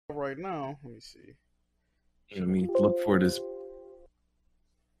right now. Let me see. Let me look for this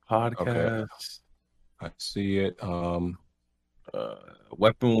podcast. Okay. I see it. Weapon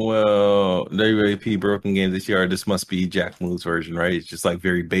Well, WAP Broken Game this year. This must be Jack Move's version, right? It's just like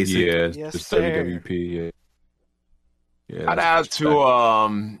very basic. Yeah, Yes, it's sir. WWP. Yeah. Shout out to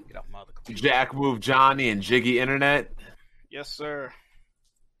Get off my other computer. Jack Move Johnny and Jiggy Internet. Yes, sir.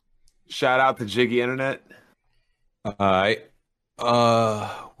 Shout out to Jiggy Internet. All right.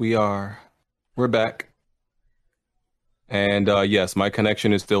 We're back. And yes, my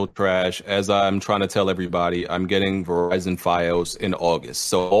connection is still trash. As I'm trying to tell everybody, I'm getting Verizon Fios in August.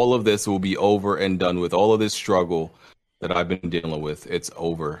 So all of this will be over and done with. All of this struggle that I've been dealing with, it's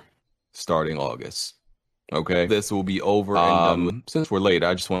over starting August. Okay? This will be over and done with. Since we're late,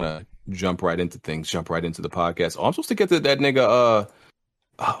 I just want to jump right into things, jump right into the podcast. Oh, I'm supposed to get to that nigga,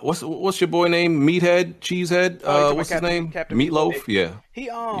 what's your boy name? Meathead? Cheesehead? What's his name? Captain Meatloaf? Yeah.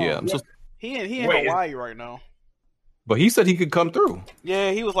 I'm he in Wait. Hawaii right now. But he said he could come through.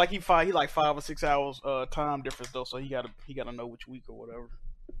 Yeah, he was like he like 5 or 6 hours time difference though, so he gotta know which week or whatever.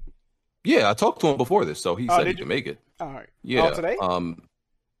 Yeah, I talked to him before this, so he said he could make it. All right. Yeah. Oh, today?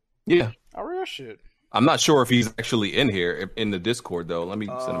 Yeah. Oh, real shit. I'm not sure if he's actually in here in the Discord though. Let me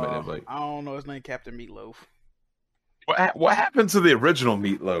send him an invite. I don't know his name, Captain Meatloaf. What happened to the original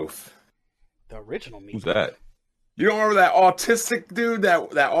Meatloaf? The original Meatloaf. Who's that? You don't remember that autistic dude,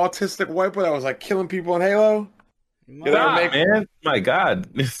 that autistic white boy that was like killing people in Halo? No. Stop, man. My God.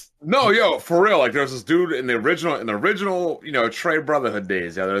 No, yo, for real. Like, there's this dude in the original, Trey Brotherhood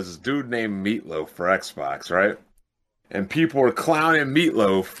days. Yeah, there's this dude named Meatloaf for Xbox, right? And people were clowning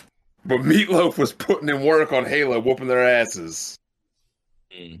Meatloaf, but Meatloaf was putting in work on Halo, whooping their asses.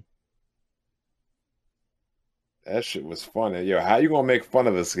 That shit was funny. Yo, how you gonna make fun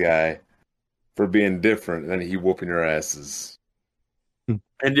of this guy for being different and then he whooping your asses?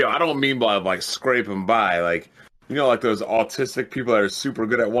 And yo, I don't mean by like scraping by, like, like those autistic people that are super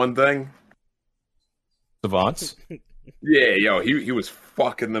good at one thing. Savants? Yeah, yo, he was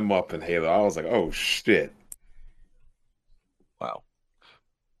fucking them up in Halo. I was like, oh shit. Wow.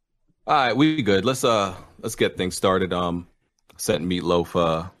 All right, we good. Let's get things started. Sent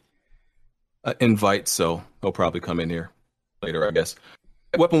Meatloaf invite, so he'll probably come in here later, I guess.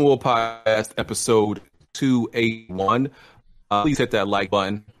 Weapon Wheel Podcast, episode 281. Please hit that like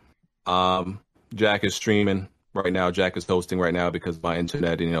button. Jack is streaming right now. Jack is hosting right now because my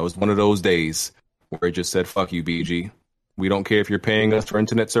internet, it's one of those days where it just said, fuck you, BG. We don't care if you're paying us for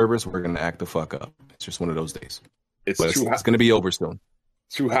internet service. We're going to act the fuck up. It's just one of those days. It's going to be over soon.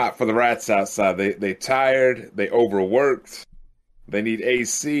 Too hot for the rats outside. They tired. They overworked. They need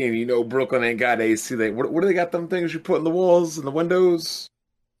AC, and Brooklyn ain't got AC. What do they got? Them things you put in the walls and the windows?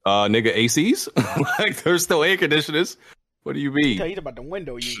 Nigga, ACs? Like, there's still air conditioners. What do you mean? Tell you about the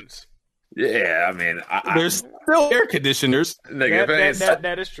window units. Yeah, I mean, there's still air conditioners. Nigga,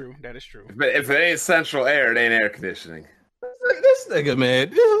 that is true. That is true. If it ain't central air, it ain't air conditioning. This nigga,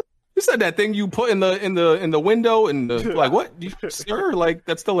 man. You said that thing you put in the window and like what? Sir, like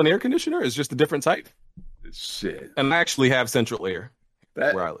that's still an air conditioner? It's just a different type. Shit. And I actually have central air.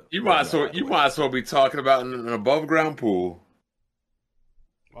 That where I live. You might as well be talking about an above ground pool.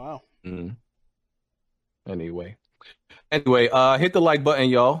 Wow. Mm. Anyway, hit the like button,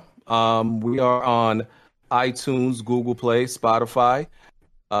 y'all. We are on iTunes, Google Play, Spotify.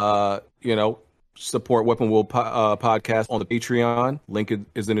 Support Weapon Wheel podcast on the Patreon. Link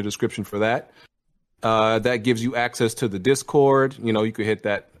is in the description for that. That gives you access to the Discord. You could hit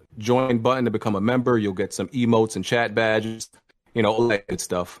that join button to become a member. You'll get some emotes and chat badges. All that good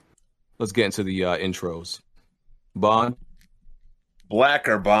stuff. Let's get into the intros. Bond.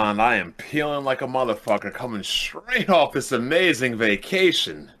 Blacker Bond, I am peeling like a motherfucker coming straight off this amazing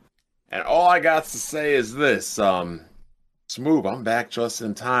vacation. And all I got to say is this, Smooth, I'm back just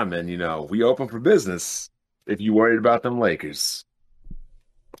in time, and we open for business if you worried about them Lakers.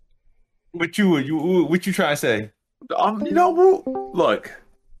 What you trying to say? Look,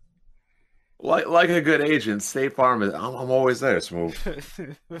 like a good agent, State Farm is. I'm always there, Smooth.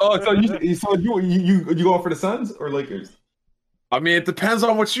 Oh, so you going for the Suns or Lakers? I mean, it depends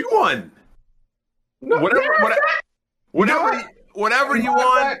on what you want. No, Whatever you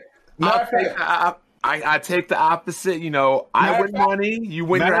want. I take the opposite. I win money. You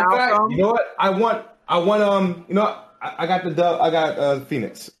win your outcome. You know what? I want. I got the dub. I got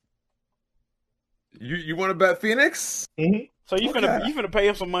Phoenix. You want to bet Phoenix? Mm-hmm. So you finna pay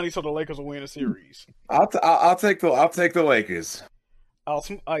him some money so the Lakers will win a series. I'll take the Lakers.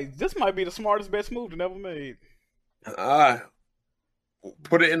 This might be the smartest bet Smooth ever made.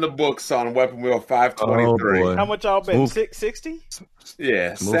 Put it in the books on Weapon Wheel 523. boy. How much y'all bet? Smooth. 660?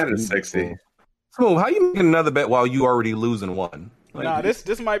 Yeah, standard 60. Smooth, how you making another bet while you already losing one? Like, Nah,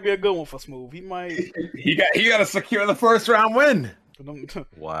 this might be a good one for Smooth. He might. He got to secure the first round win. them,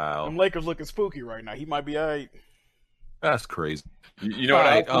 wow, them Lakers looking spooky right now. He might be alright. that's crazy. You know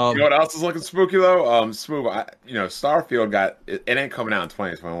what? All right, You know what else is looking spooky though? Smooth. Starfield got it. It ain't coming out in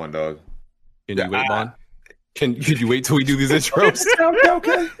 2021, dog. Can you wait, Bond? Can you wait till we do these intros?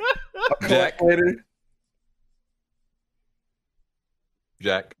 Okay. Jack. Later.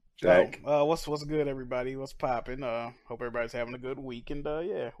 Jack. Jack. What's good, everybody? What's popping? Hope everybody's having a good week. And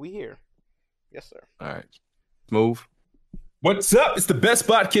yeah, we here. Yes, sir. All right. Smooth. What's up? It's the best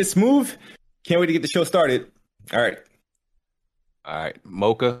spot, Kid Smooth. Can't wait to get the show started. All right. All right.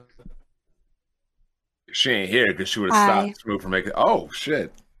 Mocha. She ain't here because she would have Hi. stopped Smooth from making. Oh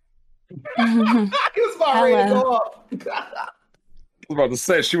shit! Hello. He was about ready to go off. I was about to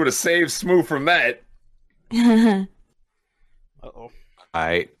say she would have saved Smooth from that. Uh-oh. All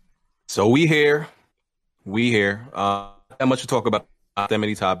right. So we here. Not that much to talk about. Not that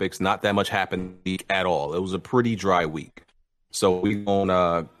many topics. Not that much happened at all. It was a pretty dry week. So we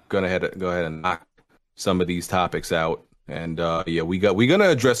gonna go ahead and knock some of these topics out. And yeah, we're gonna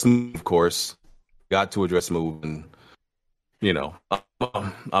address Smooth, of course. Got to address Smooth, and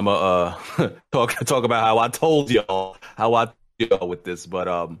I'm a talk about how I told y'all with this.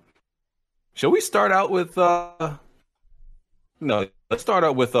 But shall we start out with no? Let's start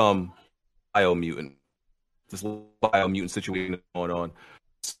out with Biomutant. This Biomutant situation going on.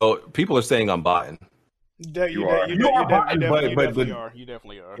 So people are saying I'm buying. You definitely are. You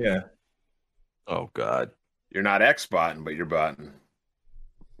definitely are. Yeah. Oh God. You're not X-botting, but you're botting.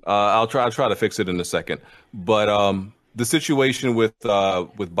 I'll try to fix it in a second. But the situation with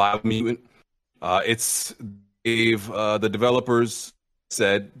Biomutant, it's the developers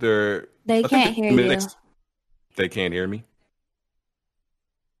said They can't hear you. They can't hear me.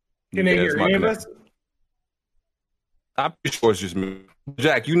 Can they hear any of us? I'm pretty sure it's just me.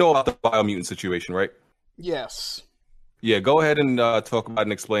 Jack, you know about the Biomutant situation, right? Yes. Yeah, go ahead and talk about it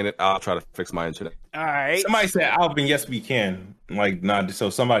and explain it. I'll try to fix my internet. All right. Somebody said, Alvin, yes, we can. Like, nah, so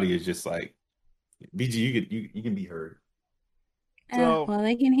somebody is just like, BG, you can be heard. So- Well,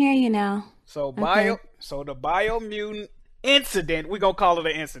 they can hear you now. So Okay. the Biomutant incident, we're gonna call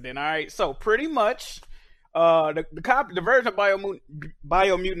it an incident, all right? So pretty much the version of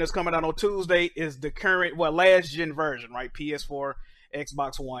Biomutant that's coming out on Tuesday is the current last gen version, right? PS4,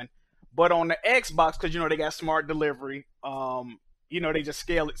 Xbox One. But on the Xbox, because they got smart delivery, they just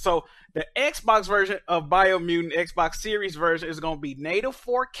scale it. So the Xbox version of Biomutant, Xbox Series version, is going to be native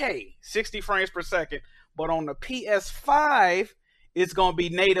 4K, 60 frames per second. But on the PS5, it's going to be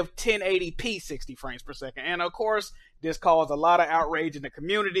native 1080p, 60 frames per second. And of course, this caused a lot of outrage in the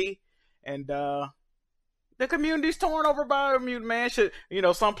community. And the community's torn over Biomutant, man.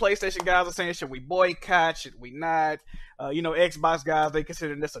 Some PlayStation guys are saying, should we boycott? Should we not? Xbox guys, they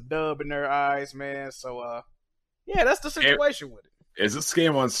consider this a dub in their eyes, man. So, yeah, that's the situation with it. Is this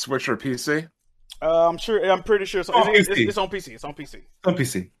game on Switch or PC? I'm pretty sure. So it's on PC. It's on PC. On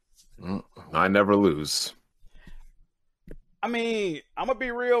PC. I never lose. I mean, I'm gonna be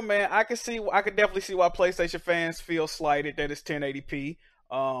real, man. I could definitely see why PlayStation fans feel slighted that it's 1080p.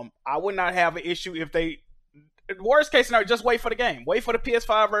 I would not have an issue if they. Worst case scenario, just wait for the game. Wait for the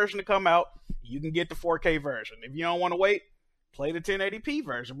PS5 version to come out. You can get the 4K version. If you don't want to wait, play the 1080p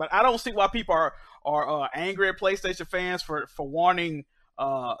version. But I don't see why people are angry at PlayStation fans for wanting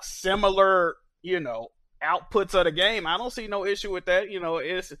similar, outputs of the game. I don't see no issue with that.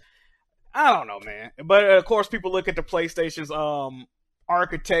 I don't know, man. But of course, people look at the PlayStation's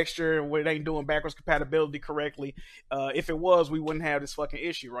architecture where it ain't doing backwards compatibility correctly. If it was, we wouldn't have this fucking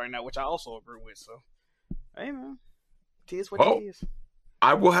issue right now, which I also agree with. So, hey, man, it is what it is.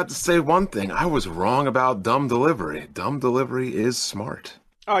 I will have to say one thing. I was wrong about dumb delivery. Dumb delivery is smart.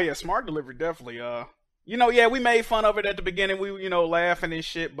 Oh yeah, smart delivery definitely. Yeah, we made fun of it at the beginning. We laughing and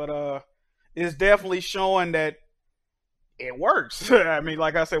shit, but it's definitely showing that it works. I mean,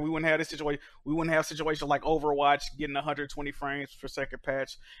 like I said, we wouldn't have this situation. We wouldn't have situations like Overwatch getting 120 frames per second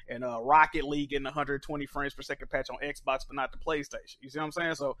patch and Rocket League getting 120 frames per second patch on Xbox, but not the PlayStation. You see what I'm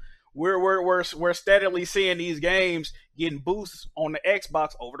saying? So we're steadily seeing these games getting boosts on the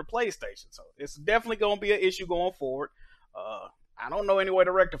Xbox over the PlayStation. So it's definitely going to be an issue going forward. I don't know any way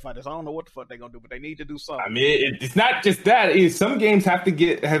to rectify this. I don't know what the fuck they're going to do, but they need to do something. I mean, it's not just that. Some games have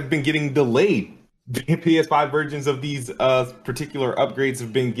been getting delayed. PS5 versions of these particular upgrades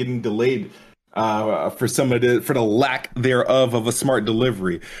have been getting delayed for the lack thereof of a smart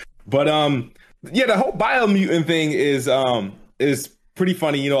delivery. But the whole Biomutant thing is pretty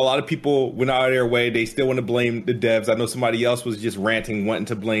funny. You know, a lot of people went out of their way. They still want to blame the devs. I know somebody else was just ranting, wanting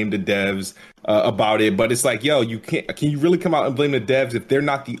to blame the devs about it. But it's like, yo, you can't. Can you really come out and blame the devs if they're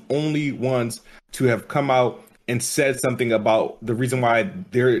not the only ones to have come out and said something about the reason why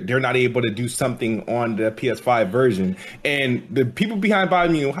they're not able to do something on the PS5 version? And the people behind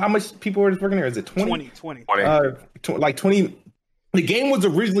Biomutant, how much people were working there? Is it 20? 20. Like 20. The game was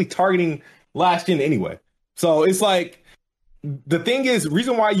originally targeting last gen anyway. So it's like, the thing is,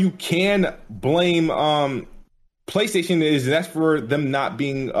 reason why you can blame PlayStation is that's for them not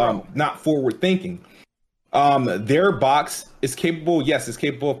being not forward thinking. Their box is capable, yes, it's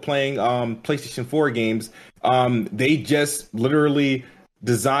capable of playing PlayStation 4 games. They just literally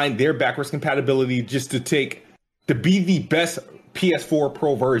designed their backwards compatibility just to be the best PS4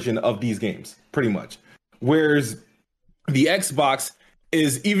 Pro version of these games, pretty much. Whereas the Xbox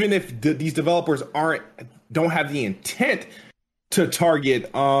is, even if these developers don't have the intent to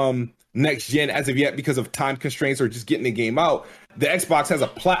target next gen as of yet because of time constraints or just getting the game out, the Xbox has a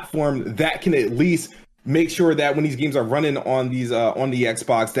platform that can at least make sure that when these games are running on these on the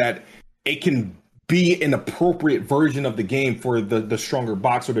Xbox, that it can be an appropriate version of the game for the stronger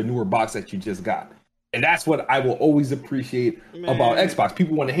box or the newer box that you just got. And that's what I will always appreciate about Xbox.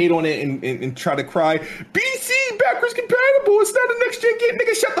 People want to hate on it and try to cry, BC backwards compatible. It's not a next gen game.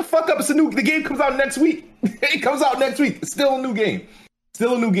 Nigga, shut the fuck up. The game comes out next week. It comes out next week. It's still a new game.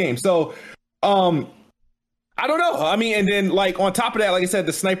 So, I don't know. I mean, and then like on top of that, like I said,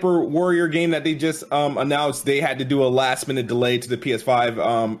 the Sniper Warrior game that they just announced, they had to do a last minute delay to the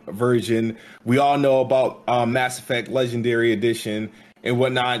PS5 version. We all know about Mass Effect Legendary Edition and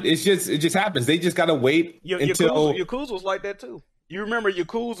whatnot. It just happens. They just gotta wait until Yakuza was like that too. You remember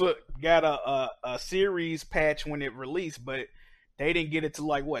Yakuza got a series patch when it released, but they didn't get it to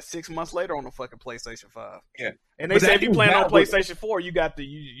like 6 months later on the fucking PlayStation 5. Yeah, and they said if you playing on PlayStation 4, you got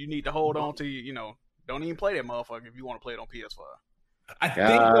you need to hold on to don't even play that motherfucker if you want to play it on PS5. I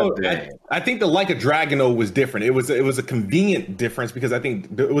think the Like a Dragon was different. It was a convenient difference because I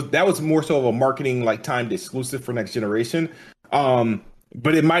think that was more so of a marketing like timed exclusive for next generation.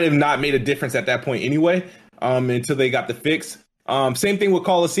 But it might have not made a difference at that point anyway, until they got the fix. Same thing with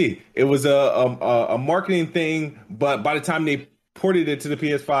Call of Sea. It was a marketing thing, but by the time they ported it to the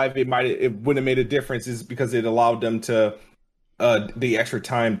PS5, it wouldn't have made a difference, is because it allowed them to the extra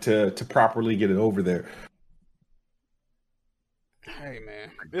time to properly get it over there. Hey man,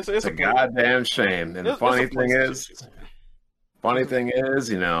 it's a goddamn shame. And the funny thing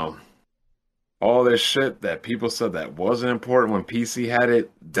is, all this shit that people said that wasn't important when PC had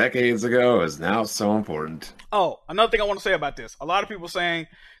it decades ago is now so important. Oh, another thing I want to say about this. A lot of people saying,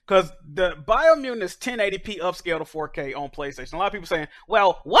 because the Biomutant is 1080p upscale to 4K on PlayStation. A lot of people saying,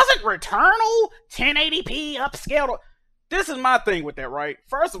 well, wasn't Returnal 1080p upscale to... This is my thing with that, right?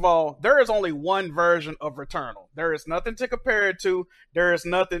 First of all, there is only one version of Returnal. There is nothing to compare it to. There's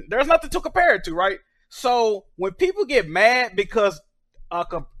nothing to compare it to, right? So when people get mad because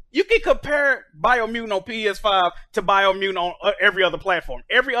you can compare Biomutant on PS5 to Biomutant on every other platform.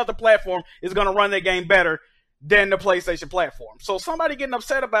 Every other platform is going to run their game better than the PlayStation platform. So somebody getting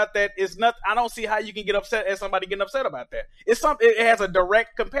upset about that is not. I don't see how you can get upset at somebody getting upset about that. It has a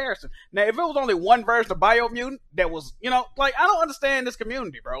direct comparison. Now, if it was only one version of Biomutant that was, like, I don't understand this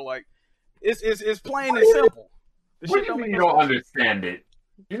community, bro. Like, it's plain and simple. What do you mean you don't understand it?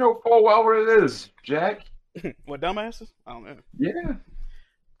 You know full well what it is, Jack. What, dumbasses? I don't know. Yeah.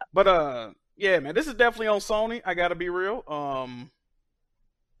 But yeah, man, this is definitely on Sony. I gotta be real. I'm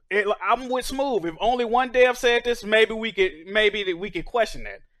with Smooth. If only one dev said this, maybe we could question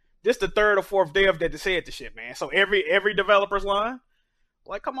that. This the third or fourth dev that said the shit, man. So every developer's lying.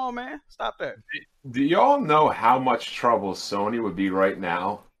 Like, come on, man, stop that. Do y'all know how much trouble Sony would be right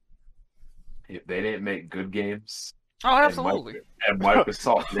now if they didn't make good games? Oh, absolutely. And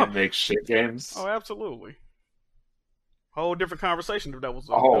Microsoft didn't make shit games. Oh, absolutely. Whole different conversation if that was.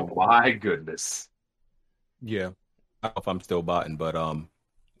 Oh my goodness. Yeah, I don't know if I'm still botting, but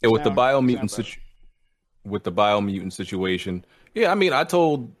with the Biomutant situation, yeah, I mean, I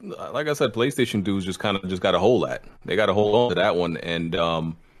told, like I said, PlayStation dudes just got to hold that. They got to hold on to that one, and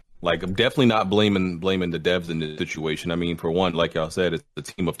like, I'm definitely not blaming the devs in this situation. I mean, for one, like y'all said, it's a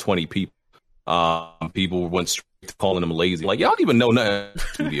team of 20 people. People went straight to calling them lazy. Like, y'all don't even know nothing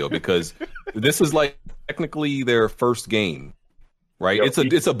studio because this is like technically their first game, right? Yo,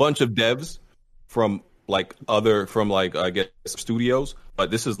 it's a bunch of devs from I guess studios,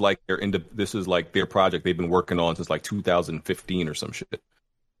 but this is like their project they've been working on since like 2015 or some shit.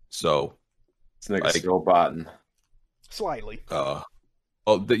 So it's like still botting slightly.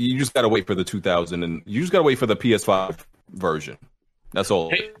 You just gotta wait for the 2000 and you just gotta wait for the PS5 version. That's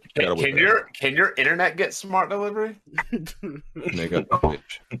all. Can your internet get smart delivery? Nigga.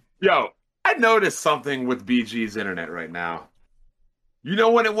 Yo, I noticed something with BG's internet right now. You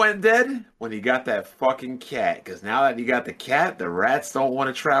know when it went dead? When he got that fucking cat. Because now that he got the cat, the rats don't want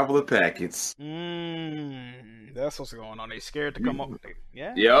to travel the packets. That's what's going on. They scared to come up with it.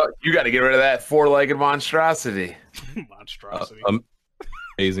 Yeah. Yo, you got to get rid of that four-legged monstrosity. Monstrosity.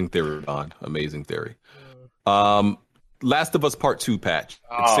 Amazing theory, Bond. Amazing theory. Last of Us Part 2 patch.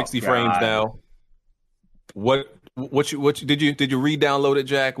 It's 60 frames now. What did you re-download it,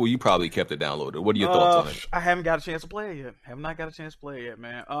 Jack? Well, you probably kept it downloaded. What are your thoughts on it? I haven't got a chance to play it yet. Have not got a chance to play it yet,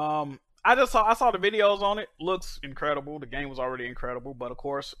 man. I saw the videos on it. Looks incredible. The game was already incredible, but of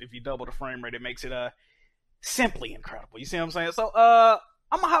course, if you double the frame rate, it makes it simply incredible. You see what I'm saying? So I'm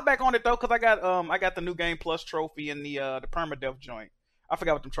gonna hop back on it though, because I got the new game plus trophy and the permadeath joint. I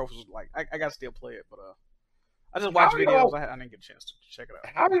forgot what them trophies was like. I gotta still play it, but I just watched videos. I didn't get a chance to check it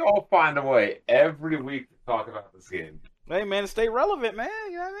out. How do you all find a way every week to talk about this game? Hey man, stay relevant, man.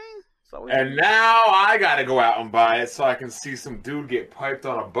 You know what I mean? So and now I gotta go out and buy it so I can see some dude get piped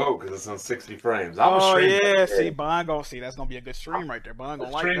on a boat because it's on 60 frames. See, Bond gonna see that's gonna be a good stream right there. Bond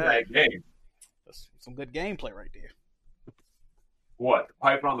gonna like that game. That's some good gameplay right there. What?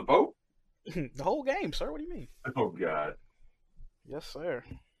 Piping on the boat? The whole game, sir. What do you mean? Oh God. Yes, sir.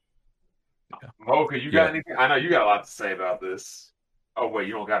 Mocha, you got anything? I know you got a lot to say about this. Oh wait,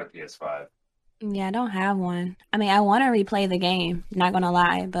 you don't got a PS5. Yeah, I don't have one. I mean, I want to replay the game. Not gonna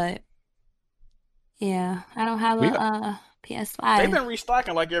lie, but yeah, I don't have a PS5. They've been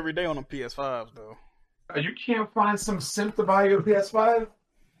restocking like every day on them PS5s though. You can't find some simp to buy you a PS5?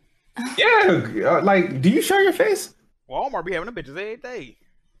 Yeah, like, do you show your face? Walmart be having the bitches every day.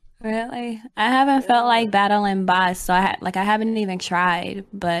 Really? I haven't felt like battling boss, so I haven't even tried.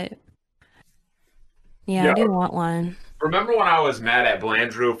 But yeah, I do want one. Remember when I was mad at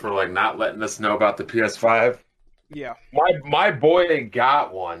Blandrew for like not letting us know about the PS5? Yeah. My boy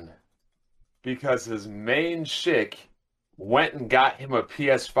got one because his main chick went and got him a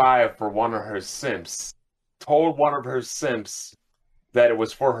PS5 for one of her simps. Told one of her simps that it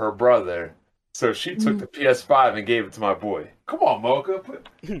was for her brother. So she took the PS5 and gave it to my boy. Come on, Mocha.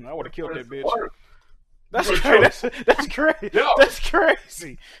 I would have killed that bitch. That's crazy. That's crazy. No. That's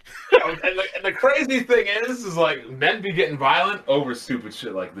crazy. And the crazy thing is like men be getting violent over stupid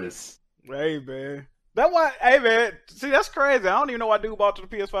shit like this. Hey man, hey man. See, that's crazy. I don't even know why dude bought the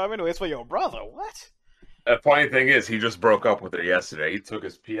PS5 anyway. It's for your brother. What? The funny thing is, he just broke up with her yesterday. He took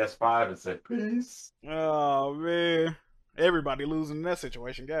his PS5 and said, "Peace." Oh man, everybody losing in that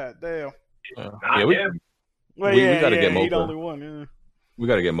situation. God damn. We gotta get Mocha. He the only one. Yeah. We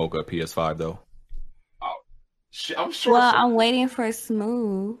gotta get Mocha a PS5 though. I'm sure. Well, I'm waiting for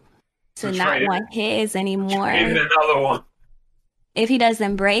Smooth to not want his anymore. And another one. If he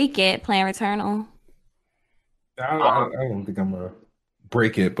doesn't break it, playing Returnal. I don't think I'm gonna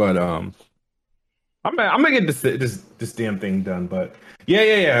break it, but I'm gonna get this damn thing done. But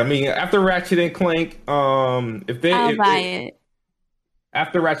yeah. I mean, after Ratchet and Clank, I'll buy it.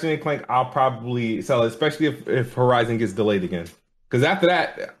 After Ratchet and Clank, I'll probably sell it, especially if Horizon gets delayed again. Because after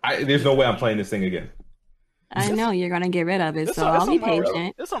that, there's no way I'm playing this thing again. I know you're gonna get rid of it, so I'll be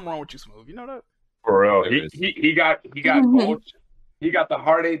patient. There's something wrong with you, Smooth. You know that? For real, he got gold. He got the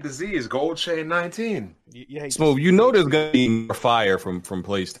heart ache disease, Gold Chain 19. Smooth, you know there's gonna be more fire from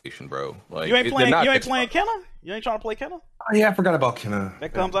PlayStation, bro. Like you ain't playing Kenna? You ain't trying to play Kenna? Oh yeah, I forgot about Kenna.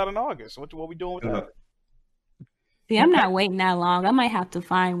 That comes out in August. What we doing with that? See, I'm not waiting that long. I might have to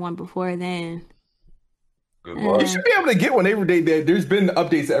find one before then. Good luck. You should be able to get one every day. There's been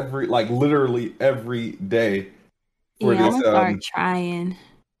updates literally every day. I'm gonna start trying.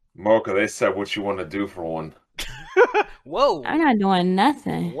 Mocha, they said what you want to do for one. Whoa! I'm not doing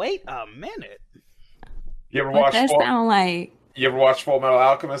nothing. Wait a minute. You ever watch? Sound like? You ever watch Full Metal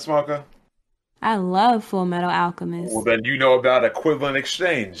Alchemist, Mocha? I love Full Metal Alchemist. Well, then you know about equivalent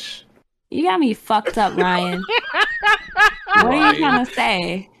exchange. You got me fucked up, Ryan. What are you trying to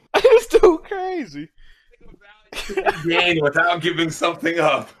say? It's too crazy. Gain without giving something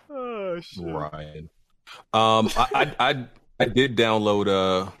up. Oh shit, Ryan. I did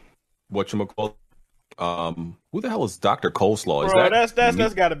download whatchamacallit. Who the hell is Dr. Coleslaw? Is bro, that's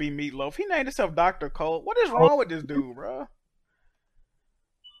got to be Meatloaf. He named himself Dr. Cole. What is wrong with this dude, bro?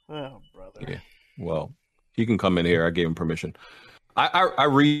 Oh, brother. Yeah. Well, he can come in here. I gave him permission. I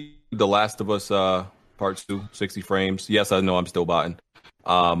read The Last of Us Part 2, 60 frames. Yes, I know I'm still botting.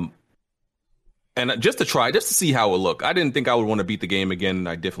 And just to see how it look. I didn't think I would want to beat the game again.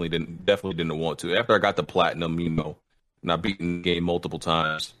 I definitely didn't want to. After I got the platinum, and I've beaten the game multiple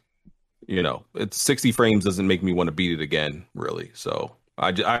times. it's 60 frames doesn't make me want to beat it again, really. So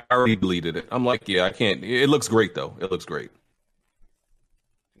I already deleted it. I'm like, yeah, I can't. It looks great though. It looks great.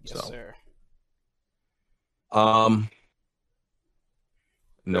 Yes, sir.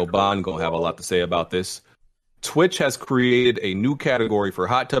 No, Bond gonna have a lot to say about this. Twitch has created a new category for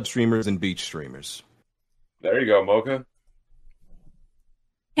hot tub streamers and beach streamers. There you go, Mocha.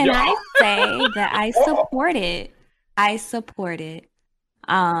 Can I say that I support it? I support it.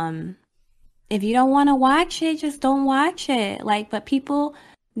 If you don't want to watch it, just don't watch it. But people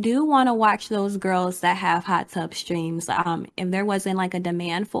do want to watch those girls that have hot tub streams. If there wasn't a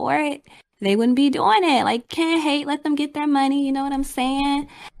demand for it, they wouldn't be doing it. Can't hate, let them get their money, you know what I'm saying?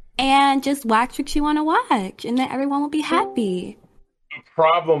 And just watch what you want to watch, and then everyone will be happy. The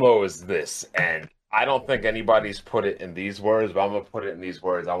problem, though, is this, and I don't think anybody's put it in these words, but I'm going to put it in these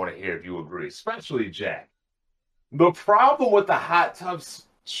words. I want to hear if you agree, especially Jack. The problem with the hot tub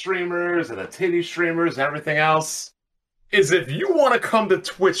streamers and the titty streamers and everything else is if you want to come to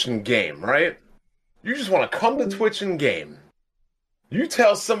Twitch and game, right? You just want to come to Twitch and game. You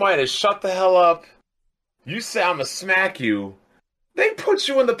tell somebody to shut the hell up. You say, I'm going to smack you. They put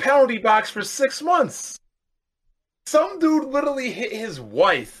you in the penalty box for 6 months. Some dude literally hit his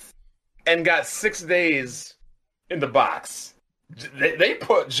wife and got 6 days in the box. They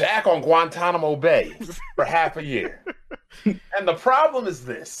put Jack on Guantanamo Bay for half a year. And the problem is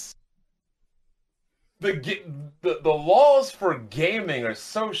this. The laws for gaming are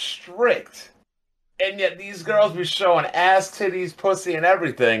so strict, and yet these girls be showing ass, titties, pussy, and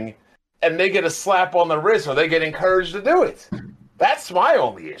everything, and they get a slap on the wrist or they get encouraged to do it. That's my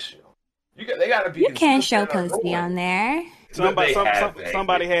only issue. They got to be. You can't show pussy on there. Somebody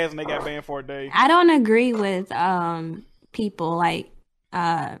has, and they got banned for a day. I don't agree with people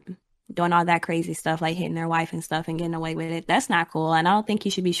doing all that crazy stuff, hitting their wife and stuff and getting away with it. That's not cool, and I don't think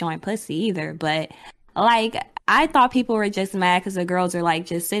you should be showing pussy either. But I thought people were just mad because the girls are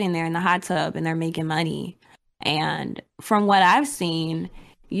just sitting there in the hot tub and they're making money. And from what I've seen,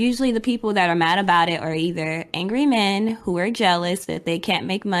 usually the people that are mad about it are either angry men who are jealous that they can't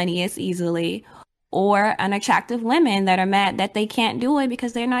make money as easily, or unattractive women that are mad that they can't do it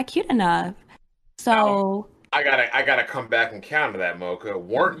because they're not cute enough. So I gotta come back and counter that, Mocha.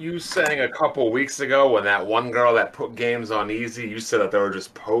 Weren't you saying a couple weeks ago when that one girl that put games on easy, you said that they were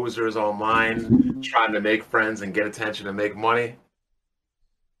just posers online trying to make friends and get attention and make money?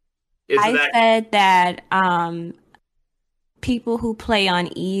 Said that people who play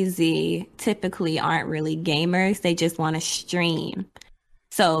on easy typically aren't really gamers. They just want to stream.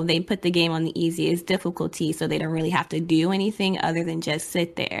 So they put the game on the easiest difficulty so they don't really have to do anything other than just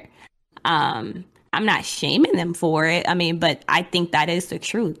sit there. I'm not shaming them for it. But I think that is the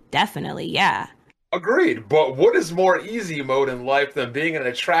truth. Definitely, yeah. Agreed. But what is more easy mode in life than being an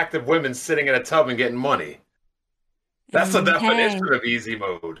attractive woman sitting in a tub and getting money? That's the definition of easy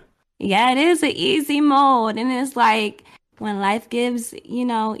mode. Yeah, it is an easy mode. And it's when life gives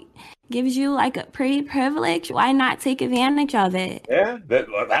you a pretty privilege, why not take advantage of it? Yeah,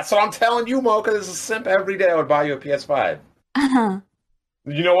 that's what I'm telling you, Mocha. There's a simp every day I would buy you a PS5.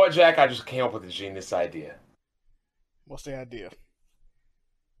 You know what, Jack? I just came up with a genius idea. What's the idea?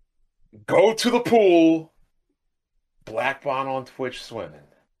 Go to the pool, Black Bond on Twitch swimming.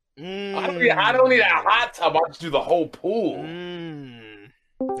 I don't need a hot tub. I'll just do the whole pool.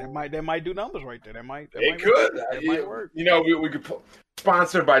 That might do numbers right there. That might work. We could put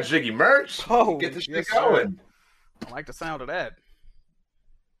sponsored by Jiggy Merch. Oh, get this shit going. I like the sound of that.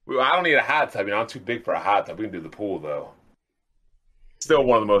 I don't need a hot tub. I'm too big for a hot tub. We can do the pool though. Still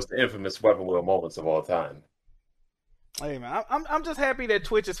one of the most infamous weapon wheel moments of all time. Hey man, I'm just happy that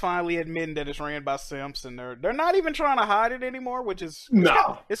Twitch is finally admitting that it's ran by simps, and they're not even trying to hide it anymore, which is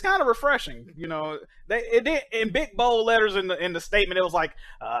it's kind of refreshing. It did in big bold letters in the statement. It was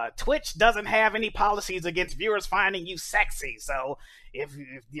Twitch doesn't have any policies against viewers finding you sexy. So if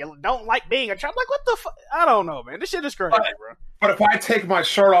you don't like being a child, what the fuck? I don't know, man. This shit is crazy, bro. But if I take my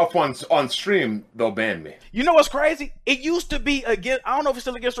shirt off on stream, they'll ban me. You know what's crazy? It used to be against. I don't know if it's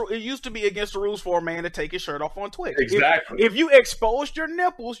still against. It used to be against the rules for a man to take his shirt off on Twitch. Exactly. If you exposed your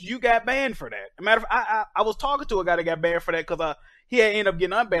nipples, you got banned for that. Matter of fact, I was talking to a guy that got banned for that because he had ended up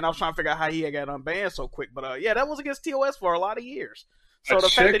getting unbanned. I was trying to figure out how he had got unbanned so quick. But yeah, that was against TOS for a lot of years. So the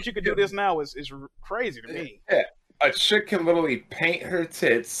fact that you could do this now is crazy to me. Yeah, a chick can literally paint her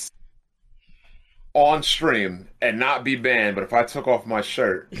tits on stream and not be banned, but if I took off my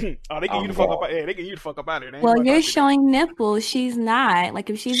shirt, they get you to fuck up. Yeah, they get you to fuck up out of it. Well, you're showing nipples. She's not.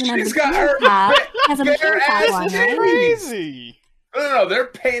 If she's in a bikini top, has a bikini top on, right? Crazy. No, they're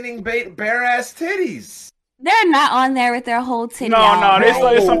painting bare ass titties. They're not on there with their whole titty No, out. no,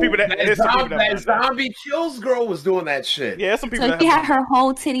 right? there's some people that. That There's some people zombie, that. that zombie kills girl was doing that shit. Yeah, some people. So that she have had her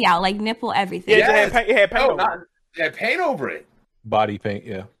whole titty out, like nipple, everything. Yeah, it had paint No, over it. they had paint over it. Body paint,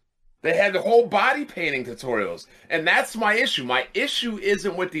 yeah. They had the whole body painting tutorials. And that's my issue. My issue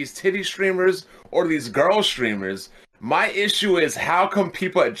isn't with these titty streamers or these girl streamers. My issue is how come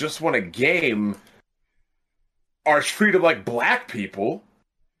people that just want a game are treated like black people,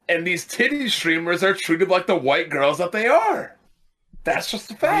 and these titty streamers are treated like the white girls that they are. That's just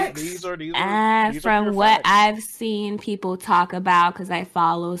the facts. These are From pure what facts. I've seen people talk about, because I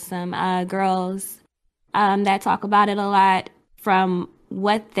follow some girls that talk about it a lot, from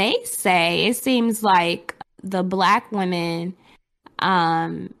what they say, it seems like the black women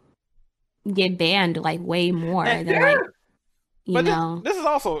get banned like way more than like, you But know, this is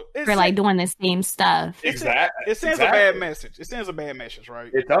also for like doing the same stuff. It sends a bad message. It sends a bad message,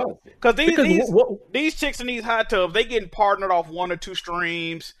 right? It does. Because Because these chicks in these hot tubs, they getting partnered off 1 or 2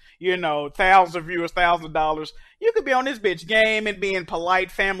 streams. You know, thousands of viewers, $1,000. You could be on this bitch game and being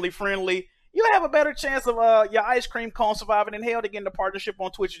polite, family friendly. You have a better chance of your ice cream cone surviving in hell to get in the partnership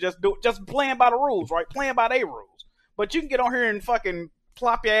on Twitch. Just playing by the rules, right? Playing by their rules. But you can get on here and fucking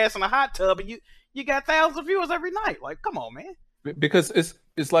plop your ass in a hot tub, and you got thousands of viewers every night. Like, come on, man. Because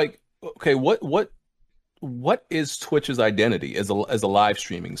it's like, okay, what is Twitch's identity as a live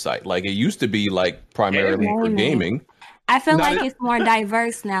streaming site? Like, it used to be like primarily for gaming. I feel like it's more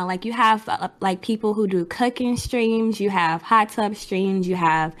diverse now. Like, you have like people who do cooking streams, you have hot tub streams, you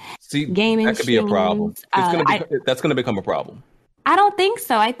have gaming that could be a problem. streams. That's gonna become a problem. I don't think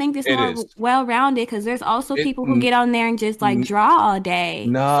so. I think it's It more is. well-rounded, because there's also people who get on there and just like draw all day.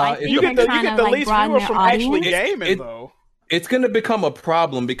 Nah, so I think You get they're the trying to, least broaden viewers their from actually audience. gaming, though. It's going to become a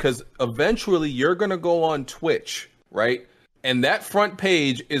problem because eventually you're going to go on Twitch, right? And that front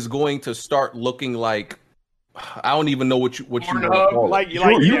page is going to start looking like, I don't even know what you want to call it. Like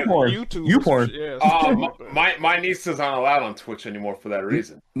YouPorn. YouTube. YouPorn. Yeah, My nieces aren't allowed on Twitch anymore for that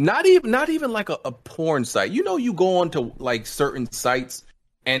reason. Not even like a porn site. You know, you go on to like certain sites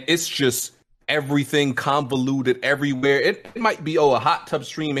and it's just everything convoluted everywhere. It might be, a hot tub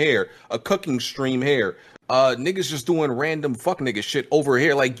stream here, a cooking stream here. Niggas just doing random fuck nigga shit over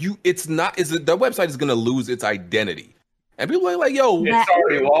here. Like, the website is gonna lose its identity. And people are like, yo, It's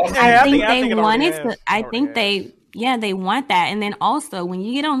already lost. Yeah, I think I think they it want already it. has. I It think already they want that. And then also, when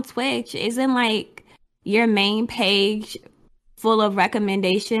you get on Twitch, isn't like your main page full of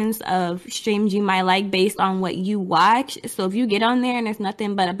recommendations of streams you might like based on what you watch? So if you get on there and there's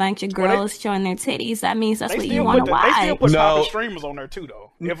nothing but a bunch of girls showing their titties, that means that's what you want to They still watch. put No. popular streamers on there too, though.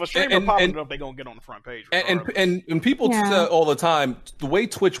 If a streamer popping up, they gonna get on the front page. And people Yeah. say all the time, the way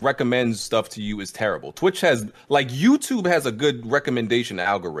Twitch recommends stuff to you is terrible. Twitch has, like, YouTube has a good recommendation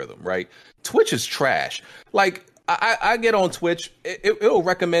algorithm, right? Twitch is trash. Like, I get on Twitch, it'll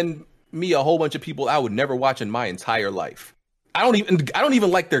recommend me a whole bunch of people I would never watch in my entire life. I don't even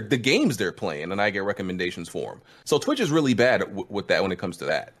like the games they're playing, and I get recommendations for them. So Twitch is really bad with that when it comes to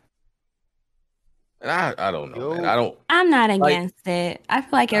that. And I don't know, man. I'm not against it. I feel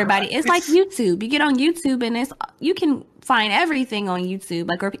like everybody. It's like YouTube. You get on YouTube and you can find everything on YouTube.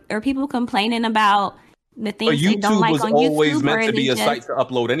 Like, are people complaining about the things they YouTube don't like was on always YouTube? meant or to be they a just- site to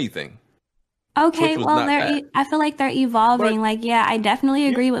upload anything. Okay, Twitch was well, not that. I feel like they're evolving. But- like, yeah, I definitely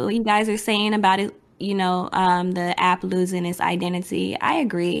agree with what you guys are saying about it. You know, the app losing its identity. I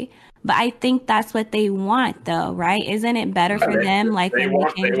agree, but I think that's what they want, though, right? Isn't it better for them, like, when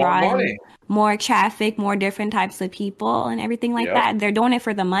they can draw in more traffic, more different types of people, and everything like that? They're doing it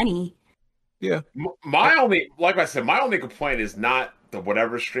for the money. Yeah. My only complaint is not the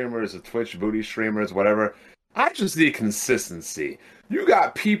whatever streamers, the Twitch booty streamers, whatever. I just need consistency. You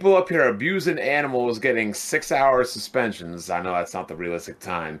got people up here abusing animals, getting 6-hour suspensions. I know that's not the realistic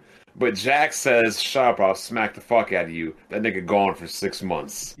time. But Jack says, "Shut up, I'll smack the fuck out of you." That nigga gone for 6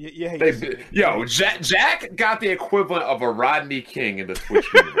 months. Jack got the equivalent of a Rodney King in the Twitch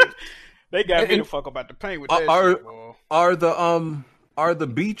universe. They got me the fuck about the paint with that shit, boy. Are the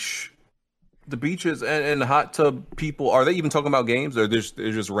beaches and the hot tub people, are they even talking about games, or they're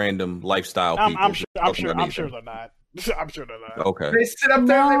just random lifestyle people? I'm sure they're not. I'm sure they're not. Okay. They sit up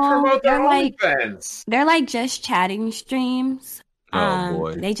there and they promote their they're like- OnlyFans. They're like just chatting streams. Oh,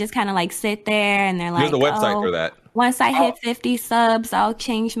 boy. They just kind of like sit there and they're like, There's a website "Oh, for that. once I hit 50 subs, I'll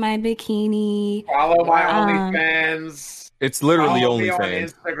change my bikini." Follow my OnlyFans. It's literally Follow me on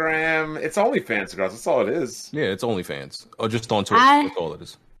OnlyFans. Instagram. It's OnlyFans, girls. That's all it is. Yeah, it's OnlyFans. Or just on Twitch. I- That's all it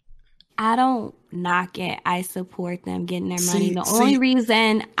is. I don't knock it. I support them getting their money. See- The see- only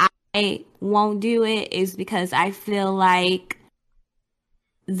reason I won't do it is because I feel like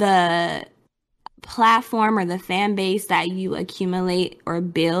the platform or the fan base that you accumulate or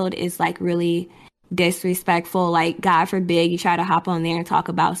build is like really disrespectful. Like, God forbid you try to hop on there and talk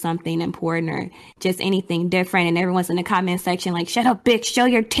about something important or just anything different, and everyone's in the comment section like, shut up, bitch, show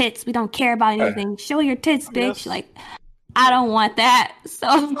your tits, we don't care about anything, show your tits, bitch. Yes. Like, I don't want that.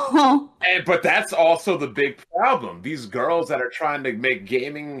 So But that's also the big problem. These girls that are trying to make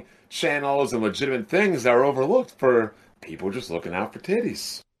gaming channels and legitimate things are overlooked for people just looking out for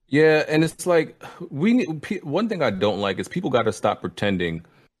titties. Yeah, and it's like one thing I don't like is people got to stop pretending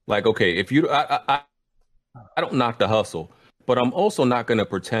like, okay, if you I don't knock the hustle, but I'm also not going to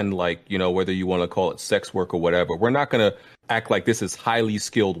pretend like, you know, whether you want to call it sex work or whatever, we're not going to act like this is highly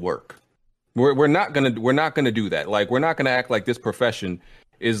skilled work. We're not gonna do that. Like, we're not gonna act like this profession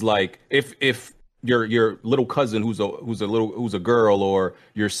is like, if your little cousin who's a girl, or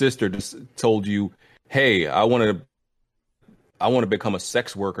your sister just told you, hey, I want to become a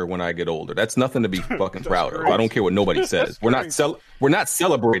sex worker when I get older. That's nothing to be fucking proud of. I don't care what nobody says. We're not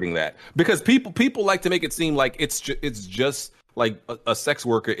celebrating that, because people like to make it seem like it's just like a sex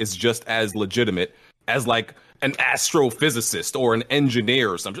worker is just as legitimate as like an astrophysicist or an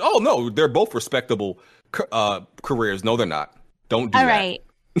engineer or something. Oh no, they're both respectable careers. No, they're not. Don't do all that. right.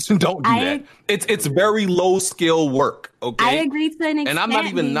 Don't do that. It's very low skill work. Okay, I agree to an extent, and I'm not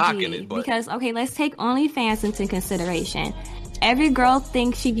even BG, knocking it, but because okay, let's take OnlyFans into consideration. Every girl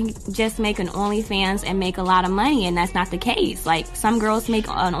thinks she can just make an OnlyFans and make a lot of money, and that's not the case. Like, some girls make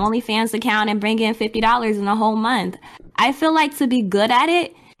an OnlyFans account and bring in $50 in a whole month. I feel like to be good at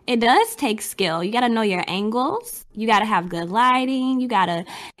it, it does take skill. You got to know your angles. You got to have good lighting.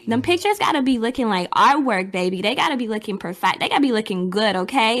 Them pictures got to be looking like artwork, baby. They got to be looking perfect. They got to be looking good,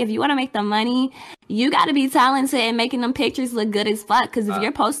 okay? If you want to make the money, you got to be talented and making them pictures look good as fuck. Because if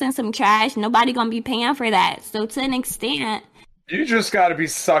you're posting some trash, nobody going to be paying for that. So to an extent, You just got to be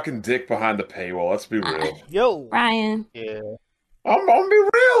sucking dick behind the paywall. Let's be real. Yo, Ryan, yeah, I'm gonna be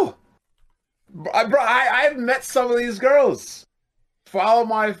real. I've met some of these girls. Follow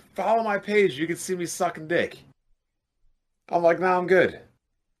my page. You can see me sucking dick. I'm like, nah, I'm good.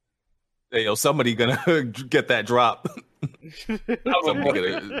 hey, yo, somebody gonna get that drop.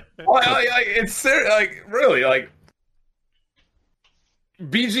 Somebody gonna- Like, it's serious. Like, really, like.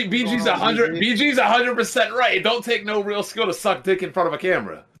 BG's 100% right. It don't take no real skill to suck dick in front of a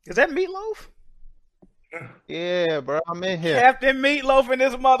camera. is that Meatloaf? Yeah, bro, I'm in here. Captain Meatloaf in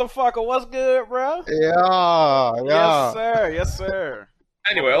this motherfucker. What's good, bro? Yeah. Yes, sir. Yes, sir.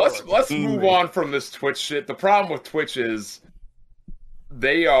 Anyway, let's move on from this Twitch shit. The problem with Twitch is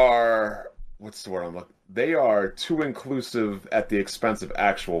they are, what's the word I'm looking? They are too inclusive at the expense of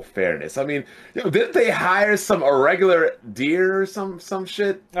actual fairness. I mean, didn't they hire some irregular deer or some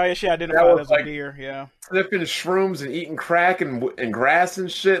shit? Oh yeah, she That identified was as like- a deer. Yeah, Sniffing shrooms and eating crack and grass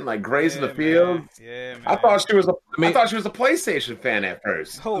and shit, and like grazing yeah, the field. man. Yeah, man. I thought she was a mean- PlayStation fan at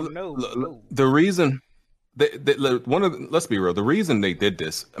first. Oh no. no. The reason let's be real, the reason they did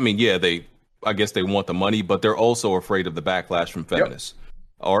this, I mean, yeah, I guess they want the money, but they're also afraid of the backlash from feminists.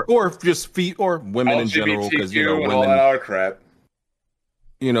 Or just or women in general, because LGBTQ and all that other crap.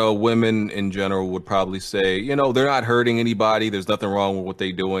 Women in general would probably say, they're not hurting anybody. There's nothing wrong with what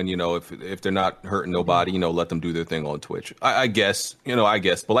they're doing. If they're not hurting nobody, let them do their thing on Twitch. I guess,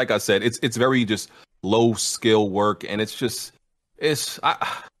 but like I said, it's very just low skill work, and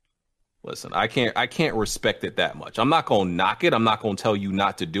listen, I can't respect it that much. I'm not gonna knock it. I'm not gonna tell you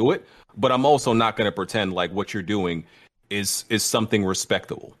not to do it, but I'm also not gonna pretend like what you're doing is something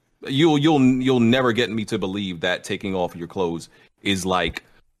respectable. You'll never get me to believe that taking off your clothes is like,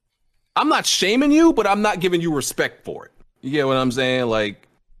 I'm not shaming you, but I'm not giving you respect for it. You get what I'm saying? Like,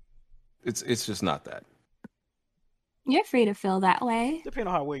 it's just not that. you're free to feel that way. Depending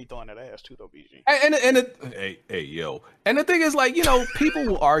on how well you throwing that ass too, though, BG. Hey, yo. And the thing is, like, people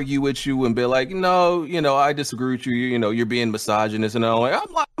will argue with you and be like, no, I disagree with you. You're being misogynist and all.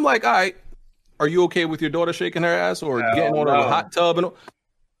 I'm like, all right, are you okay with your daughter shaking her ass or getting on a hot tub and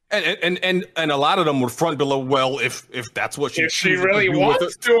a lot of them would front below. Well, if that's what If she chooses really to do wants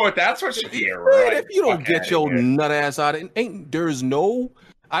with to do it, that's what she it, right? if you don't Fuck get outta your here. nut ass out of it,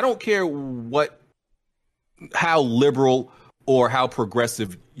 I don't care how liberal or how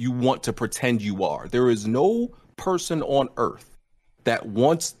progressive you want to pretend you are. There is no person on earth that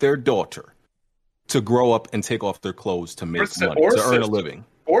wants their daughter to grow up and take off their clothes to make money, to earn a living.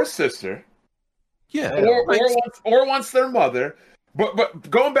 Or sister. Yeah. Or wants their mother. But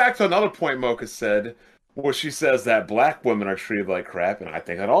going back to another point Mocha said, where she says that black women are treated like crap, and I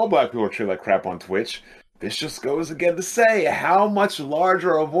think that all black people are treated like crap on Twitch. This just goes again to say how much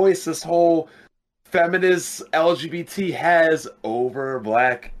larger a voice this whole feminist LGBT has over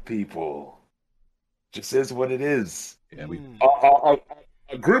black people. Just is what it is. Yeah, we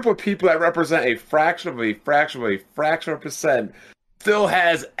A group of people that represent a fraction of a percent still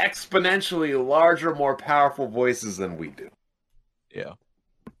has exponentially larger, more powerful voices than we do. yeah.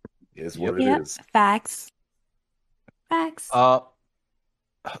 Is what Yep. it is. Facts.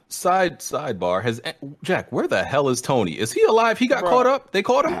 Sidebar has Jack. Where the hell is Tony? Is he alive? He got Bro. caught up. They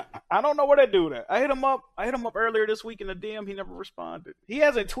caught him. I don't know where that dude at. I hit him up earlier this week in the DM. He never responded. He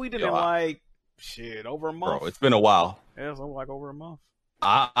hasn't tweeted in like over a month. Bro, it's been a while. Yeah, it's like over a month.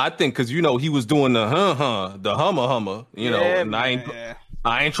 I think because he was doing the the hummer, and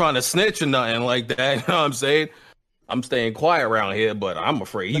I ain't trying to snitch or nothing like that. You know what I'm saying? I'm staying quiet around here, but I'm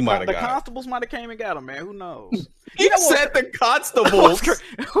afraid he might have got. The constables might have came and got him, man. Who knows? He said the constables,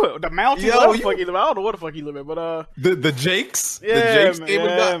 the Mounties. I don't know what the fuck he live in, but the Jakes, yeah, the Jakes man, came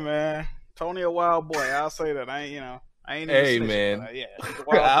and got. Man. Tony a wild boy. I'll say that. I ain't. Hey even man, yeah, he's a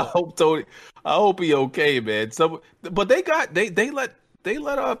wild boy. I hope he okay, man. So, but they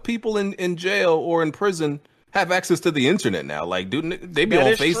let people in jail or in prison have access to the internet now. Like, dude, they be on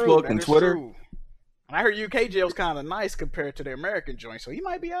Facebook and Twitter. True. And I heard UK jail's kind of nice compared to the American joint, so he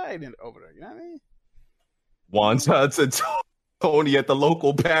might be alright over there. You know what I mean? Juan said Tony at the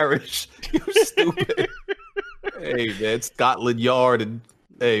local parish. You stupid. Hey man, Scotland Yard and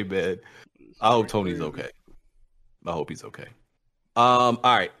hey man. I hope Tony's okay. I hope he's okay. All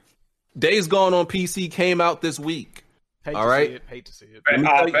right. Days Gone on PC came out this week. Hate to see it.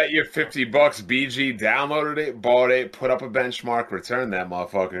 I'll bet you $50 BG downloaded it, bought it, put up a benchmark, returned that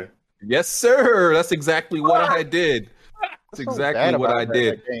motherfucker. Yes, sir. That's exactly what I did. That's exactly what I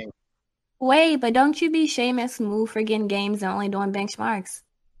did. Wait, but don't you be shaming Smooth for getting games and only doing benchmarks?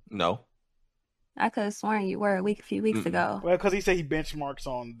 No. I could have sworn you were a few weeks ago. Well, because he said he benchmarks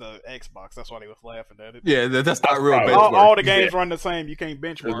on the Xbox. That's why they was laughing at it. Yeah, that's not real benchmark. All the games run the same. You can't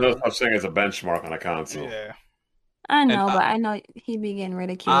benchmark. There's no such thing as a benchmark on a console. Yeah. I know, but I know he be getting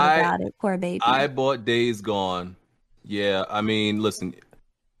ridiculed about it. Poor baby. I bought Days Gone. Yeah, I mean, listen,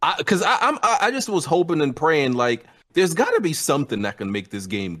 because I just was hoping and praying like there's got to be something that can make this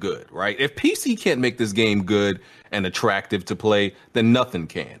game good, right? If PC can't make this game good and attractive to play, then nothing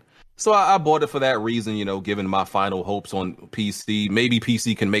can. So I bought it for that reason, given my final hopes on PC. Maybe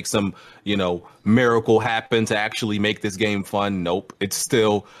PC can make some, miracle happen to actually make this game fun. Nope. It's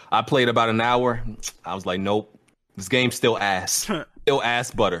still, I played about an hour. I was like, nope. This game's still ass. Still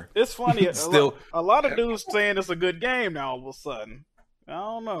ass butter. It's funny. A lot of dudes saying it's a good game now all of a sudden. I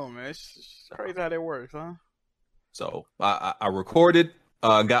don't know, man. It's crazy how that works, huh? So I recorded,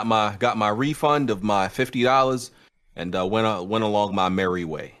 got my refund of my $50 and went along my merry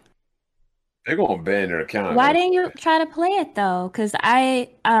way. They're gonna ban their account. Why didn't you try to play it though? Because I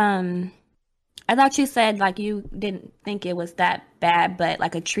thought you said like you didn't think it was that bad, but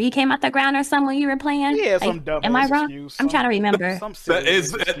like a tree came out the ground or something when you were playing. Yeah, like, some dumb. Am I wrong? Excuse, I'm trying to remember.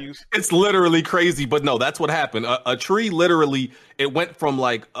 It's literally crazy, but no, that's what happened. A tree literally it went from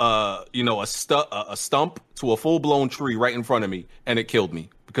like a stump to a full blown tree right in front of me, and it killed me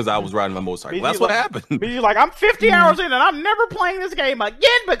because I was riding my motorcycle. That's what happened. You're like, I'm 50 hours in and I'm never playing this game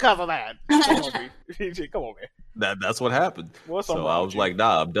again because of that. Come on, man. That's what happened. So I was like,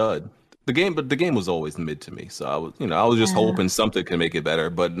 nah, I'm done. The game was always mid to me. So I was just hoping something could make it better.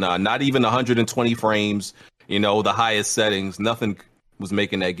 But nah, not even 120 frames, the highest settings, nothing was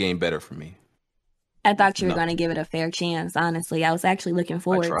making that game better for me. I thought you were going to give it a fair chance, honestly. I was actually looking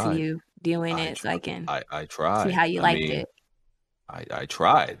forward to you doing it so I can I tried. See how you liked it. I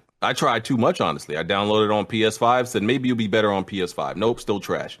tried. I tried too much, honestly. I downloaded it on PS5, said maybe it'll be better on PS5. Nope, still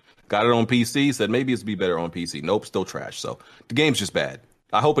trash. Got it on PC, said maybe it'll be better on PC. Nope, still trash. So the game's just bad.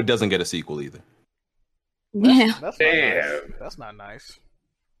 I hope it doesn't get a sequel either. Yeah. That's not nice.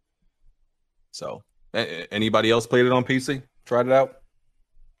 So, anybody else played it on PC? Tried it out?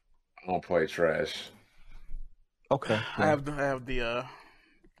 I don't play trash. Okay. I have the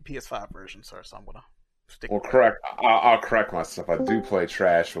PS5 version, sir, so I'm gonna stick. Well, I'll correct myself. I do play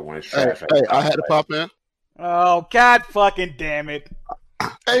trash, but when it's trash, I had to pop in. Oh God, fucking damn it!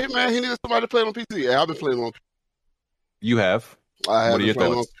 Hey man, he needed somebody to play on PC. Yeah, I've been playing on. You have. What are your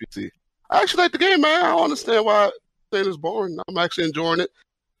thoughts? On PC. I actually like the game, man. I don't understand why saying it's boring. I'm actually enjoying it.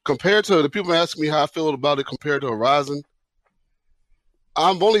 Compared to the people asking me how I feel about it compared to Horizon,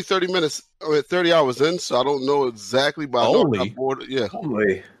 I'm only 30 hours in, so I don't know exactly. But I know I'm bored. Yeah,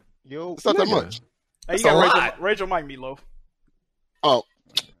 Yo, it's not that much. Hey, you got Rachel mic, Meatloaf. Oh,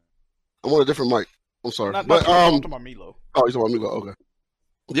 I'm on a different mic. I'm sorry, I'm talking about Meatloaf. Oh, you're talking about Meatloaf. Okay.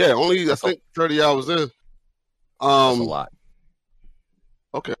 Yeah, only I think 30 hours in. That's a lot.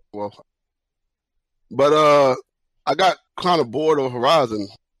 Okay, well, but I got kind of bored of Horizon.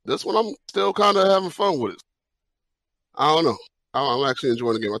 this one I'm still kind of having fun with it. I don't know. I'm actually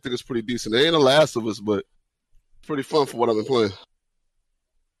enjoying the game. I think it's pretty decent. It ain't The Last of Us, but it's pretty fun for what I've been playing.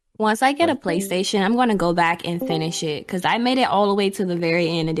 Once I get a PlayStation, I'm going to go back and finish it because I made it all the way to the very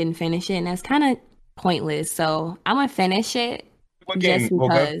end and didn't finish it, and that's kind of pointless. So I'm going to finish it What game, just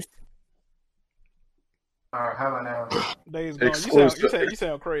Mocha? because. How about now? Days gone. Exclusive. You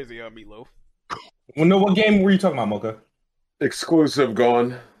sound crazy, Meatloaf. Well, no, what game were you talking about, Mocha? Exclusive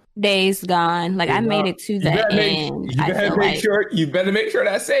gone. Days Gone. Like I made it to the end. I feel like. You better make sure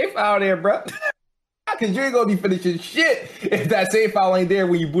that save file there, bro. Because you ain't gonna be finishing shit if that save file ain't there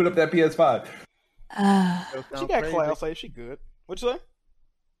when you boot up that PS5. She got cloud save. She good. What you say?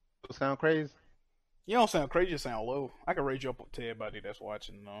 Sound crazy? You don't sound crazy. You sound low. I can raise you up to everybody that's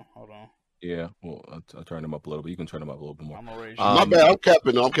watching. No, hold on. Yeah, well, I'll turn them up a little bit. You can turn them up a little bit more. I'm gonna raise you. My bad. I'm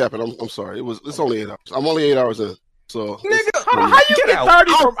capping. No, I'm capping. I'm sorry. It's only 8 hours. I'm only 8 hours in. So Nigga, Hold on. How you get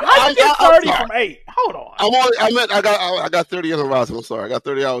 30 from? How you get 30 from 8? Hold on. I got 30 in Horizon. I'm sorry. I got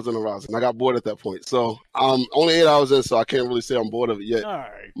 30 hours in Horizon. I got bored at that point. So I'm only 8 hours in, so I can't really say I'm bored of it yet. All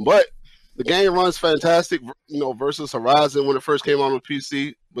right. But the game runs fantastic, versus Horizon when it first came out on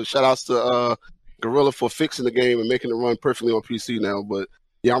PC. But shout outs to Guerrilla for fixing the game and making it run perfectly on PC now. But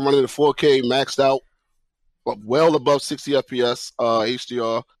yeah, I'm running the 4K maxed out, well above 60 FPS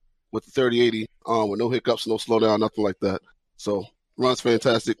HDR with the 3080, with no hiccups, no slowdown, nothing like that. So runs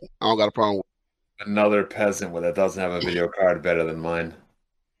fantastic. I don't got a problem with it. Another peasant that doesn't have a video card better than mine.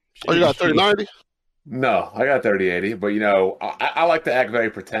 Oh, you got 3090? No, I got 3080, but I like to act very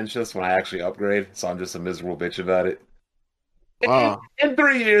pretentious when I actually upgrade, so I'm just a miserable bitch about it. Wow. In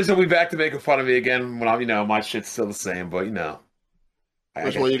 3 years, I'll be back to making fun of me again when I'm, my shit's still the same, but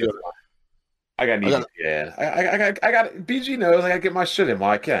Which one you got? I got an yeah. I got BG knows I gotta get my shit in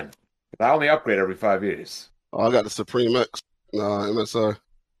while I can. I only upgrade every 5 years. Oh, I got the Supreme X MSI.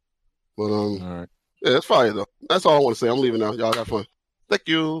 But All right. yeah, it's fire though. That's all I want to say. I'm leaving now. Y'all got fun. Thank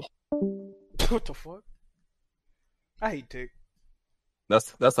you. What the fuck? I hate Tick.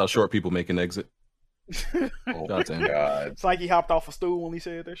 That's how short people make an exit. Oh God damn. God. It's like he hopped off a stool when he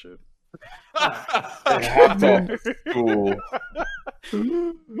said that shit. Hopped off school.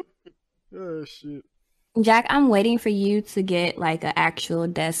 Oh shit. Jack, I'm waiting for you to get like an actual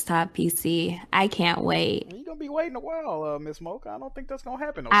desktop PC. I can't wait. You're gonna be waiting a while, Miss Mocha. I don't think that's gonna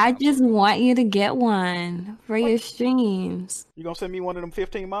happen. I just want you to get one for your streams. You gonna send me one of them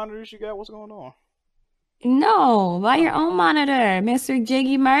 15 monitors you got? What's going on? No, buy your own monitor, Mr.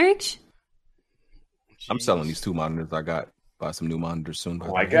 Jiggy Merch. I'm selling these 2 monitors I got. Buy some new monitors soon.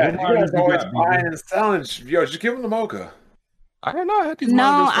 Oh my God, you guys always buying and selling. Yo, just give them the Mocha. I don't know. I had these No,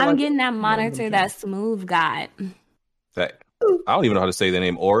 monitors for I'm like- getting that monitor that Smooth got. That I don't even know how to say the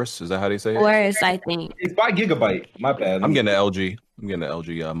name. Oris, is that how they say it? Oris, I think. It's by Gigabyte. My bad. I'm getting an LG. I'm getting an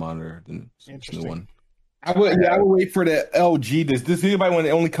LG monitor. Then this new Interesting. one. I would wait for the LG. This Gigabyte one, it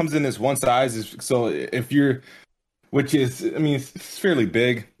only comes in this one size. So if you're, which is, I mean, it's fairly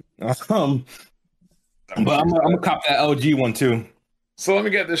big. But I'm gonna cop that LG one too. So let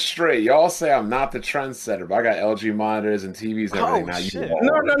me get this straight. Y'all say I'm not the trendsetter, but I got LG monitors and TVs and everything. Oh, Now shit.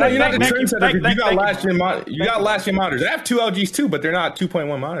 No, you're not the Thank you, trendsetter. thank- You got thank last you. gen you got last gen monitors. I have 2 LGs too, but they're not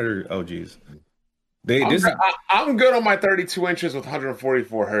 2.1 monitor LGs. I'm good on my 32 inches with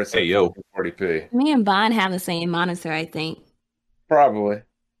 144 hertz. Hey, yo. 40p. Me and Bond have the same monitor, I think. Probably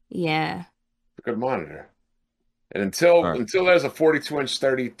Yeah. a good monitor. And until there's a 42 inch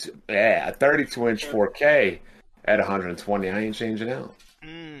 32 inch 4K at 120, I ain't changing out.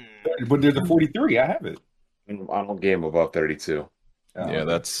 But there's a 43. I have it. I don't game above 32. Yeah,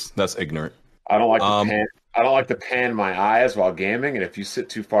 that's ignorant. I don't like to pan my eyes while gaming, and if you sit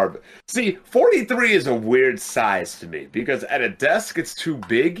too far, see, 43 is a weird size to me because at a desk it's too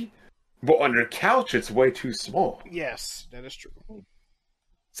big, but on your couch it's way too small. Yes, that is true.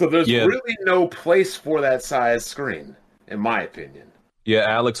 So there's Yeah. really no place for that size screen, in my opinion. Yeah,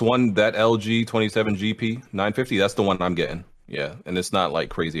 Alex, that LG 27 GP 950. That's the one I'm getting. Yeah, and it's not like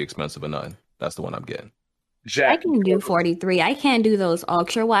crazy expensive or nothing. That's the one I'm getting. I Jack, can do 43. I can't do those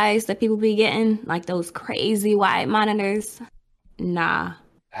ultra wides that people be getting, like those crazy wide monitors. Nah.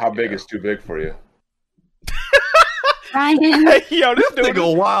 how big is too big for you? Ryan, Hey, yo, this dude,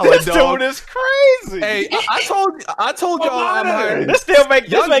 nigga wild, this dog. dude is crazy. Hey, I told y'all I'm hiring. This still make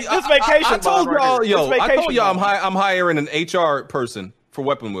this Y'all- vacation. I told Bob right y'all, here. yo, This I told vacation y'all Bob. I'm hiring an HR person for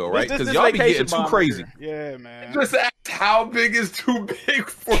Weapon Wheel, right? This Because y'all be vacation getting too Bob crazy. right here. Yeah, man. Just ask how big is too big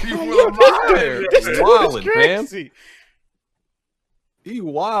for you Yo, with a monitor? this dude is Wildin', fam. crazy. He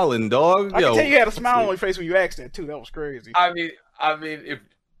wildin', dog. I Yo, can tell you had a smile on your face when you asked that too. That was crazy. I mean, if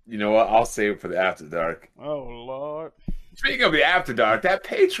you know what, I'll save it for the after dark. Oh Lord. Speaking of the After Dark, that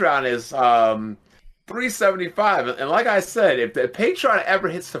Patreon is $3.75, and like I said, if the Patreon ever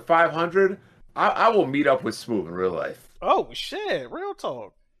hits to 500, I will meet up with Smooth in real life. Oh shit! Real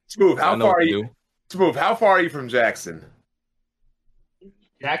talk. Smooth, I how know far what are to you? do. Smooth, how far are you from Jackson?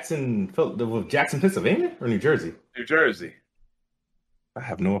 Jackson, Pennsylvania or New Jersey? New Jersey. I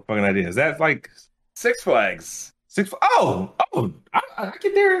have no fucking idea. Is that like Six Flags. Oh, I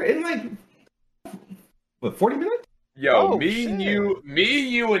get there in like what 40 minutes? Yo, Oh, me, shit.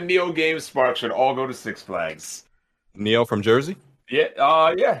 you, and Neo Game Spark should all go to Six Flags. Neo from Jersey.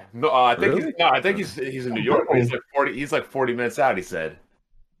 Yeah, yeah. No, I think Really? he's in New York. But he's like 40 minutes out. He said.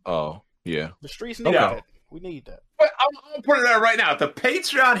 Oh, yeah. The streets need Okay. that. We need that. But I'm putting it out right now. If the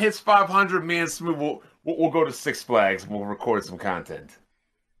Patreon hits 500, me and Smooth we'll go to Six Flags and we'll record some content.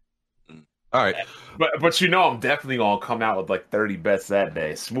 All right. But I'm definitely gonna come out with like 30 bets that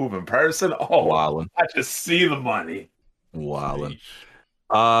day. Smooth in person. Oh, Wildin'. I just see the money. Wildin'.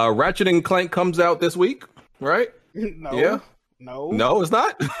 Ratchet and Clank comes out this week, right? No. Yeah. No. No, it's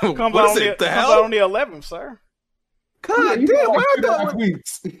not. Comes What out is on it? The comes out hell? on the 11th, sir. God You damn, know, why like I 2.5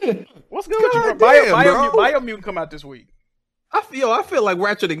 weeks. What's good with you, God bro? damn, bro. Biomutant come out this week. I feel like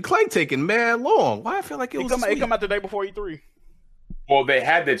Ratchet and Clank taking mad long. Why I feel like it It was come, this it come week? out the day before E3. Well, they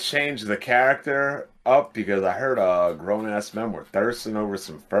had to change the character up because I heard grown ass men were thirsting over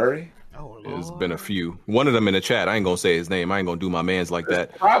some furry. Oh, Lord. There's been a few. One of them in the chat. I ain't gonna say his name. I ain't gonna do my man's like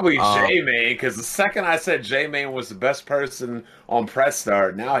that. Probably Um, J-Main, because the second I said J-Main was the best person on Press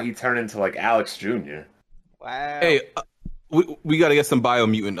Start, now he turned into like Alex Jr. Wow. Hey, we got to get some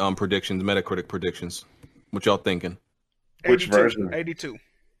Biomutant predictions, Metacritic predictions. What y'all thinking? Which 82, version? 82.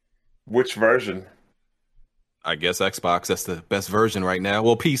 Which version? I guess Xbox. That's the best version right now.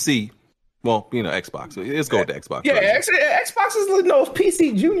 Well, PC. Well, Xbox. Let's go with the Xbox. Yeah, version. Xbox is no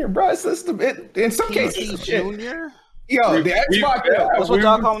PC Junior, bro. It's in some cases. PC shit. Junior? Yo, the Xbox. That's what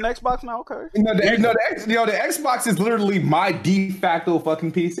y'all calling Xbox now? Okay. The Xbox is literally my de facto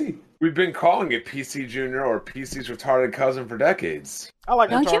fucking PC. We've been calling it PC Junior or PC's retarded cousin for decades. I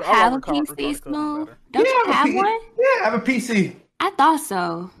like Don't you retarded- I have a like retarded PC, cousins Smooth? better. Don't you I have a P- one? Yeah, I have a PC. I thought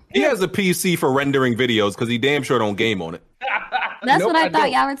so. He has a PC for rendering videos because he damn sure don't game on it. That's Nope, what I I thought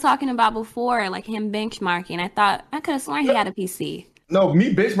don't. y'all were talking about before, like him benchmarking. I could have sworn he had a PC. No,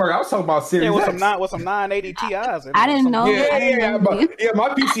 me benchmark. I was talking about Series Yeah, with X. some 980 Ti's. in it, I didn't some- know. Yeah, I didn't know. my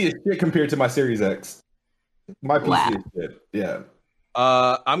PC is shit compared to my Series X. My PC Wow. is shit. Yeah.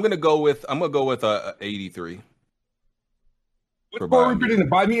 I'm gonna go with 83. For Before we Biomutant. put in the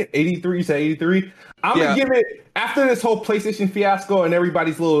buy me 83, you say 83. I'm Yeah. gonna give it after this whole PlayStation fiasco and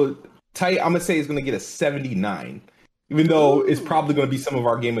everybody's little tight. I'm gonna say it's gonna get a 79, even though it's probably gonna be some of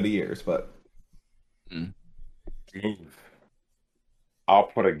our game of the years. But I'll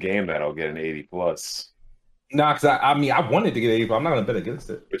put a game that'll get an 80 plus. nah, because I wanted to get 80, but I'm not gonna bet against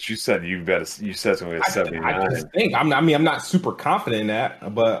it. But you said you said it's gonna get I 79. just think I'm not super confident in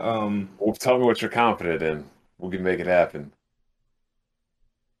that, but Well, tell me what you're confident in. We can make it happen.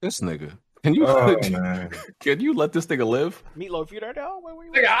 This nigga. Can you man. can you let this nigga live? Meatloaf, you there? Oh,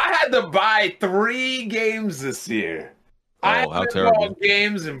 wait. Nigga, I had to buy 3 games this year. I Oh, how haven't terrible. bought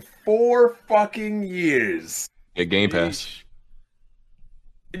games in 4 fucking years. Yeah, Game Pass.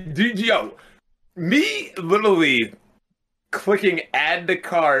 Dude, yo, me literally clicking add to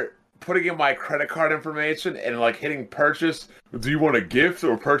cart, putting in my credit card information, and like hitting purchase. Do you want a gift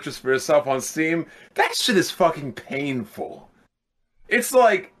or purchase for yourself on Steam? That shit is fucking painful. It's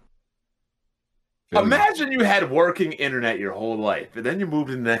like, imagine you had working internet your whole life, and then you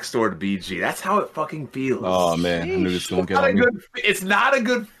moved in next door to BG. That's how it fucking feels. Oh man, I knew this was gonna get Not a on me. good, it's not a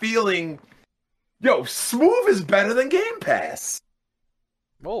good feeling. Yo, Smooth is better than Game Pass.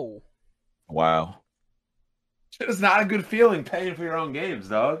 Whoa. Wow. Shit is not a good feeling paying for your own games,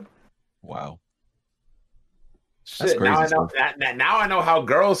 dog. Wow. Shit, crazy now I know stuff. now I know how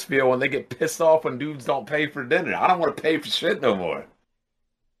girls feel when they get pissed off when dudes don't pay for dinner. I don't want to pay for shit no more.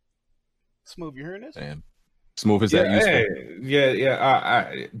 Smooth, you hearing this? Damn. Smooth is that useful?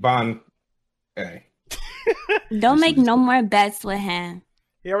 Yeah. Bond. Hey. Don't make no more bets with him.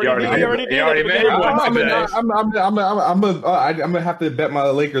 He already did. He already did. He already at the made beginning of the one. podcast. I'm gonna have to bet my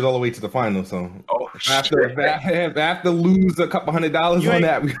Lakers all the way to the finals. So Oh I have to lose a couple $100 You on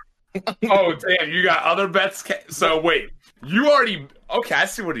ain't- that. Oh damn! You got other bets. So wait, you already okay? I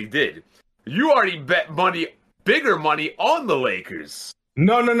see what he did. You already bet bigger money on the Lakers.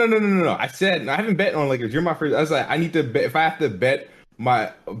 No. I said I haven't bet on Lakers. You're my first. I was like, I need to bet. If I have to bet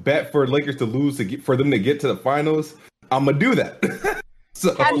my bet for Lakers to lose for them to get to the finals, I'm gonna do that.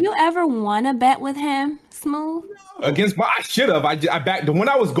 So Have you ever won a bet with him, Smooth? against I should have. I backed the one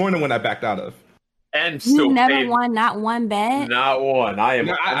I was going to when I backed out of. And still You never paid won not one bet, not one. I am.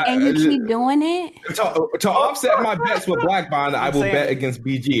 No, and you keep doing it. To offset my bets with Black Bond, I will saying- bet against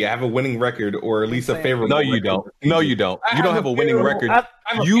BG. I have a winning record, or at least a saying- favorable. No, you record. don't. No, you don't. You don't have a winning favorable- record. I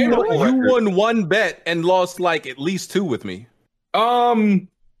have a You favorable record. won one bet and lost like at least 2 with me.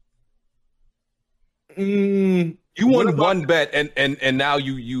 You What won about- one bet and now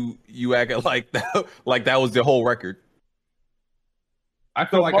you act like that was the whole record. I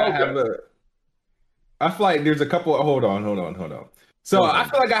feel like I have a. I feel like there's a couple. Hold on. So I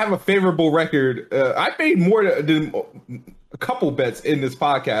feel like I have a favorable record. I made more than a couple bets in this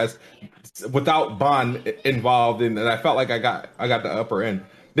podcast without Bond involved, and I felt like I got the upper end.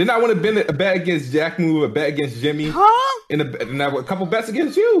 Didn't I want to bet against Jack Move, a bet against Jimmy, Huh? and a couple bets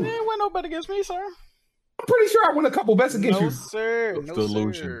against you? You ain't win no bet against me, sir. I'm pretty sure I won a couple bets against No, you. sir. No,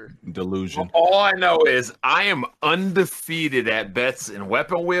 Delusion. sir. Delusion. All I know is I am undefeated at bets in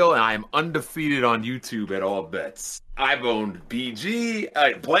Weapon Wheel, and I am undefeated on YouTube at all bets. I've owned BG,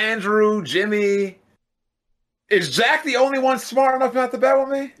 Blandrew, Jimmy. Is Jack the only one smart enough not to bet with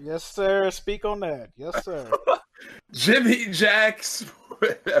me? Yes, sir. Speak on that. Yes, sir. Jimmy, Jack.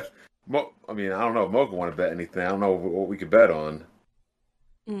 I mean, I don't know if Mocha want to bet anything. I don't know what we could bet on.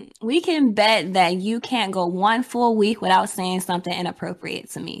 We can bet that you can't go one full week without saying something inappropriate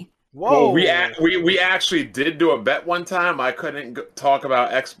to me. Whoa. Well, we actually did do a bet one time. I couldn't talk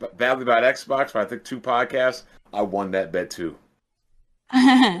about badly about Xbox for I think 2 podcasts. I won that bet too.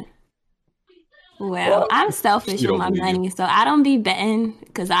 Well, I'm selfish You with don't my believe you. money, so I don't be betting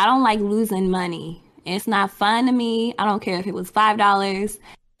because I don't like losing money. It's not fun to me. I don't care if it was $5,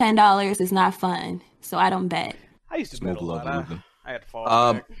 $10. It's not fun, so I don't bet. I used to Smooth bet a lot. love losing. I had to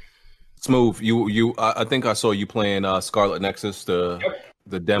fall back. Smooth. You. I think I saw you playing Scarlet Nexus, the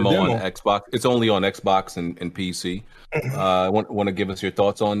demo The on demo. Xbox. It's only on Xbox and PC. Want to give us your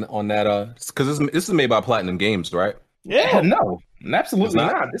thoughts on that? Because this is made by Platinum Games, right? Yeah. No, absolutely It's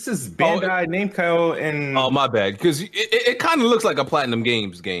not? not. This is Bandai Namco and Oh, my bad. Because it kind of looks like a Platinum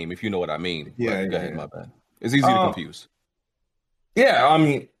Games game, if you know what I mean. Yeah, Go yeah, ahead, yeah. my bad. It's easy to confuse. yeah. I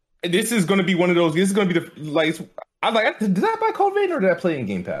mean, this is going to be one of those. This is going to be the like. I'm like, did I buy Code Vein or did I play in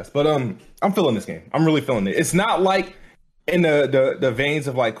Game Pass? But I'm feeling this game. I'm really feeling it. It's not like in the veins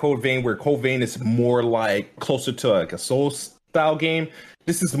of like Code Vein, where Code Vein is more like closer to like a Soul style game.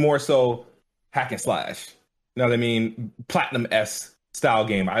 This is more so hack and slash. You know what I mean? Platinum S style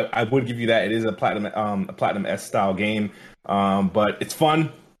game. I would give you that. It is a Platinum S style game. But it's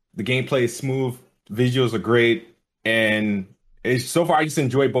fun. The gameplay is smooth. Visuals are great, and so far I just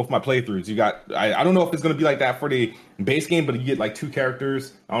enjoyed both my playthroughs. You got I don't know if it's going to be like that for the base game, but you get like 2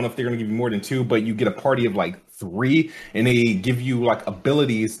 characters. I don't know if they're going to give you more than 2, but you get a party of like 3, and they give you like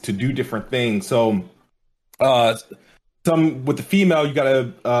abilities to do different things. So some with the female, you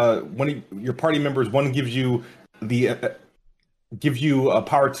gotta one of your party members. One gives you a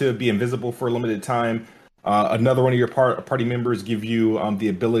power to be invisible for a limited time. Another one of your party members give you the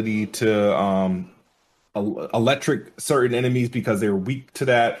ability to electric certain enemies because they're weak to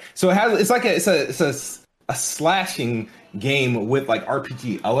that. So it's a slashing game with like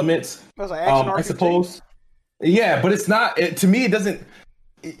RPG elements. That's an action RPG. I suppose. Yeah, but it's not. To me, it doesn't.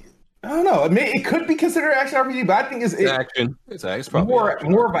 I don't know. I mean, it could be considered action RPG, but I think it's Action. It's probably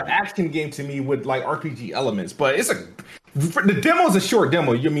more of an action game to me with like RPG elements. But the demo is a short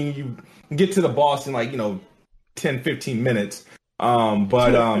demo. I mean, you get to the boss in like 10, 15 minutes. But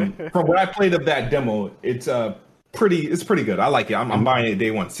from what I played of that demo, it's pretty good. I like it. I'm buying it day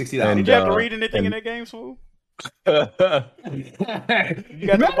one, $60. Did you have to read anything in that game, Smooth? You got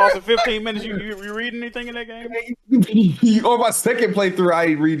the boss in 15 minutes. You read anything in that game? On my second playthrough, I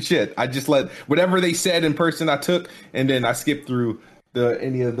didn't read shit. I just let whatever they said in person I took, and then I skipped through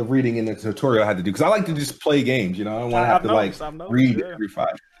any of the reading in the tutorial I had to do because I like to just play games. I don't want to have to read every 5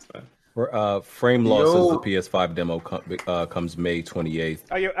 minutes. Frame Loss is the PS5 demo comes May 28th.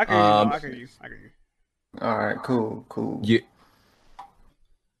 Oh, yeah, I can hear you. I can hear you. All right, cool.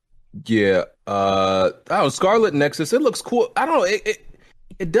 Yeah. I don't know, Scarlet Nexus, it looks cool. I don't know.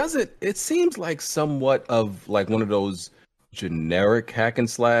 It doesn't. It seems like somewhat of like one of those generic hack and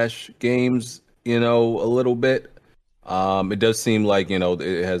slash games. A little bit. It does seem like it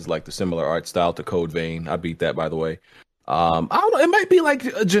has like the similar art style to Code Vein. I beat that, by the way. I don't know. It might be like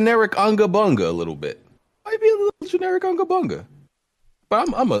a generic Unga Bunga a little bit. Might be a little generic Unga Bunga. But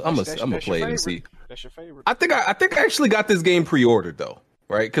I'm gonna play it and see. That's your favorite. I think I actually got this game pre-ordered though,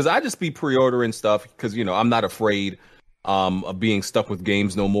 right? Because I just be pre-ordering stuff because I'm not afraid of being stuck with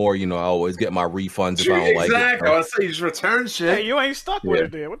games no more. I always get my refunds if I don't like it. Exactly. I say you just return shit. Hey, you ain't stuck with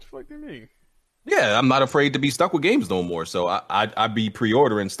it then. What the fuck do you mean? Yeah, I'm not afraid to be stuck with games no more. So I'd be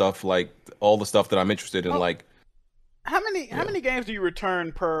pre-ordering stuff like all the stuff that I'm interested in. Oh. Like, How many games do you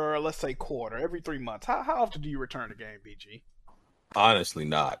return per, let's say, quarter? Every 3 months. How often do you return a game, BG? honestly,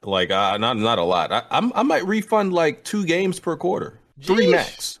 not like not a lot. I might refund like 2 games per quarter, 3 Jeez.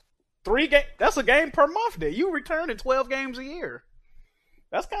 max. 3 game. That's a game per month. There, you returning 12 games a year.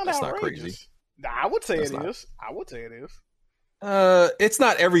 That's kind of That's not outrageous. crazy. Nah, I would say That's it not. is. I would say it is. It's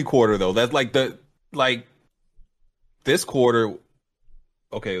not every quarter though. That's like this quarter.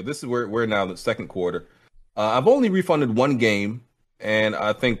 Okay, this is where we're now the second quarter. I've only refunded 1 game, and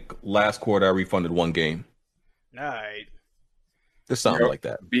I think last quarter I refunded 1 game. All right. There's something like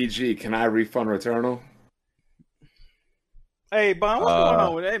that. BG, can I refund Returnal? Hey, Bon, what's going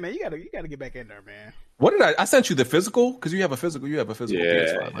on with that? Hey, man, you gotta get back in there, man. What did I sent you the physical? Because you have a physical. You have a physical.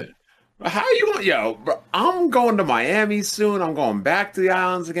 PS5, right? How you want, yo? Bro, I'm going to Miami soon. I'm going back to the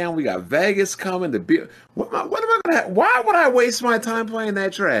islands again. We got Vegas coming. What am I gonna? Why would I waste my time playing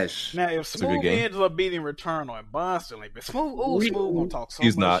that trash? Now, if a good Smooth game. ends up beating Returnal and Bon still ain't been Smooth gonna talk so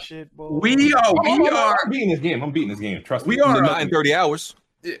He's much not. shit, boy. We are. I'm beating this game. I'm beating this game. Trust me. We are. Not in 30 hours.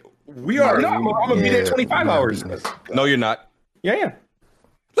 We are. No, I'm gonna beat it in 25 hours. No, you're not. Yeah.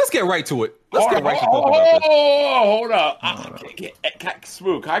 Let's get right to it. Let's Hold get on, right to talking about this. hold up.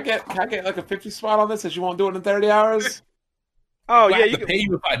 Smooth, can I get like a 50 spot on this since you won't do it in 30 hours? Oh Do I yeah, have you to can. pay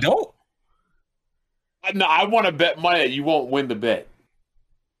you if I don't. No, I want to bet money that you won't win the bet.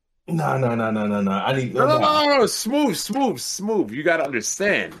 No. I need. No. Smooth. You got to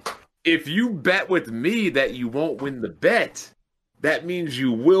understand. If you bet with me that you won't win the bet, that means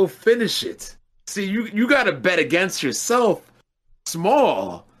you will finish it. See, you got to bet against yourself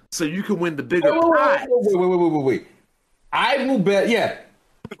small so you can win the bigger prize. Wait. I will bet. Yeah.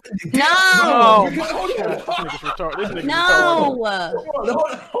 No, Oh my god, this nigga's retarded. This nigga's retarded.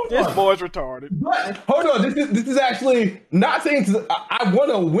 no. Hold This on. boy's retarded. But hold on. This is actually not saying I want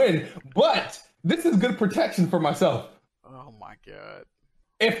to win, but this is good protection for myself. Oh my god.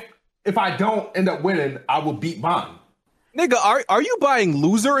 If I don't end up winning, I will beat Bond. Nigga, are you buying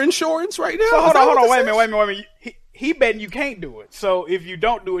loser insurance right now? So Is hold that on, what this wait a is? minute, wait a minute. He betting you can't do it. So if you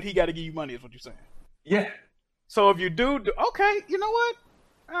don't do it, he got to give you money. Is what you're saying. Yeah. So if you do, okay, you know what?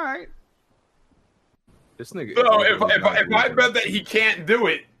 All right. This nigga. So if I bet that he can't do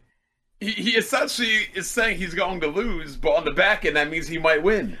it, he essentially is saying he's going to lose, but on the back end that means he might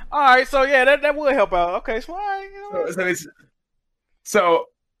win. All right. So yeah, that would help out. Okay. So all right. You know what? So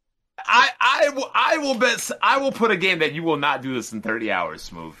I will bet I will put a game that you will not do this in 30 hours,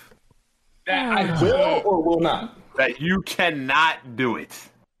 Smooth. That I will or will not. That you cannot do it.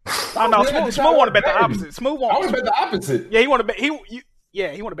 Oh no, Yeah, Smooth want to bet the betting. opposite. Smooth I want want. to bet the opposite. Yeah, he want to bet. He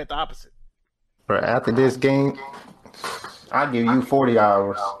want to bet the opposite. Bro, after this game, I'll give you 40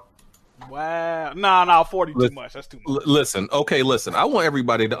 hours. Wow. No, 40 too Listen- much. That's too much. Listen. I want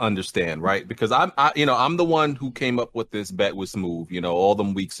everybody to understand, right? Because I'm the one who came up with this bet with Smooth, all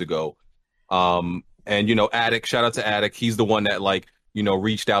them weeks ago. And Attic, shout out to Attic. He's the one that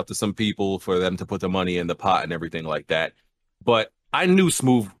reached out to some people for them to put the money in the pot and everything like that. But I knew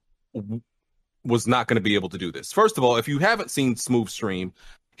Smooth was not going to be able to do this. First of all, if you haven't seen Smooth stream,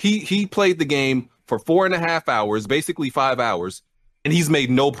 he played the game for 4.5 hours, basically 5 hours, and he's made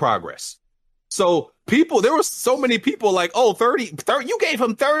no progress. So there were so many people like, oh, 30, you gave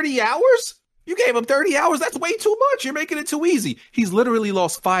him 30 hours? You gave him 30 hours? That's way too much. You're making it too easy. He's literally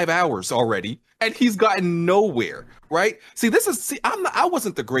lost 5 hours already, and he's gotten nowhere, right? I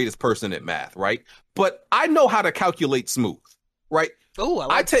wasn't the greatest person at math, right? But I know how to calculate Smooth, right? Oh,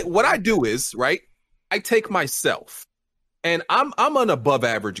 I take myself, and I'm an above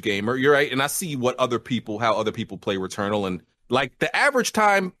average gamer. You're right, and I see how other people play Returnal, and like the average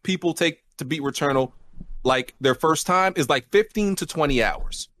time people take to beat Returnal, like their first time is like 15 to 20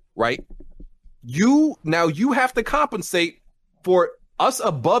 hours, right? You have to compensate for us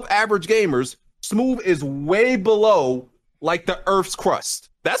above average gamers. Smooth is way below like the Earth's crust.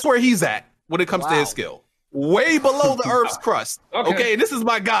 That's where he's at when it comes to his skill. Way below the Earth's crust. Okay, and this is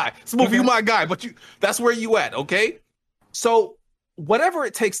my guy. Smooth, you my guy, but that's where you at, okay? So whatever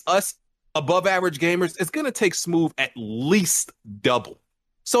it takes us above average gamers, it's gonna take Smooth at least double.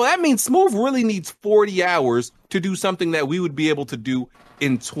 So that means Smooth really needs 40 hours to do something that we would be able to do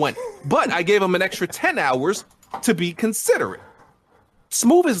in 20. But I gave him an extra 10 hours to be considerate.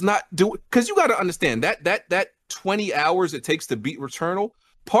 Smooth is not doing, because you got to understand that 20 hours it takes to beat Returnal,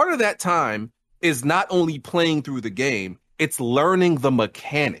 part of that time is not only playing through the game, it's learning the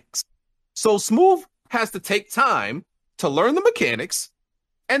mechanics. So Smooth has to take time to learn the mechanics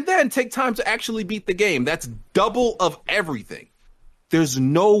and then take time to actually beat the game. That's double of everything. there's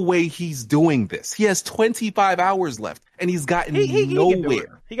no way he's doing this. He has 25 hours left, and he's gotten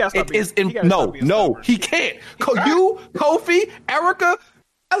nowhere. He got to No, he can't. You, Kofi, Erica,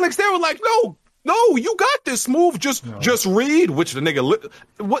 Alex, they were like, no, you got this. Smooth. Just read. Which the nigga.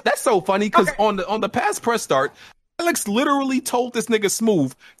 What? That's so funny because on the past press start, Alex literally told this nigga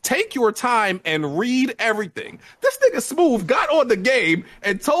Smooth, take your time and read everything. This nigga Smooth got on the game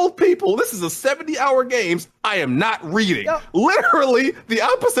and told people this is a 70-hour game. I am not reading. Yep. Literally the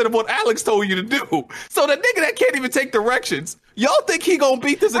opposite of what Alex told you to do. So the nigga that can't even take directions, y'all think he gonna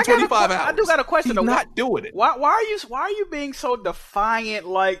beat this in 25 hours? I do got a question. He's not doing it. Why are you being so defiant?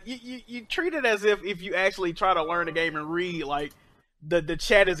 Like you treat it as if you actually try to learn the game and read like. The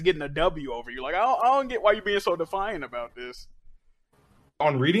chat is getting a W over you. Like, I don't get why you're being so defiant about this.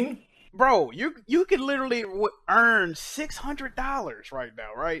 On reading? Bro, you could literally earn $600 right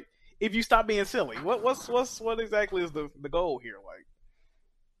now, right? If you stop being silly. What exactly is the goal here? Like,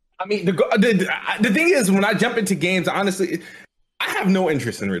 I mean, the thing is, when I jump into games, honestly, I have no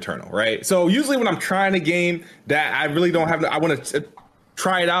interest in Returnal, right? So usually when I'm trying a game that I really don't have, I want to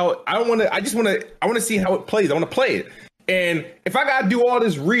try it out. I want to see how it plays. I want to play it. And if I gotta do all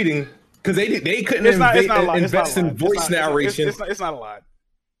this reading because they couldn't invest in voice narration, it's not a lot.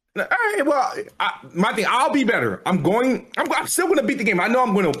 All right, well, my thing, I'll be better. I'm still gonna beat the game. I know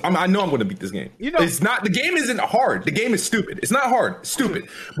I'm gonna beat this game. You know, it's not the game isn't hard. The game is stupid. It's not hard. It's stupid.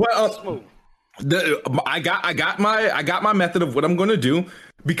 But I got my method of what I'm gonna do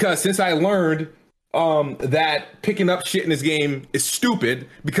because since I learned that picking up shit in this game is stupid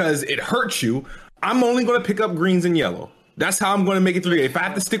because it hurts you. I'm only going to pick up greens and yellow. That's how I'm going to make it through. If I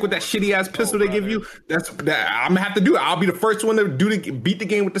have to stick with that shitty ass pistol they give you, I'm going to have to do it. I'll be the first one to beat the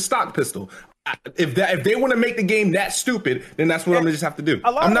game with the stock pistol. If they want to make the game that stupid, then that's what I'm gonna just have to do.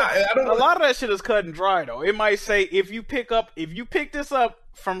 A lot of that shit is cut and dry though. It might say if you pick this up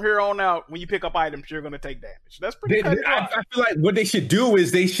from here on out, when you pick up items, you're gonna take damage. That's pretty cut and dry. I feel like what they should do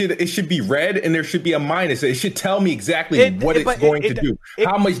is it should be red and there should be a minus. It should tell me exactly what it's going to do,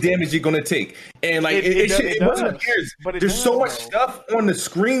 how much damage you're gonna take, and like there's so much stuff on the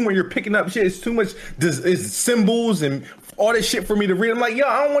screen when you're picking up shit. It's too much. It's symbols and all this shit for me to read. I'm like, yo,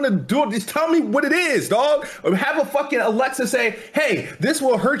 I don't want to do it. Just tell me what it is, dog. Or have a fucking Alexa say, hey, this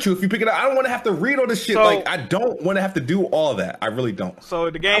will hurt you if you pick it up. I don't want to have to read all this shit. I don't want to have to do all that. I really don't. So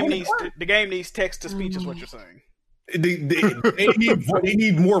the game needs text to speech, is what you're saying. They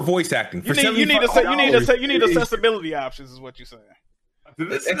need more voice acting. You need accessibility options, is what you're saying.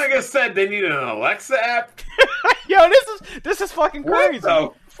 This nigga said they need an Alexa app. Yo, this is fucking crazy.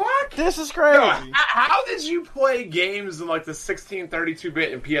 What the fuck? This is crazy. Yo, how did you play games in like the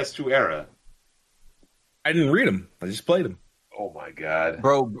 1632-bit and PS2 era? I didn't read them. I just played them. Oh my god,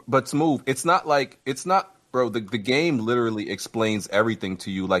 bro! But Smooth, bro. The game literally explains everything to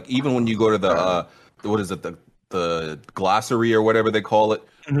you. Like even when you go to the glossary or whatever they call it,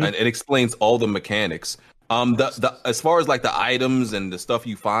 and it explains all the mechanics. As far as like the items and the stuff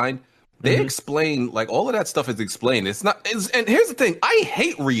you find, they explain like all of that stuff is explained. And here's the thing: I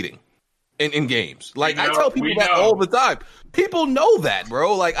hate reading in games. Like I tell people that all the time. People know that,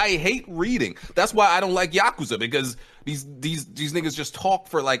 bro. Like I hate reading. That's why I don't like Yakuza, because these niggas just talk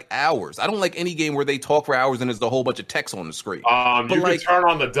for like hours. I don't like any game where they talk for hours and there's a whole bunch of text on the screen. You can turn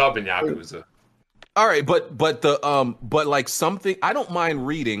on the dub in Yakuza. All right, but like something I don't mind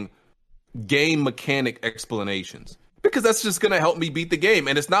reading game mechanic explanations, because that's just gonna help me beat the game.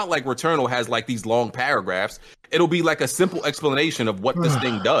 And it's not like Returnal has like these long paragraphs. It'll be like a simple explanation of what this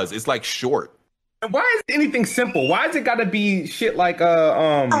thing does. It's like short. And why is anything simple? Why is it gotta be shit like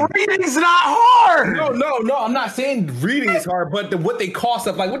reading's not hard. No, I'm not saying reading is hard, but what they call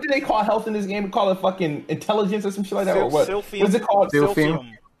stuff, like what do they call health in this game? They call it fucking intelligence or some shit like that, or what? What's it called?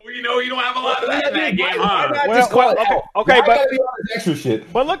 Well, you know, you don't have a lot of that in that game, extra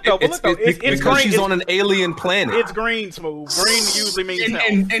shit. But look though, it's because green. She's on an alien planet. It's green, Smooth. Green usually means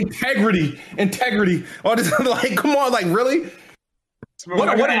and integrity. All this, like, come on, like, really?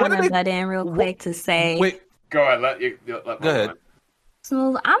 What do they butt in real quick to say? Wait, go ahead. Go ahead.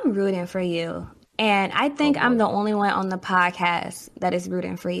 Smooth, I'm rooting for you. And I think I'm the only one on the podcast that is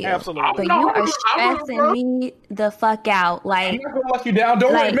rooting for you. Absolutely. But you are stressing me the fuck out. Like, I'm not gonna lock you down.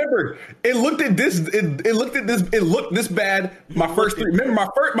 Don't remember. It looked this bad. My first three. Remember my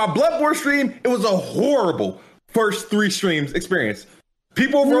Bloodborne stream? It was a horrible first 3 streams experience.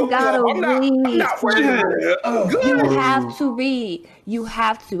 People you wrote, gotta I'm not ready. You have to read. You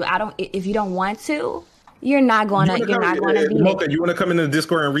have to. If you don't want to, you're not gonna be Mocha, you wanna come into the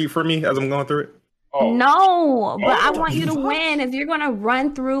Discord and read for me as I'm going through it? No, but I want you to win. If you're gonna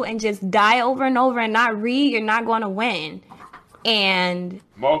run through and just die over and over and not read, you're not gonna win. And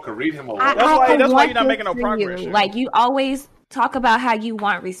Mocha, read him a I, letter. That's why want you're not this making no for progress. you. Sharon. Like, you always talk about how you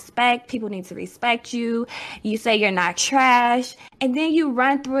want respect. People need to respect you. You say you're not trash. And then you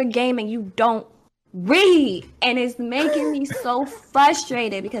run through a game and you don't read. And it's making me so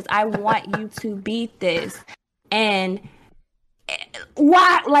frustrated because I want you to beat this. And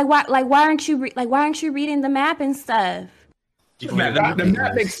why aren't you reading the map and stuff? The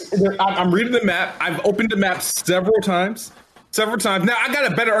map makes. I'm reading the map. I've opened the map several times. Now I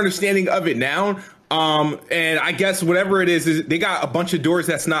got a better understanding of it now. And I guess whatever it is they got a bunch of doors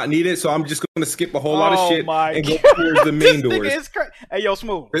that's not needed. So I'm just going to skip a whole lot of shit and go towards the main doors. Hey, yo,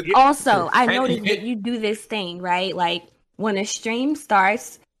 Smooth. Also, I noticed that you do this thing, right? Like, when a stream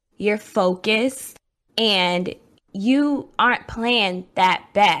starts, you're focused and you aren't playing that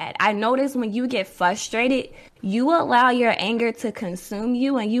bad. I notice when you get frustrated, you allow your anger to consume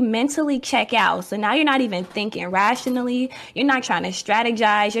you and you mentally check out. So now you're not even thinking rationally. You're not trying to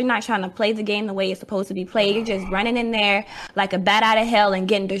strategize. You're not trying to play the game the way it's supposed to be played. You're just running in there like a bat out of hell and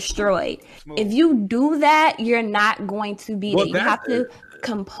getting destroyed. Smooth. If you do that, you're not going to beat it. You have to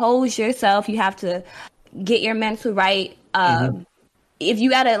compose yourself. You have to get your mental right. If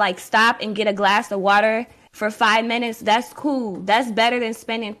you gotta like stop and get a glass of water for 5 minutes, that's cool. That's better than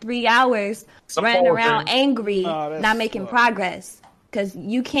spending 3 hours running around angry, not making progress. Because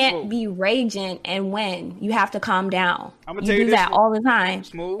you can't be raging and win. You have to calm down. I'm gonna do that all the time.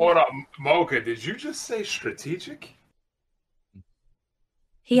 Hold up, Mocha, did you just say strategic?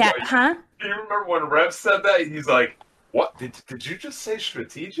 Huh? Do you remember when Rev said that? He's like, what? Did you just say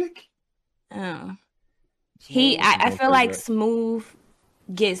strategic? Oh. I feel like Smooth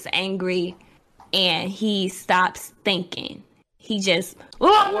gets angry and he stops thinking. He just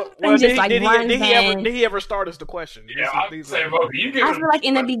runs did in. he ever start us the question? Yeah, I'm saying, Mocha, I feel like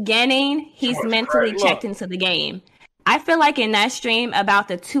in the beginning, he's mentally checked into the game. I feel like in that stream, about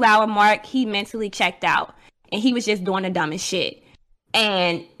the 2-hour mark, he mentally checked out. And he was just doing the dumbest shit.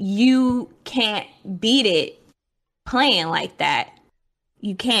 And you can't beat it playing like that.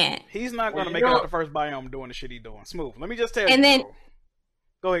 You can't. He's not going to make it out the first biome doing the shit he's doing. Smooth. Let me just tell you. And then...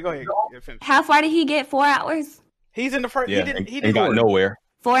 Go ahead. How far did he get? 4 hours? He's in the first. Yeah, he got nowhere.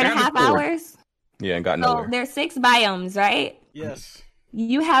 4.5 hours? Yeah, and got nowhere. So there's 6 biomes, right? Yes.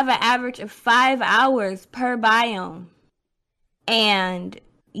 You have an average of 5 hours per biome. And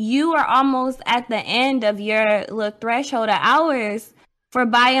you are almost at the end of your little threshold of hours for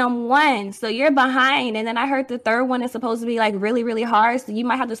biome 1. So you're behind. And then I heard the third one is supposed to be like really, really hard. So you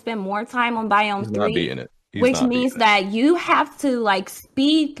might have to spend more time on biome 3. Not beating it. Which means that you have to like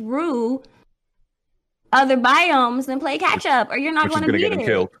speed through other biomes and play catch up, or you're not going to beat get him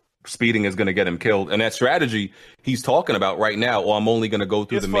killed. Speeding is going to get him killed, and that strategy he's talking about right now. I'm only going to go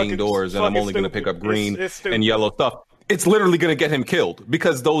through the main doors, and I'm only going to pick up green and yellow stuff. It's literally going to get him killed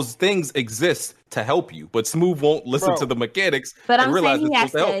because those things exist to help you. But Smooth won't listen to the mechanics. But I'm saying he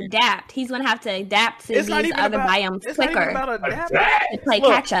has to adapt. He's going to have to adapt to these other biomes quicker to play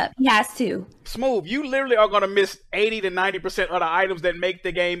catch up. He has to. Smooth, you literally are going to miss 80 to 90% of the items that make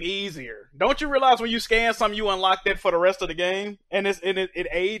the game easier. Don't you realize when you scan something, you unlock that for the rest of the game, and it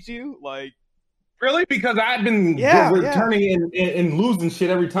aids you? Like, really? Because I've been returning and losing shit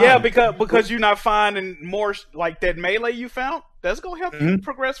every time. Yeah, because you're not finding more like that melee you found. That's gonna help you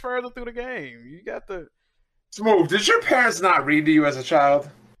progress further through the game. You got the Smooth. Did your parents not read to you as a child?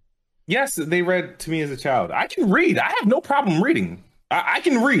 Yes, they read to me as a child. I can read. I have no problem reading. I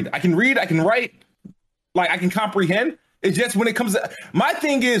can read. I can read. I can write. Like, I can comprehend. It's just when it comes to my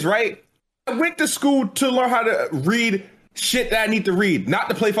thing is, right, I went to school to learn how to read shit that I need to read, not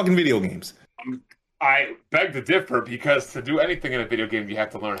to play fucking video games. I beg to differ because to do anything in a video game, you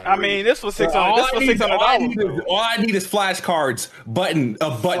have to learn how to read. Mean, this was $600. This was $600. All I need is flashcards, buttons.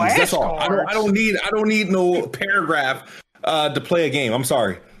 That's all. I don't need no paragraph to play a game. I'm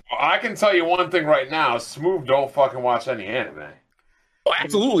sorry. Well, I can tell you one thing right now: Smooth don't fucking watch any anime. Oh,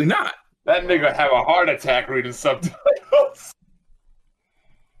 absolutely not. That nigga have a heart attack reading subtitles.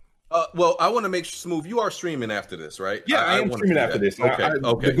 Well, I want to make Smooth. You are streaming after this, right? Yeah, I am streaming after this. Okay.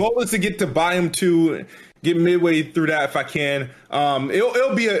 The goal is to get to Biome 2, get midway through that if I can.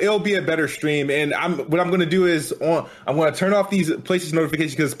 It'll be a better stream, and what I'm going to do is I'm going to turn off these PlayStation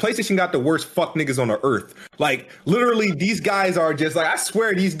notifications because PlayStation got the worst fuck niggas on the earth. Like, literally, these guys are just like, I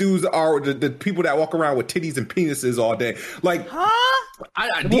swear these dudes are the people that walk around with titties and penises all day. Like,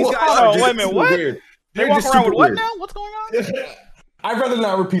 these guys are just super weird. They walk around with what now? What's going on? I'd rather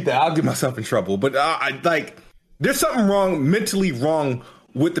not repeat that. I'll get myself in trouble. But there's something mentally wrong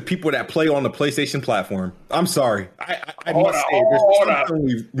with the people that play on the PlayStation platform. I'm sorry. I must say, there's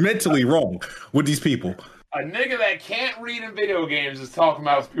something mentally wrong with these people. A nigga that can't read in video games is talking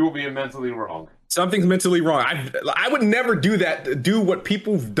about people being mentally wrong. Something's mentally wrong. I would never do that. Do what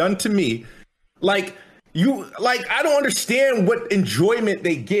people've done to me. I don't understand what enjoyment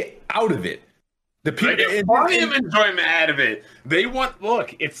they get out of it. The people get plenty of enjoyment out of it. They want.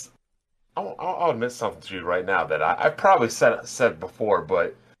 Look, it's. I'll admit something to you right now that I've probably said before,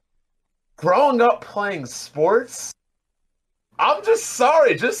 but growing up playing sports, I'm just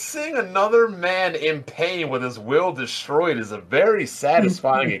sorry. Just seeing another man in pain with his will destroyed is a very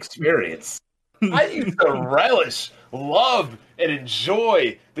satisfying experience. I used to relish, love, and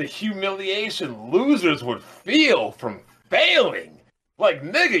enjoy the humiliation losers would feel from failing. Like,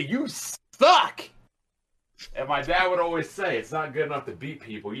 nigga, you suck. And my dad would always say, it's not good enough to beat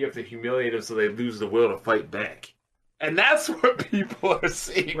people. You have to humiliate them so they lose the will to fight back. And that's what people are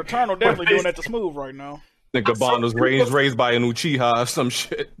seeing. Returnal definitely doing that to Smooth right now. I think Gabon was raised by an Uchiha or some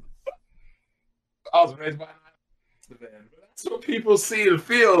shit. I was raised by an man. That's what people see and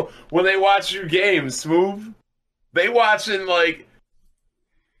feel when they watch your games, Smooth. They watching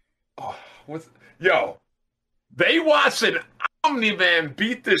they watching Omni-Man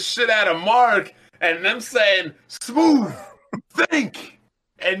beat the shit out of Mark and them saying, Smooth, think!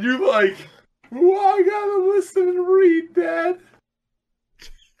 And you like, well, I gotta listen and read, Dad.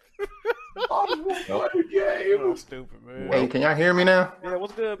 I'm stupid, man. Hey, can y'all hear me now? Yeah,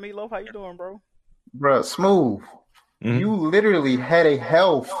 what's good, Meatloaf? How you doing, bro? Bruh, Smooth. Mm-hmm. You literally had a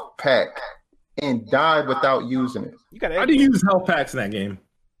health pack and died without using it. How do you use health packs in that game?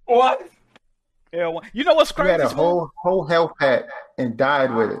 What? Yeah, well, you know what's crazy? You had a whole health pack and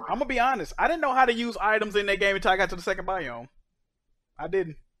died with it. I'm gonna be honest. I didn't know how to use items in that game until I got to the second biome. I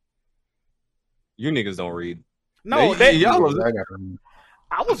didn't. You niggas don't read. No, I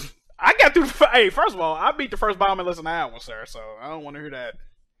got through. Hey, first of all, I beat the first biome in less than an hour, sir. So I don't want to hear that.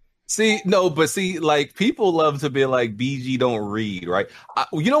 Like people love to be like BG don't read, right?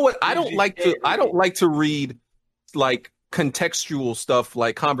 You know what? I don't like to read like contextual stuff,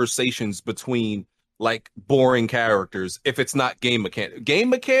 like conversations between like boring characters. If it's not game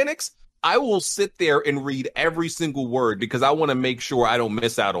mechanics, I will sit there and read every single word because I want to make sure I don't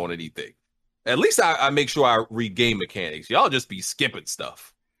miss out on anything. At least I make sure I read game mechanics. Y'all just be skipping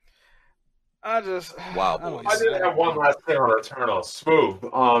stuff. Wow, boys. I did have one last thing on Returnal. Smooth.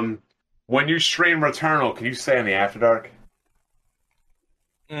 When you stream Returnal, can you stay in the After Dark?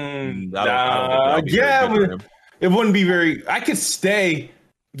 It wouldn't be very. I could stay.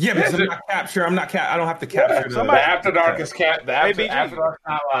 Yeah, because I'm not capture. I don't have to capture. The After Dark is capped. The After Dark's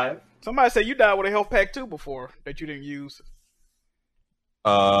not live. Somebody said you died with a health pack too before that you didn't use.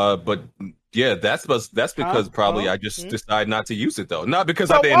 But yeah, that's because probably I just decided not to use it though. Not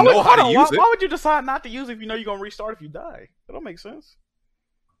because I didn't know how to use it. Why would you decide not to use it if you know you're gonna restart if you die? That don't make sense.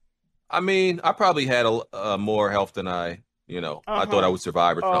 I mean, I probably had a more health than I thought I would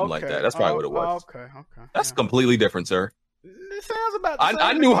survive or something like that. That's probably what it was. Okay. That's completely different, sir. It sounds about.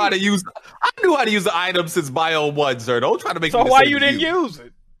 I knew how to use. I knew how to use the item since Bio 1, sir. Don't try to make. So why you didn't use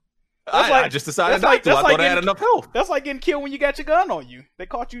it? I just decided not to. I thought I had enough health. That's like getting killed when you got your gun on you. They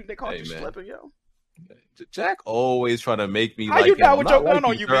caught you slipping, yo. Jack always trying to make me. How you die with your gun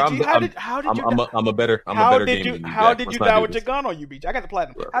on you, BG? How did you? I'm a better gamer than you. How did you die with your gun on you, BG? I got the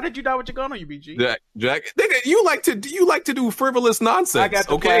platinum. How did you die with your gun on you, BG? Jack, nigga, you like to do frivolous nonsense. I got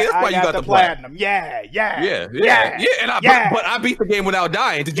the that's why you got the platinum. Yeah. And I beat the game without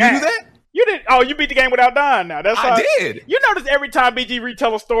dying. Did you do that? You did. Oh, you beat the game without dying. Now that's I did. You notice every time BG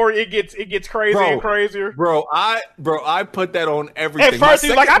retell a story, it gets crazier and crazier. Bro, I put that on everything. At first, he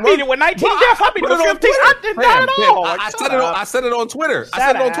was like, I beat it with 19 deaths. I beat it with 15. I didn't die at all. I said it on Twitter. I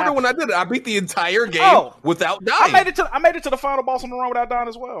said it on Twitter when I did it. I beat the entire game without dying. I made it to the final boss on the run without dying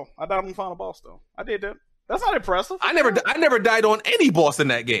as well. I died on the final boss though. I did that. That's not impressive. I never died on any boss in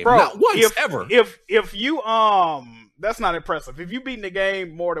that game. Bro, not once ever. If you that's not impressive. If you beat the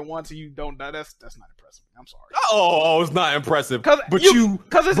game more than once and you don't die, that's not impressive. I'm sorry. Oh, it's not impressive. But you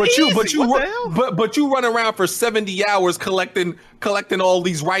run around for 70 hours collecting all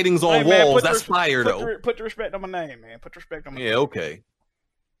these writings on walls. That's fire though. Put the respect on my name, man. Put the respect on my name. Yeah, okay.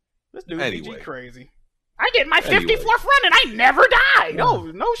 This dude BG crazy. I did my 54th run and I never died.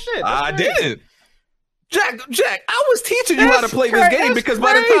 No shit. I didn't. Jack, I was teaching you how to play this game because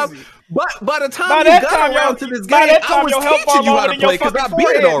by the time you got around to this game, I was teaching you how to play because I beat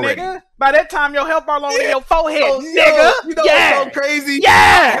it already. Nigga. By that time, your health bar longer than your forehead, nigga. You know what's so crazy?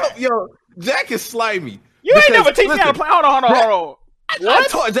 Yeah. Yo, Jack is slimy. You ain't never teach me how to play. Hold on. I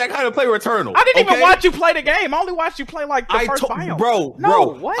taught Jack how to play Returnal. I didn't even watch you play the game. I only watched you play like the first biome.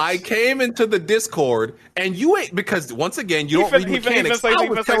 Bro, what? I came into the Discord and you ain't, because once again, you don't read mechanics. I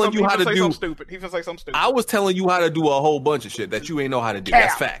was telling you how to do. He finna say something stupid. I was telling you how to do a whole bunch of shit that you ain't know how to do.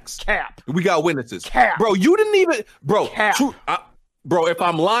 That's facts. Cap. We got witnesses. Cap. Bro, you didn't even, bro. Cap. Bro, if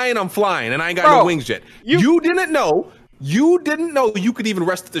I'm lying, I'm flying, and I ain't got no wings yet. You didn't know you could even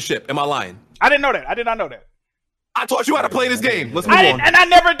rest the ship. Am I lying? I didn't know that. I did not know that. I taught you how to play this game. Let's move on. And I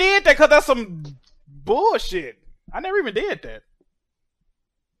never did that because that's some bullshit. I never even did that.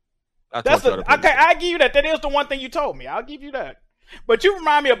 I give you that. That is the one thing you told me. I'll give you that. But you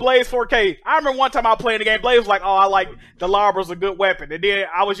remind me of Blaze 4K. I remember one time I was playing the game. Blaze was like, "Oh, I like the Larbra's a good weapon." And then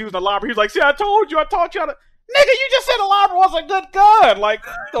I was using the Larbra. He was like, "See, I told you. I taught you how to." Nigga, you just said the Larbra was a good gun. Like,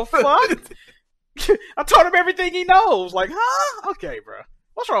 the fuck? I taught him everything he knows. Like, huh? Okay, bro.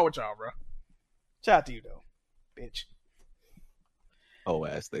 What's wrong with y'all, bro? Shout out to you, though. Bitch. Oh,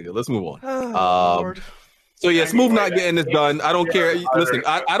 ass nigga. Let's move on. Lord. So yeah, Smooth not getting this done. I don't care. Listen,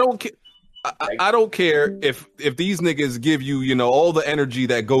 I don't care. I don't care if these niggas give you, you know, all the energy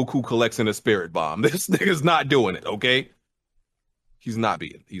that Goku collects in a spirit bomb. This nigga's not doing it, okay? He's not.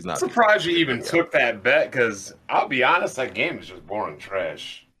 I'm surprised you even took that bet, because I'll be honest, that game is just boring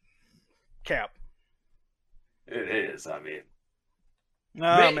trash. Cap. It is. I mean,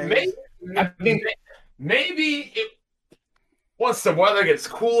 maybe once the weather gets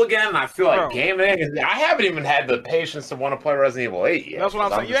cool again, and I feel like gaming. I haven't even had the patience to want to play Resident Evil 8 yet. That's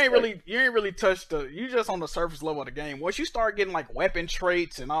what I'm saying. You ain't really touched you just on the surface level of the game. Once you start getting like weapon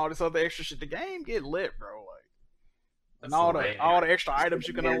traits and all this other extra shit, the game get lit, bro. Like, and all the extra items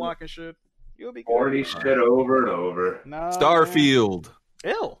you can unlock and shit. You'll be good. 40 shit over and over. No, Starfield.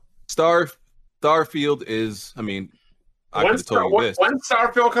 Ew. Starfield is. I mean, I could have told you this. When's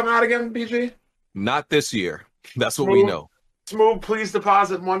Starfield come out again, BG? Not this year. That's what we know. Smooth, please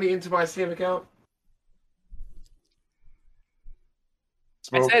deposit money into my Steam account.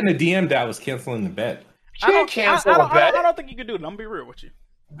 I said in the DM that I was canceling the bet. I don't think you can do it. I'm gonna be real with you.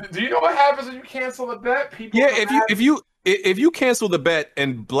 Do you know what happens when you cancel the bet? If you cancel the bet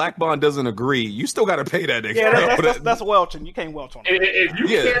and Black Bond doesn't agree, you still got to pay that nigga. Yeah, that's welching. You can't welch on that.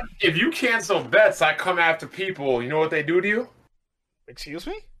 If you cancel bets, I come after people. You know what they do to you? Excuse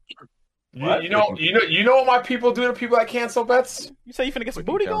me? You know what my people do to people that cancel bets? You say you finna get some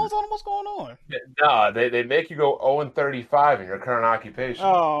booty goals on them? What's going on? Nah, they make you go 0-35 in your current occupation.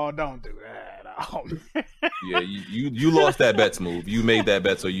 Oh, don't do that. Oh, yeah, you lost that bet, Smooth. You made that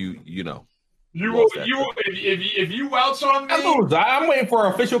bet, so you know. If you welch on me, I'm waiting for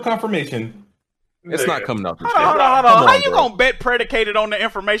official confirmation. It's not coming out. Hold on. How you gonna bet predicated on the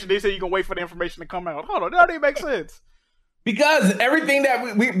information? They say you can wait for the information to come out. Hold on, that doesn't make sense. Because everything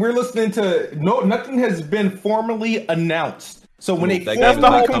that we're listening to, nothing has been formally announced. So when that's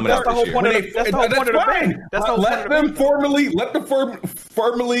the whole point of the bet. Let them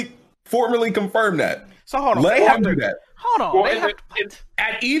formally confirm that. So hold on. Let them do that. Hold on.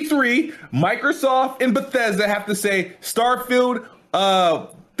 At E3, Microsoft and Bethesda have to say Starfield.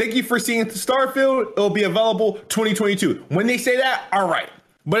 Thank you for seeing Starfield. It'll be available 2022. When they say that, all right.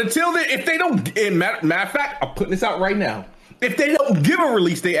 But until then, if they don't, matter of fact, I'm putting this out right now. If they don't give a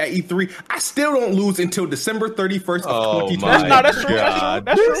release date at E3, I still don't lose until December 31st of 2020.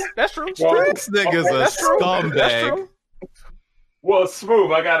 That's true. This nigga's a scumbag. Well,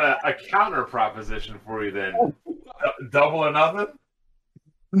 Smooth, I got a counter proposition for you then. Double or nothing?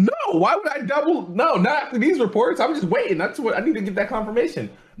 No, why would I double? No, not after these reports. I'm just waiting. That's what I need to get that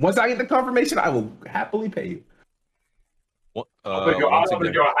confirmation. Once I get the confirmation, I will happily pay you. I don't think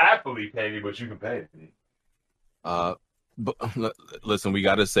you'll happily pay me, but you can pay me. But listen, we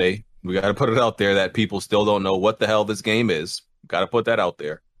got to put it out there that people still don't know what the hell this game is. Got to put that out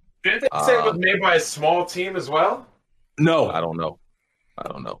there. Didn't they say it was made by a small team as well? No, I don't know.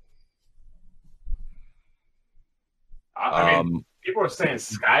 I mean, people are saying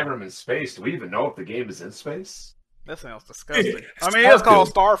Skyrim in space. Do we even know if the game is in space? That sounds disgusting. I mean, it's called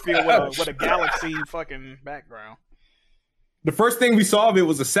Starfield with a galaxy fucking background. The first thing we saw of it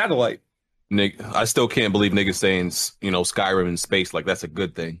was a satellite. Nick, I still can't believe niggas saying, Skyrim in space like that's a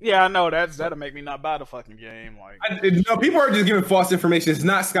good thing. Yeah, I know that'll make me not buy the fucking game. People are just giving false information. It's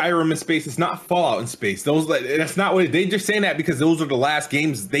not Skyrim in space. It's not Fallout in space. That's not what they just saying that because those are the last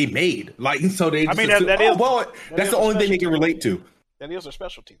games they made. So they. That's the only thing they can relate to. That is their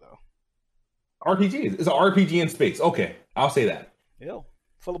specialty, though. RPG. It's an RPG in space. Okay, I'll say that. Yeah,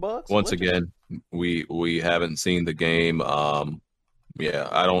 full of bugs. Once again, we haven't seen the game. Yeah,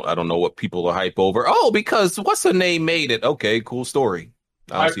 I don't know what people are hype over. Oh, because what's her name made it? Okay, cool story.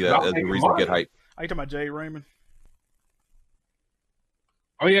 I don't see that as a reason to get hype. Are you talking about Jay Raymond?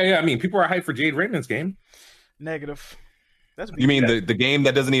 Oh yeah. I mean, people are hyped for Jade Raymond's game. Negative. That's You mean the game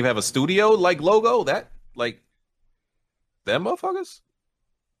that doesn't even have a studio like logo? That like them motherfuckers?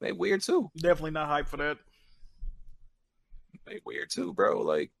 They weird too. definitely not hyped for that. They weird too, bro.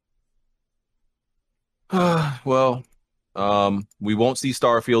 Like, well, we won't see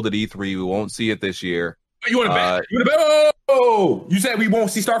Starfield at E3. We won't see it this year. You want to bet? Oh, you said we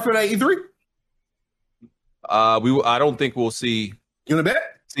won't see Starfield at E3? I don't think we'll see. You want to bet?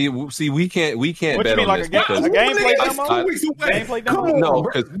 See, we can't What you bet mean, on like this a because gameplay That's demo? 2 weeks away. Gameplay Come demo? on, no,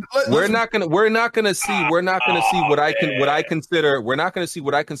 bro. because we're not gonna see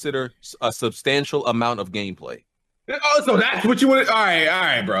what I consider a substantial amount of gameplay. Oh, so that's what you want? All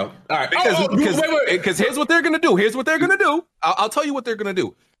right, bro. All right, Because here's what they're gonna do. I'll tell you what they're gonna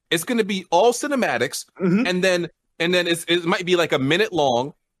do. It's gonna be all cinematics, and then it might be like a minute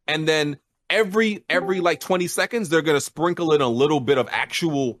long, and then every like 20 seconds they're gonna sprinkle in a little bit of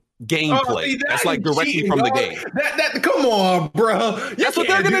actual gameplay. That's like directly from the game. That come on, bro. That's what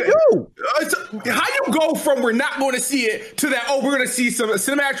they're gonna do. How you go from we're not going to see it to that? Oh, we're going to see some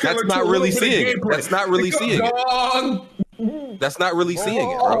cinematic trailer. That's not really seeing it. That's not really seeing it. That's not really seeing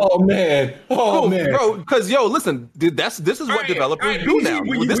it, bro. Oh man, bro. Because listen, this is what developers do now.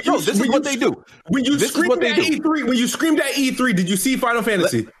 This is what they do. When you screamed at E3, did you see Final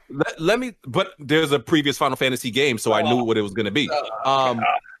Fantasy? Let me. But there's a previous Final Fantasy game, so I knew what it was going to be.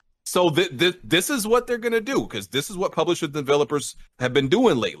 So this is what they're going to do, because this is what publishers and developers have been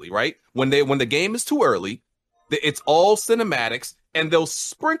doing lately, right? When the game is too early, it's all cinematics, and they'll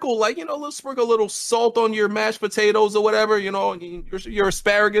sprinkle a little salt on your mashed potatoes or whatever, your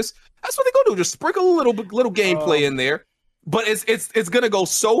asparagus. That's what they're going to do. Just sprinkle a little gameplay in there, but it's going to go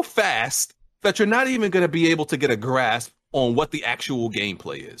so fast that you're not even going to be able to get a grasp on what the actual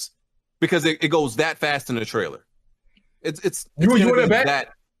gameplay is, because it goes that fast in the trailer. It's you want to bet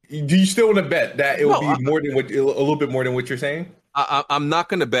that. Do you still want to bet that it will be more than a little bit more than what you're saying? I'm not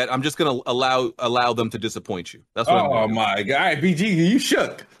going to bet. I'm just going to allow them to disappoint you. That's what I'm Oh my god, all right, BG, you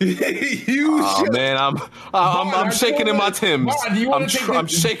shook. Shook. Man, I'm shaking in my Timbs. I'm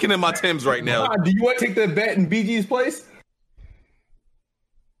shaking in my Timbs right now. Do you want to take the bet in BG's place?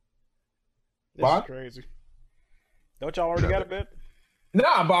 This is crazy. Don't y'all already got a bet?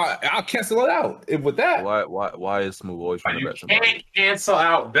 Nah, but I'll cancel it out with that. Why is Smooth always trying to bet somebody? You can't cancel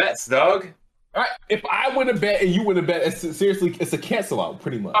out bets, Doug. All right, if I win a bet and you win a bet, it's a cancel out,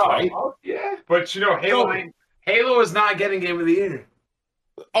 pretty much, right? Oh, yeah. But Halo is not getting Game of the Year.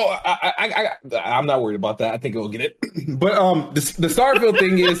 Oh, I'm not worried about that. I think it will get it. But the Starfield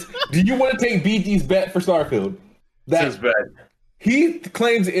thing is, do you want to take BG's bet for Starfield? That's his bet. He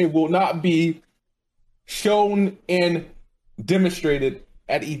claims it will not be shown and demonstrated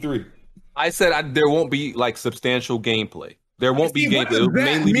at E3. I said there won't be like substantial gameplay. There won't be gameplay. It'll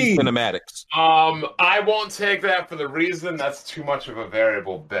mainly be cinematics. I won't take that for the reason that's too much of a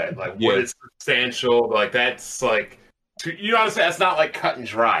variable bet. Like, what is substantial? Like, that's like, you know what I'm saying? That's not like cut and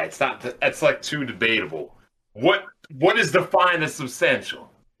dry. It's not. That's like too debatable. What is defined as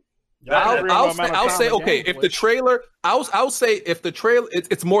substantial? I'll say okay. If the trailer, I'll say if the trailer,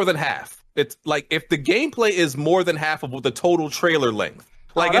 it's more than half. It's like if the gameplay is more than half of the total trailer length.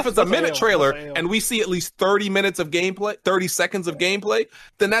 Like if it's a minute trailer and we see at least 30 minutes of gameplay, 30 seconds of gameplay,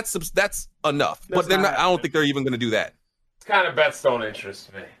 then that's enough. But they're not. I don't think they're even going to do that. It's kind of bets don't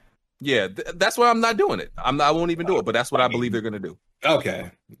interest me. Yeah, that's why I'm not doing it. I won't even do it. But that's what I believe they're going to do. Okay,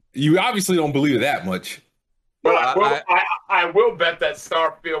 you obviously don't believe it that much. But I will bet that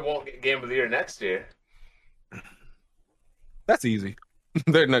Starfield won't get Game of the Year next year. That's easy.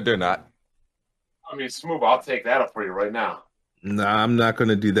 They're not. I mean, Smooth, I'll take that up for you right now. Nah, I'm not going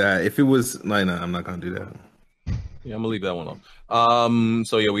to do that. If it was, I'm not going to do that. Yeah, I'm going to leave that one on.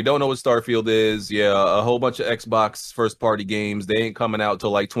 So, yeah, we don't know what Starfield is. Yeah, a whole bunch of Xbox first-party games. They ain't coming out till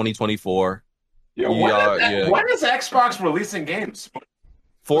like 2024. Yeah, when is Xbox releasing games?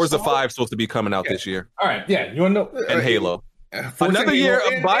 Forza 5 supposed to be coming out this year. All right, yeah. You want to know? And Halo. Another year.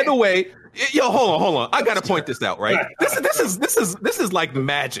 By the way, hold on. I got to point this out, right? This is like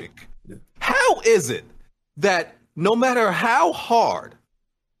magic. How is it that no matter how hard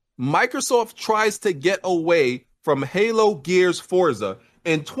Microsoft tries to get away from Halo, Gears, Forza,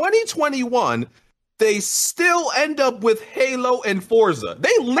 in 2021, they still end up with Halo and Forza.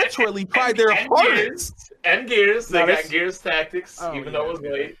 They literally tried their hardest. And Gears. They got Gears Tactics, even though it was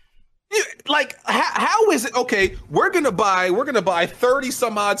late. Like, how is it? Okay, we're gonna buy 30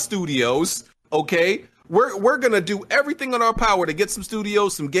 some odd studios. Okay, we're gonna do everything in our power to get some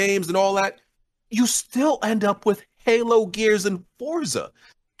studios, some games, and all that. You still end up with Halo, Gears, and Forza.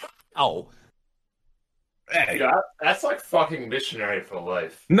 Oh, Hey. Yeah, that's like fucking missionary for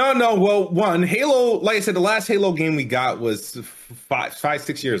life. No. Well, one Halo, like I said, the last Halo game we got was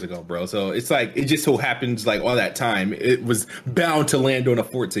 6 years ago, bro. So it's like it just so happens like all that time it was bound to land on a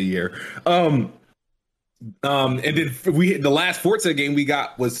Forza year. And then the last Forza game we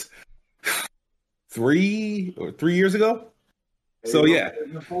got was 3 years ago. So yeah.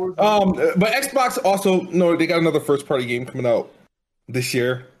 But Xbox also they got another first party game coming out this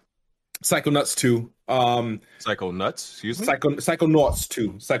year. Psychonauts 2. Psychonauts, excuse me. Psychonauts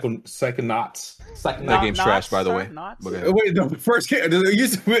 2. Psychonauts. That game's trash, by the way. Wait, no, the first game.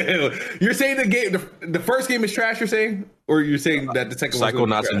 You're saying the first game is trash. You're saying, or you're saying that the second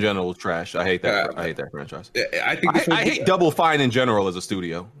Psychonauts in general is trash. I hate that. I hate that franchise. I hate Double Fine in general as a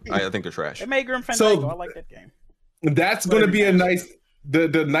studio. I think they're trash. They made Grim Fandango. I like that game. That's going to be a nice.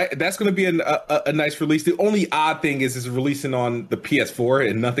 That's going to be a nice release. The only odd thing is it's releasing on the PS4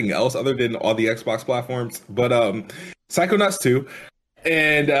 and nothing else other than all the Xbox platforms. But Psychonauts 2,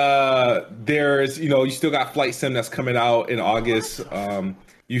 and there's you still got Flight Sim that's coming out in August.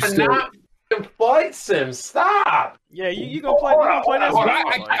 Flight Sim, stop. Yeah, you gonna play? You gonna play that?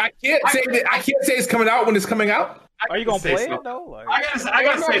 I can't say that. I can't say it's coming out when it's coming out. Are you gonna play it though? Like, I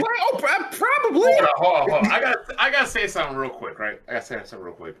gotta say, probably. Hold on. I gotta say something real quick, right?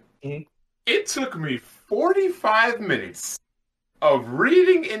 Mm-hmm. It took me 45 minutes of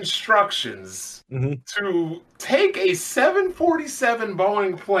reading instructions to take a 747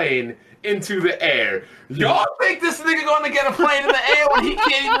 Boeing plane into the air. Y'all think this nigga gonna get a plane in the air when he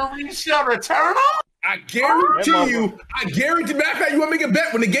can't even reach a return on? I guarantee you. Matter of fact, you want to make a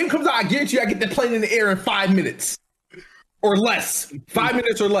bet? When the game comes out, I guarantee you I get the plane in the air in 5 minutes. Or less. 5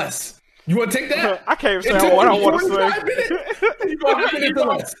 minutes or less. You want to take that? I can't say what I want to say.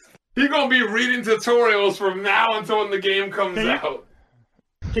 He's going to be reading tutorials from now until when the game comes out.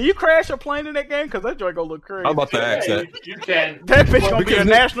 Can you crash a plane in that game? Because that joint going to look crazy. I'm about to ask that. You can. That bitch going to be a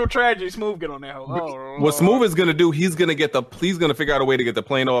national tragedy. Smooth get on that hoe. What Smooth is going to do, he's going to figure out a way to get the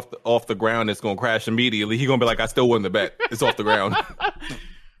plane off the ground. It's going to crash immediately. He's going to be like, I still won the bet. It's off the ground.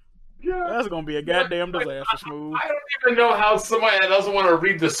 That's gonna be a goddamn disaster, Smooth. I don't even know how somebody that doesn't want to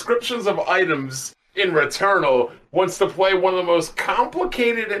read descriptions of items in Returnal wants to play one of the most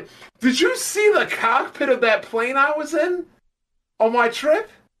complicated. Did you see the cockpit of that plane I was in on my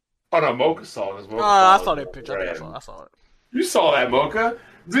trip? Oh no, Mocha saw it as well. I saw that picture. I saw it. You saw that, Mocha.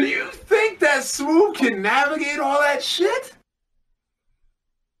 Do you think that Smooth can navigate all that shit?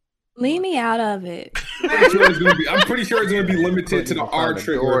 Leave me out of it. I'm pretty sure it's going to be limited to the R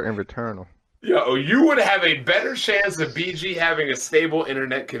trigger and Returnal. Yo, you would have a better chance of BG having a stable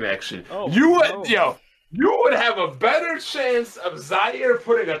internet connection. You would have a better chance of Zaire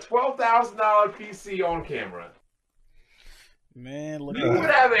putting a $12,000 PC on camera. Man, look you would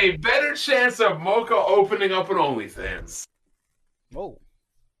have a better chance of Mocha opening up an OnlyFans. Whoa.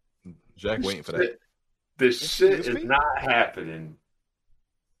 Jack waiting for that. This shit is not happening.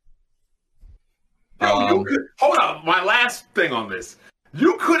 Hold up. My last thing on this.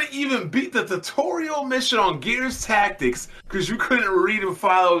 You couldn't even beat the tutorial mission on Gears Tactics because you couldn't read and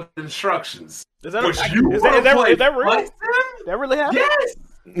follow the instructions. Is that real? That really happened? Yes.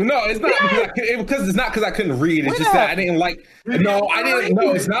 No, it's not because it's not because I couldn't read. It's just that I didn't like. No, I didn't. No,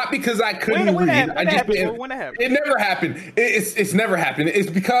 it's not because I couldn't read. It never happened. It's never happened.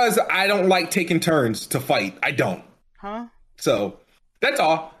 It's because I don't like taking turns to fight. I don't. Huh? So that's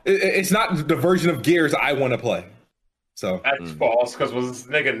all. It's not the version of Gears I want to play. So that's false. Because was this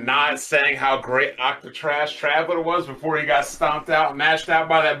nigga not saying how great Octatrash Traveler was before he got stomped out and mashed out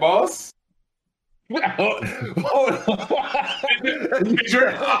by that boss? I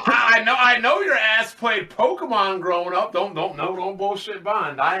know your ass played Pokemon growing up. Don't bullshit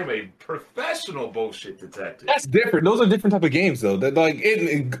Bond. I am a professional bullshit detective. That's different. Those are different type of games though. That like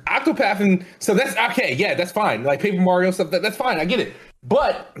in Octopath and so that's okay. Yeah, that's fine. Like Paper Mario stuff. That's fine. I get it.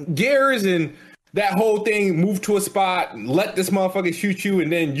 But Gears and that whole thing, move to a spot, let this motherfucker shoot you,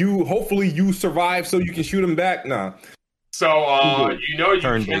 and then hopefully you survive so you can shoot him back. Nah. So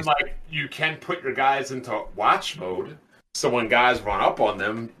you can put your guys into watch mode. So when guys run up on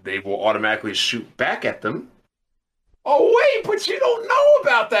them, they will automatically shoot back at them. Oh wait, but you don't know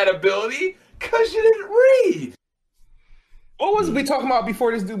about that ability because you didn't read. What was we talking about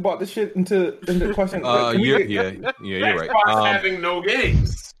before this dude brought this shit into question? You're right. Having no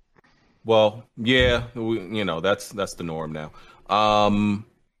games. Well, yeah, that's the norm now.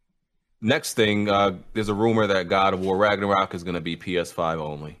 Next thing, there's a rumor that God of War Ragnarok is going to be PS5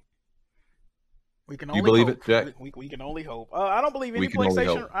 only. We can only you believe hope. it, Jack? We can only hope. I don't believe any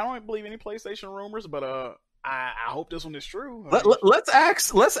PlayStation. I don't believe any PlayStation rumors, but I hope this one is true. Let's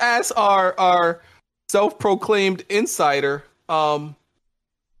ask our self-proclaimed insider.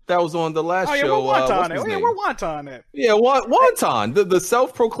 That was on the last show. Where Wonton at? Yeah, Wonton, the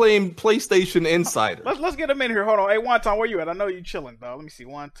self-proclaimed PlayStation insider. Let's get him in here. Hold on. Hey, Wonton, where you at? I know you chilling, dog. Let me see.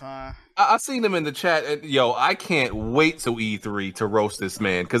 Wonton. I seen him in the chat. And, I can't wait till E3 to roast this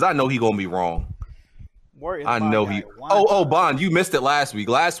man because I know he gonna be wrong. I know he. Oh, Bond, you missed it last week.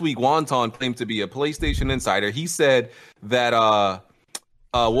 Last week, Wonton claimed to be a PlayStation insider. He said that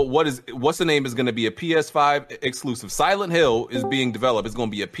what's the name is going to be a PS5 exclusive. Silent Hill is being developed. It's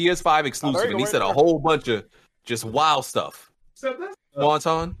going to be a PS5 exclusive, and he said a whole bunch of just wild stuff.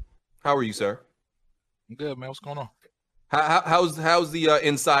 Wonton, how are you, sir? I'm good, man. What's going on? How's the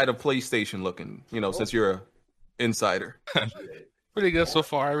inside of PlayStation looking? Since you're a insider. Pretty good so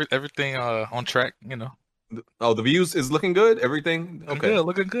far. Everything on track. Oh, the views is looking good. Everything okay.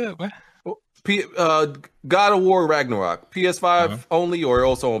 Looking good, man. God of War Ragnarok, PS5 only, or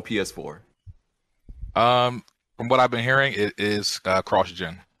also on PS4? From what I've been hearing, it is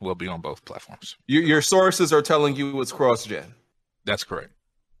cross-gen. Will be on both platforms. Your sources are telling you it's cross-gen. That's correct.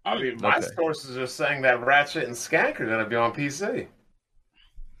 I mean, my sources are saying that Ratchet and Skank are going to be on PC.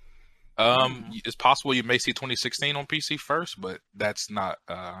 It's possible you may see 2016 on PC first, but that's not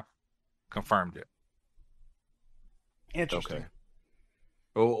confirmed yet. Interesting. Okay.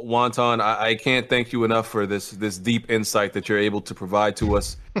 Well, Wonton, I can't thank you enough for this deep insight that you're able to provide to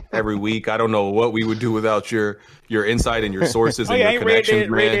us every week. I don't know what we would do without your insight and your sources and your connections,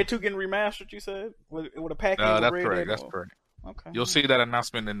 man. Red Dead 2 getting remastered, you said? With a package? That's correct. That's correct. Okay. You'll see that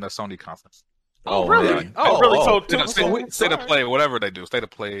announcement in the Sony conference. Oh, really? Man. Really? State of play, whatever they do. State of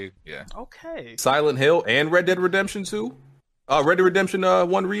play, yeah. Okay. Silent Hill and Red Dead Redemption 2? Red Dead Redemption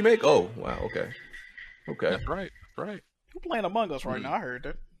 1 remake? Oh, wow, okay. That's right. You're playing Among Us right now. I heard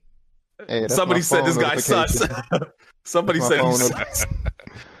that. Hey, somebody said this guy sucks. Somebody said he sucks.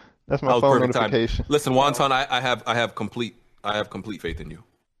 That's my phone notification. Listen, Wonton, I have complete faith in you.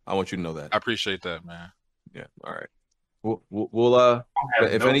 I want you to know that. I appreciate that, man. Yeah. All right. We'll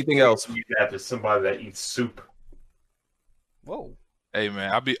if anything else, you have to somebody that eats soup. Whoa. Hey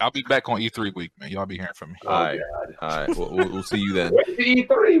man, I'll be back on E3 week, man. Y'all be hearing from me. All right. We'll see you then.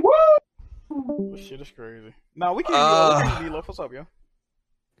 E3, woo! This shit is crazy. No, we can't be What's up, yo?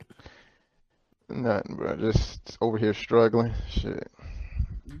 Nothing, bro. Just over here struggling. Shit.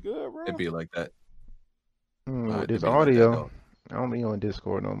 You good, bro? It'd be like that. This audio, I don't be on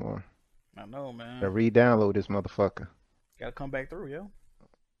Discord no more. I know, man. I re-download this motherfucker. Gotta come back through, yo.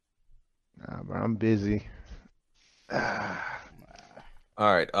 Nah, bro. I'm busy. All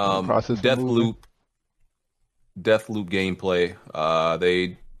right. Deathloop gameplay.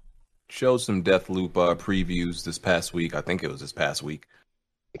 They showed some Deathloop previews this past week. I think it was this past week.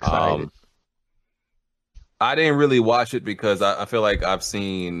 Excited. I didn't really watch it because I feel like I've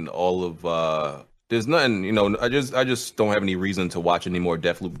seen all of. There's nothing, I just don't have any reason to watch any more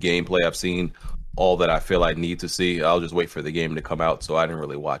Deathloop gameplay. I've seen all that I feel I need to see. I'll just wait for the game to come out, so I didn't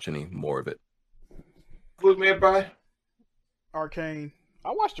really watch any more of it. Who's made by? Arcane.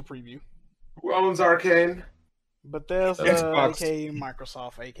 I watched the preview. Who owns Arcane? Bethesda, Xbox. aka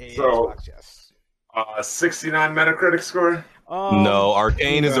Microsoft, aka So, Xbox, yes. 69 Metacritic score? No,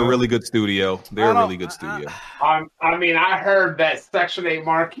 Arcane is a really good studio. They're a really good studio. I heard that Section 8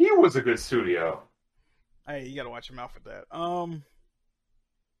 Marquee was a good studio. Hey, you gotta watch your mouth for that.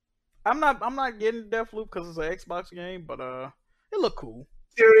 I'm not getting Deathloop because it's an Xbox game, but it looked cool.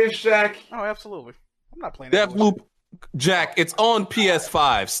 Serious, Jack? Oh, absolutely. I'm not playing Deathloop, Jack. It's on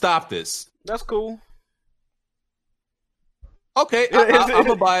PS5. Stop this. That's cool. Okay, I'm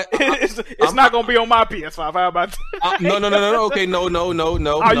gonna buy it. It's not gonna be on my PS5. How about that? No. Okay, no. Oh,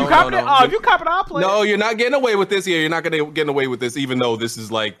 you copied it? Oh, if you copied it, I'll play it. No, you're not getting away with this. Yeah, you're not getting away with this. Even though this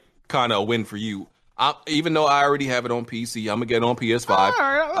is like kind of a win for you. Even though I already have it on PC, I'm gonna get it on PS5. All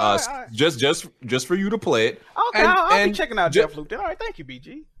right. Just for you to play it. Okay, I'll be checking out Deathloop then. All right, thank you,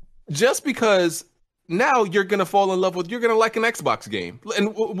 BG. Just because now you're gonna fall in love with, you're gonna like an Xbox game,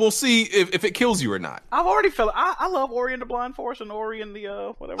 and we'll see if it kills you or not. I've already felt I love Ori and the Blind Forest and Ori and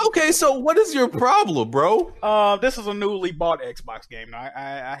the whatever. Okay, so what is your problem, bro? This is a newly bought Xbox game.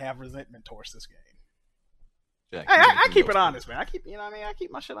 I have resentment towards this game. Jack, hey, I keep it honest, man. I keep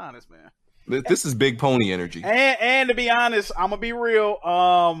my shit honest, man. This is big pony energy. And to be honest, I'm gonna be real.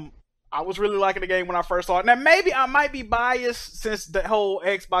 I was really liking the game when I first saw it. Now maybe I might be biased since the whole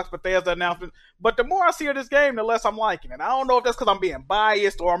Xbox Bethesda announcement, but the more I see of this game, the less I'm liking it. I don't know if that's because I'm being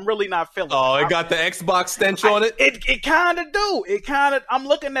biased or I'm really not feeling it. Oh, it got the Xbox stench on it? It kind of do. I'm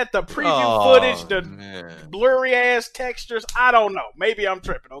looking at the preview footage, the blurry ass textures. I don't know. Maybe I'm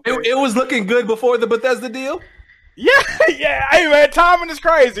tripping. Okay, it was looking good before the Bethesda deal. Yeah. Hey man, timing is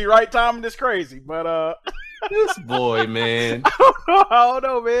crazy, right? Timing is crazy, but This boy, man. I don't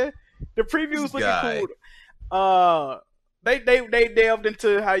know, man. The preview's looking cool. They delved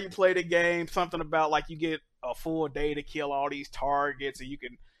into how you play the game. Something about like you get a full day to kill all these targets, and you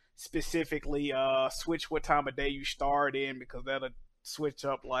can specifically switch what time of day you start in because that'll switch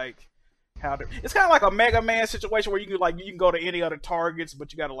up like how to. It's kind of like a Mega Man situation where you can go to any other targets,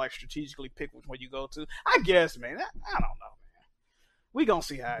 but you got to like strategically pick which one you go to. I guess, man. I don't know, man. We gonna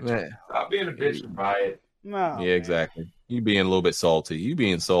see how it turns out. Stop being a bitch by it. No, Yeah, man. exactly. You being a little bit salty. You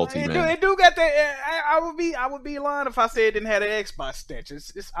being salty, man. It do got that. I would be lying if I said it didn't have the Xbox stench.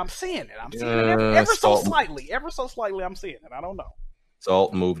 I'm seeing it. I'm seeing it ever so slightly. Ever so slightly, I'm seeing it. I don't know.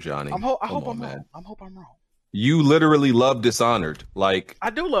 Salt move, Johnny. I hope I'm on, wrong. man. I hope I'm wrong. You literally love Dishonored. Like I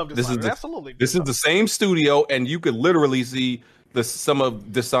do love Dishonored. Absolutely. This is the same studio, and you could literally see some of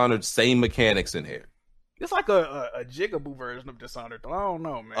Dishonored's same mechanics in here. It's like a Jigaboo version of Dishonored. I don't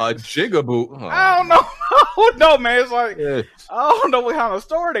know, man. A Jigaboo? Oh. I don't know. I don't know, man. It's like Yeah. I don't know what kind of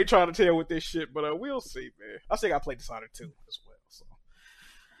story they trying to tell with this shit, but we'll see, man. I think I played Dishonored 2 as well, so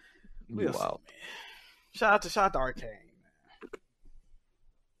we'll see, man. Shout out to Arcane.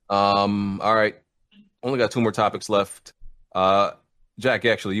 All right. Only got 2 more topics left. Jack,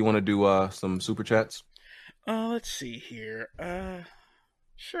 actually, you want to do some super chats? Let's see here.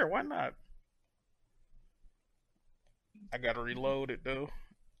 Sure, why not? I gotta reload it though.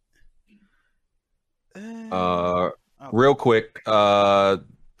 Real quick, the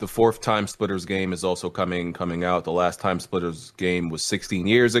 4th Time Splitters game is also coming out. The last Time Splitters game was 16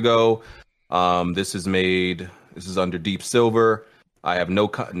 years ago. This is under Deep Silver. I have no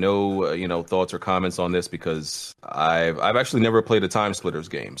thoughts or comments on this because I've actually never played a Time Splitters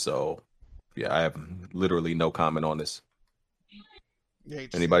game, so yeah, I have literally no comment on this.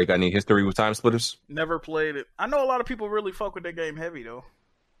 Anybody got any history with Time Splitters? Never played it. I know a lot of people really fuck with that game heavy though.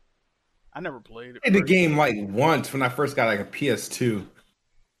 I never played it. I played the game like once when I first got like a PS2.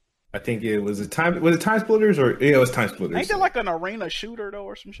 I think it was Time Splitters or it was Time Splitters. Ain't that like an arena shooter though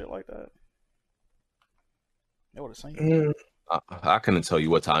or some shit like that? That would have seen. I couldn't tell you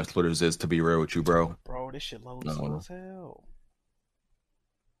what Time Splitters is, to be real with you, bro. Bro, this shit loads slow as hell.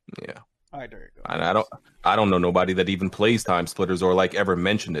 Yeah. All right, there you go. And I don't know nobody that even plays Time Splitters or like ever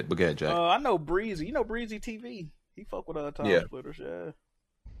mentioned it. But go ahead, Jack. I know Breezy. You know Breezy TV. He fuck with Time Splitters. Yeah.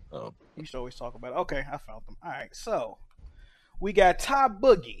 Oh. He should always talk about it. Okay, I found them. All right, so we got Ty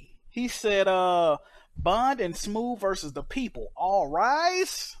Boogie. He said, Bond and Smooth versus the People. All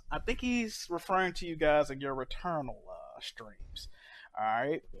rise. I think he's referring to you guys in your Returnal streams. All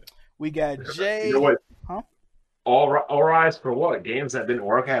right. We got Jay. You know what? Huh? All rise for what? Games that didn't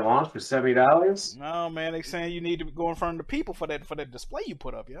work at launch for $70? No, man. They saying you need to go in front of the people for that display you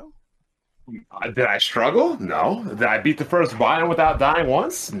put up, yo. Did I struggle? No. Did I beat the first biome without dying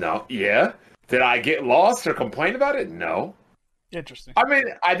once? No. Yeah. Did I get lost or complain about it? No. Interesting. I mean,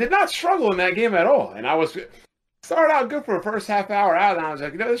 I did not struggle in that game at all, and I started out good for the first half hour out, and I was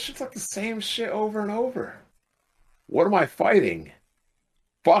like, this shit's like the same shit over and over. What am I fighting?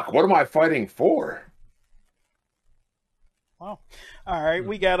 Fuck, what am I fighting for? Wow. All right,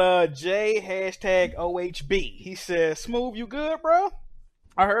 we got J #OHB. He says, Smooth, you good, bro?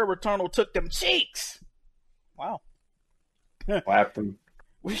 I heard Returnal took them cheeks. Wow. Clap them.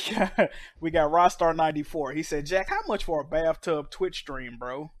 We got Rostar 94. He said, Jack, how much for a bathtub Twitch stream,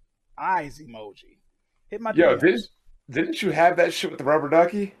 bro? Eyes emoji. Hit my Yo, DMs. didn't you have that shit with the rubber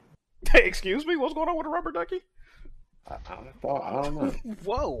ducky? Excuse me? What's going on with the rubber ducky? I don't know.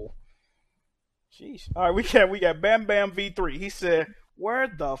 Whoa. Jeez. All right, we got Bam Bam V3. He said, where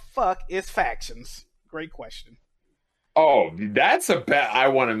the fuck is factions? Great question. Oh, that's a bet I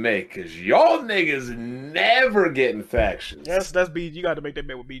want to make, because y'all niggas never getting factions. That's BG. You got to make that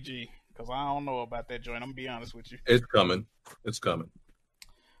bet with BG, because I don't know about that joint. I'm going to be honest with you. It's coming. It's coming.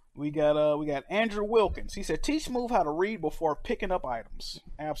 We got Andrew Wilkins. He said, teach Smooth how to read before picking up items.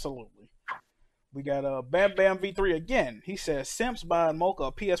 Absolutely. We got Bam Bam V3 again. He says, Simps buying Mocha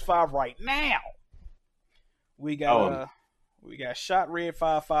a PS5 right now. We got Shot Red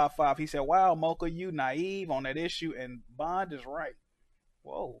 555. He said, wow, Mocha, you naive on that issue, and Bond is right.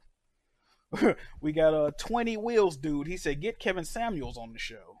 Whoa. We got 20 Wheels dude. He said, get Kevin Samuels on the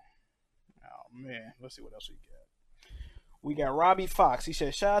show. Oh man, let's see what else we got. We got Robbie Fox. He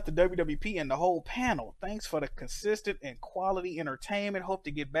said, shout out to WWP and the whole panel. Thanks for the consistent and quality entertainment. Hope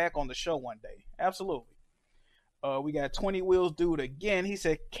to get back on the show one day. Absolutely. We got 20 Wheels dude again. He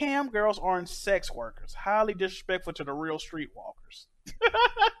said, cam girls aren't sex workers. Highly disrespectful to the real streetwalkers.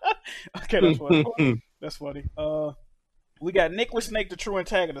 Okay, that's funny. That's funny. We got Nicholas Snake, the true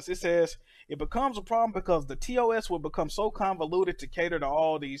antagonist. It says, it becomes a problem because the TOS will become so convoluted to cater to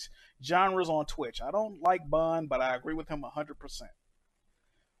all these genres on Twitch. I don't like Bun, but I agree with him 100%.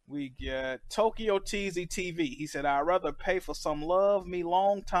 We get Tokyo TZ TV. He said, I'd rather pay for some love me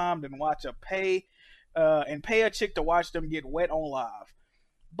long time than watch pay a chick to watch them get wet on live.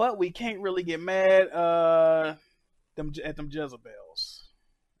 But we can't really get mad at them Jezebels.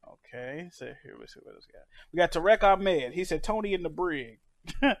 Okay, so here we see what this guy. We got Tarek Ahmed. He said Tony in the Brig.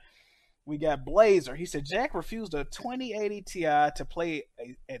 We got Blazer. He said Jack refused a 2080 Ti to play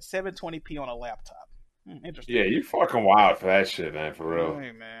at 720p on a laptop. Interesting. Yeah, you fucking wild for that shit, man. For real.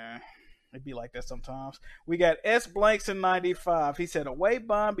 Hey, man. It be like that sometimes. We got S Blanks in 95. He said, away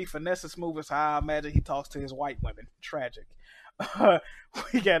Bond be finesse smooth as how I imagine he talks to his white women. Tragic.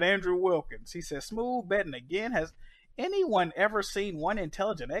 We got Andrew Wilkins. He said, smooth betting again. Has anyone ever seen one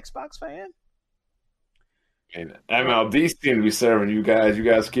intelligent Xbox fan? And MLB seem to be serving you guys. You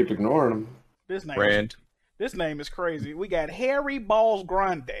guys keep ignoring them. This name is crazy. We got Harry Balls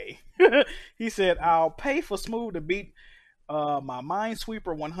Grande. He said, I'll pay for Smooth to beat my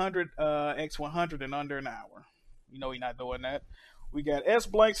Minesweeper 100 X100 in under an hour. You know he's not doing that. We got S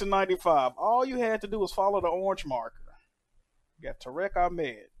Blanks in 95. All you had to do was follow the orange marker. We got Tarek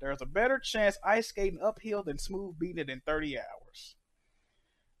Ahmed. There's a better chance ice skating uphill than Smooth beating it in 30 hours.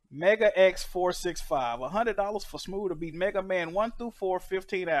 Mega X 465. $100 for Smooth to beat Mega Man 1 through 4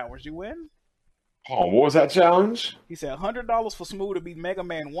 15 hours. You win? Oh, what was that challenge? He said $100 for Smooth to beat Mega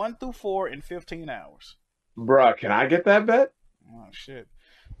Man 1 through 4 in 15 hours. Bruh, can I get that bet? Oh shit.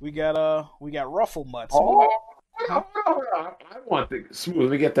 We got Ruffle Mutt. I want the Smooth.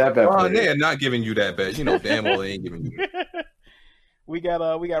 Let me get that bet. They're not giving you that bet. You know damn well they ain't giving you. We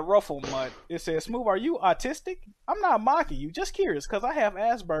got Ruffle Mutt. It says, Smooth, are you autistic? I'm not mocking you, just curious, because I have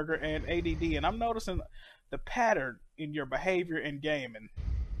Asperger and ADD, and I'm noticing the pattern in your behavior in gaming.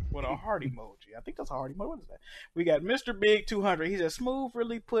 With a heart emoji. I think that's a heart emoji. What is that? We got Mr. Big 200. He said, Smooth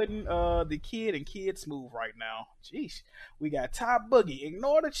really putting the kid and kid smooth right now. Jeez. We got Top Boogie.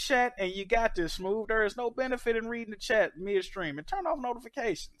 Ignore the chat and you got this, Smooth. There is no benefit in reading the chat midstream. And turn off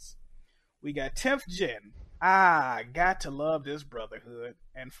notifications. We got 10th Gen. Got to love this brotherhood.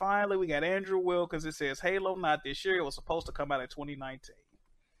 And finally, we got Andrew Wilkins. It says, Halo not this year. It was supposed to come out in 2019.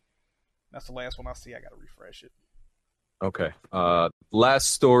 That's the last one I see. I got to refresh it. Okay.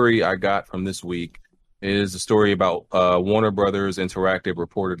 Last story I got from this week is a story about Warner Brothers Interactive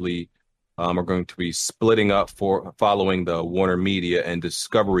reportedly are going to be splitting up following the Warner Media and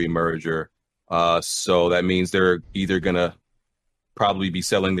Discovery merger. So that means they're either going to probably be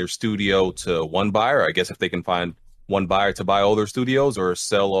selling their studio to one buyer, I guess if they can find one buyer to buy all their studios, or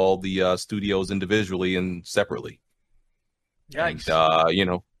sell all the studios individually and separately. Yikes.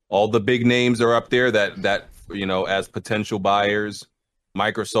 And, all the big names are up there that as potential buyers.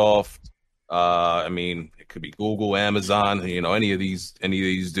 Microsoft, it could be Google, Amazon, any of these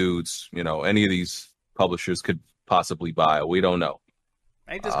dudes, any of these publishers could possibly buy. We don't know.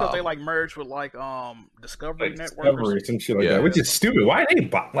 Ain't this because they merged with Discovery Network Discovery or some shit like that, which is stupid. Why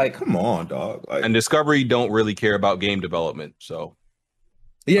they come on, dog. And Discovery don't really care about game development, so.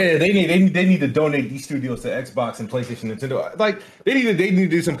 Yeah, they need to donate these studios to Xbox and PlayStation, Nintendo. They need to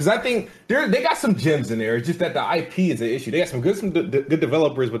do something, because I think they got some gems in there. It's just that the IP is an issue. They got some good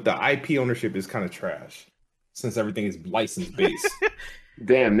developers, but the IP ownership is kind of trash since everything is license based.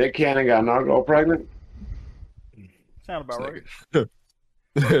 Damn, Nick Cannon got Nargo pregnant. Sound about right.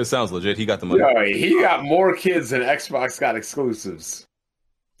 It sounds legit. He got the money. Yo, he got more kids than Xbox got exclusives.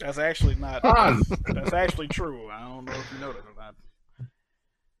 That's actually not. That's actually true. I don't know if you know that or not.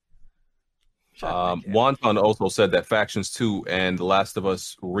 Wonton also said that Factions 2 and The Last of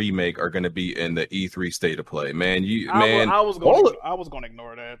Us remake are going to be in the E3 State of Play. I was going to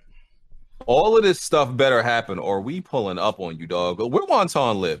ignore that. All of this stuff better happen, or we pulling up on you, dog. Where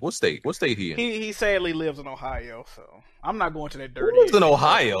Wonton live? What state? What state he in? He sadly lives in Ohio, so I'm not going to that dirty. Who lives in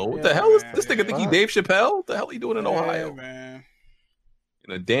Ohio? What the hell is this nigga? Think he Dave Chappelle? What the hell he doing in Ohio? Man.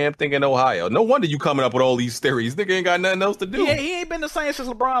 In a damn thing in Ohio. No wonder you coming up with all these theories. Nigga ain't got nothing else to do. Yeah, he ain't been the same since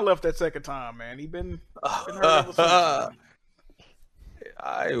LeBron left that second time, man. He been hurt ever since.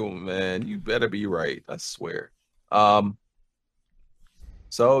 Man, you better be right. I swear.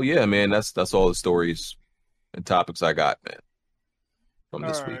 So yeah, man, that's all the stories and topics I got, man, from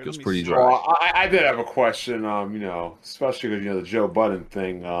this week. It was pretty dry. Well, I did have a question, especially because the Joe Budden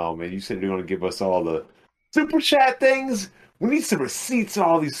thing, and you said you're going to give us all the super chat things. We need some receipts on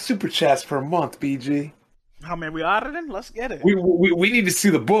all these super chats per month, BG. How many we auditing? Let's get it. We need to see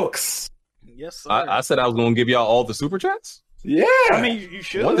the books. Yes, sir. I said I was going to give y'all all the super chats. Yeah. I mean, you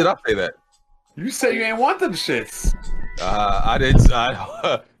should. When did I say that? You said you ain't want them shits. I didn't.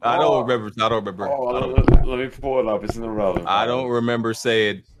 I don't remember. I don't remember. Let me pull it up. It's in the relevant. I don't remember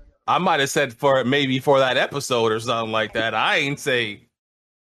saying. I might have said for that episode or something like that. I ain't say.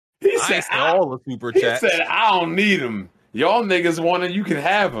 He said all the super chats. He said I don't need them. Y'all niggas want it. You can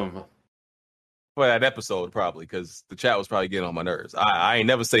have them. For that episode, probably because the chat was probably getting on my nerves. I ain't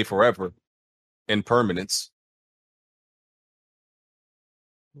never say forever in permanence.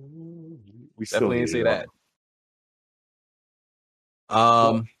 We definitely didn't say that.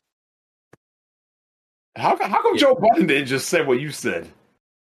 How come Joe Budden didn't just say what you said?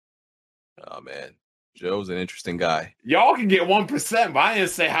 Oh man, Joe's an interesting guy. Y'all can get 1%, but I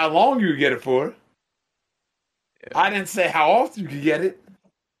didn't say how long you get it for. Yeah. I didn't say how often you could get it.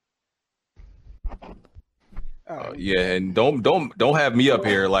 Yeah, and don't have me up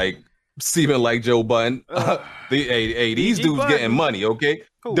here like seeming like Joe Budden. These dudes Button. Getting money, okay?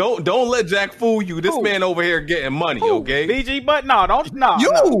 Cool. Don't let Jack fool you. This man over here getting money, okay? BG Button, no.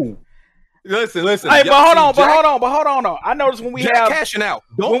 You listen. Hey, but hold on. I noticed when we Jack have cashing out.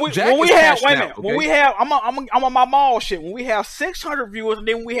 When we have I'm on my mall shit. When we have 600 viewers and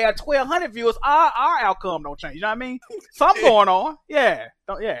then we have 1,200 viewers, our outcome don't change. You know what I mean? Something going on. Yeah.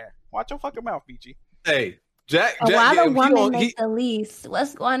 Watch your fucking mouth, BG. Hey. Jack, why the woman make the least?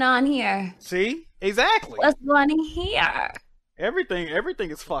 What's going on here? See? Exactly. What's going on here? Everything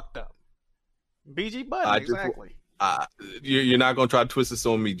is fucked up. BG Button, exactly. You're not gonna try to twist this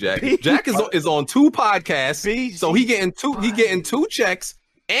on me, Jack. Jack is on 2 podcasts, so he getting 2 checks,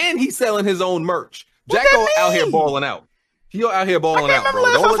 and he's selling his own merch. Jack out here balling out. He out here balling out, bro.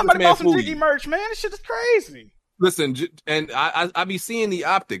 Don't let this man fool you. Merch, man. This shit is crazy. Listen, and I be seeing the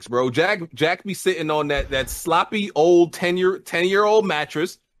optics, bro. Jack be sitting on that sloppy old 10-year-old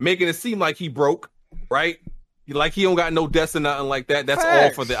mattress, making it seem like he broke, right? Like he don't got no desk or nothing like that. That's all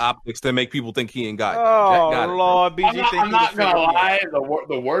for the optics to make people think he ain't got it. Oh, Jack got Lord, it, BG. I'm not gonna lie.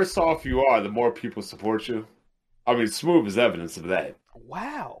 The worse off you are, the more people support you. I mean, Smooth is evidence of that.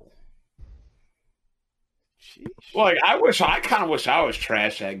 Wow. Sheesh. Like, I kind of wish I was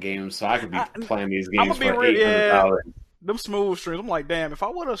trash at games so I could be playing these games for $800. Yeah, them Smooth streams. I'm like, damn, if I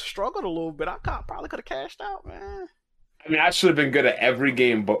would have struggled a little bit, I probably could have cashed out, man. I mean, I should have been good at every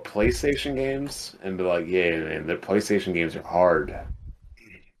game but PlayStation games and be like, yeah, man, the PlayStation games are hard,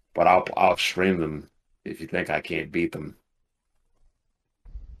 but I'll stream them if you think I can't beat them.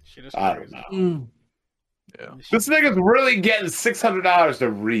 Shit is I don't know. Yeah. This nigga's really getting $600 to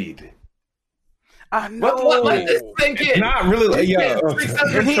read. I know. Let this sink in. Not really.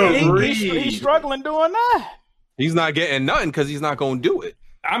 He's struggling doing that. He's not getting nothing because he's not going to do it.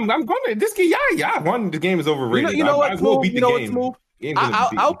 I'm going to this game. Yeah. The game is overrated. You know what?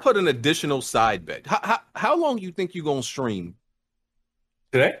 I'll put an additional side bet. How long do you think you're going to stream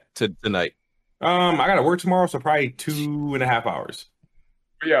today? Tonight. I got to work tomorrow, so probably 2.5 hours.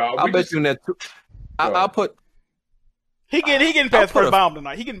 Yeah, I'll bet you in that. I'll put. He getting past first bomb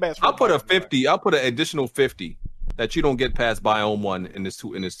tonight. He getting past. I'll put a 50. I'll put an additional 50 that you don't get past Biome 1 in this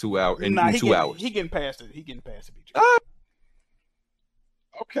 2 hours. In 2 hours. He getting past it.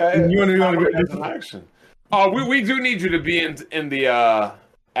 Okay. You want to do action? Oh, we do need you to be in the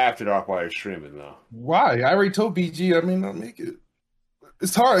After Dark while you're streaming though. Why? I already told BG. I mean, I'll make it.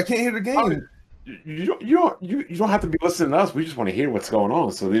 It's hard. I can't hear the game. You don't have to be listening to us. We just want to hear what's going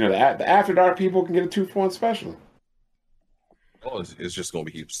on. So the After Dark people can get a 2-for-1 special. Oh, it's just gonna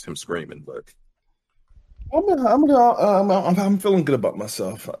be him screaming, but I'm feeling good about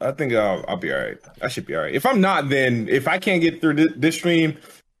myself. I think I'll be all right. I should be all right. If I'm not, then if I can't get through this stream,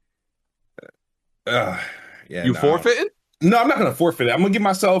 forfeiting? No, I'm not gonna forfeit it. I'm gonna give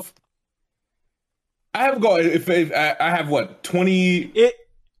myself. I have got if I have what 20.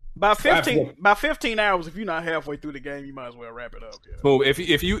 By 15 hours, if you're not halfway through the game, you might as well wrap it up. Yeah. Well, if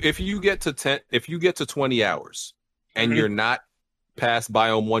you get to 20 hours and you're not past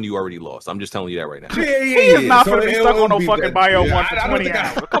Biome 1, you already lost. I'm just telling you that right now. He is not going to be stuck on no fucking Biome 1 for 20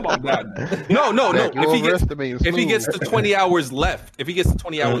 hours. Come on, No. If he gets to 20 hours left, if he is in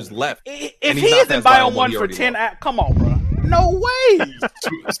Biome 1 for 10 hours, come on, bro. No way.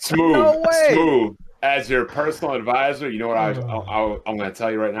 Smooth. No way. Smooth. As your personal advisor, you know what I'm going to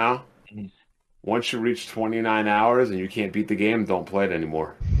tell you right now? Once you reach 29 hours and you can't beat the game, don't play it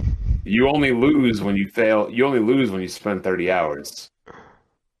anymore. You only lose when you fail. You only lose when you spend 30 hours.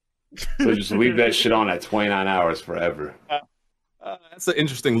 So just leave that shit on at 29 hours forever. That's an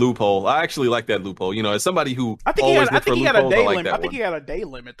interesting loophole. I actually like that loophole. You know, as somebody who I think he had a day limit. I think he had a day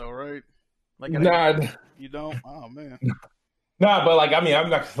limit though, right? Like you don't. Oh man. Nah, but like I mean, I'm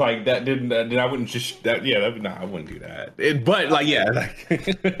not like that. Then I wouldn't just that. Yeah, I wouldn't do that. But like, yeah, like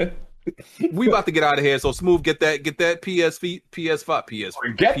We about to get out of here. So Smooth, get that PS5,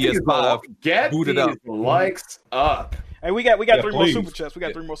 PS5 Get booted these up. likes up. Hey, we got Yeah, three more please. super chats. We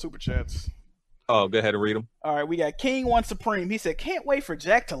got 3 more super chats. Oh, go ahead and read them. All right, we got King One Supreme. He said, "Can't wait for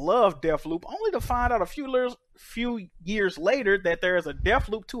Jack to love Deathloop, only to find out a few years later that there is a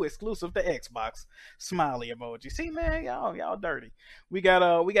Deathloop 2 exclusive to Xbox." Smiley emoji. See, man, y'all dirty. We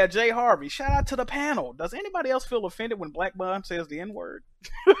got Jay Harvey. Shout out to the panel. Does anybody else feel offended when Black Bond says the N-word?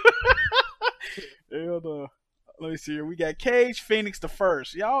 Hell no. Let me see here. We got Cage Phoenix the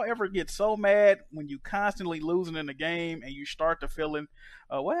First. Y'all ever get so mad when you constantly losing in the game and you start to feeling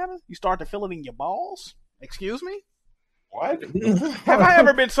what happened? You start to feel it in your balls? Excuse me? What? Have I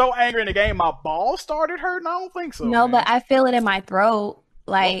ever been so angry in the game my balls started hurting? I don't think so. No, man. but I feel it in my throat.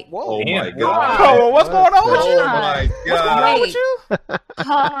 Like, Whoa. Oh my Damn. god. Oh, what's going on with you? Oh my What's going on with you?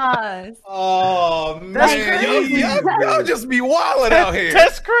 pause. Oh That's man, crazy. y'all just be wilding out here.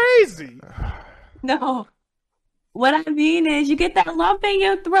 That's crazy. No. What I mean is, you get that lump in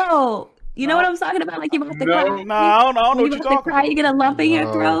your throat. You know what I'm talking about? Like, you're about to cry. No, I don't know When what you're you're about to talking cry, you about. get a lump in your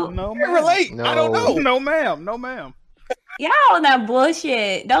No. throat. No, Can't ma'am. relate. I don't know. No, ma'am. No, ma'am. Y'all on that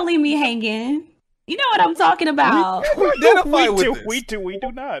bullshit. Don't leave me hanging. You know what I'm talking about. Identify with this. We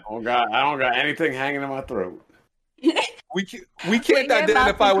do not. Oh God, I don't got anything hanging in my throat. We can't When you're about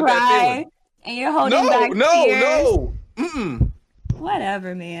identify to with that cry feeling. And you're holding back No. tears. Mm-mm.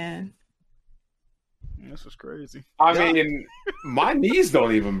 Whatever, man. This is crazy. I mean, my knees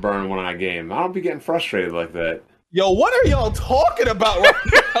don't even burn when I game. I don't be getting frustrated like that. Yo, what are y'all talking about right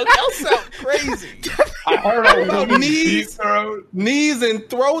now? Y'all sound crazy. I heard I About was knees, knees and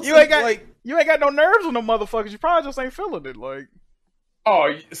throats. You ain't got like you ain't got no nerves on them motherfuckers. You probably just ain't feeling it. Like,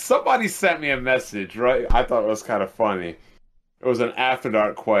 Oh, somebody sent me a message, right? I thought it was kind of funny. It was an After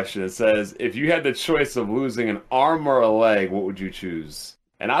Dark question. It says, if you had the choice of losing an arm or a leg, what would you choose?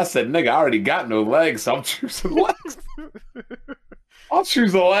 And I said, nigga, I already got no legs, so I'm choosing legs. I'll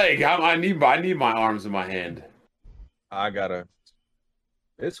choose a leg. I need my arms in my hand.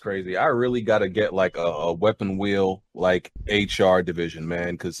 it's crazy. I really gotta get like a weapon wheel, like HR division,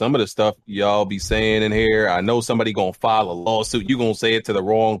 man. Cause some of the stuff y'all be saying in here, I know somebody gonna file a lawsuit. You gonna say it to the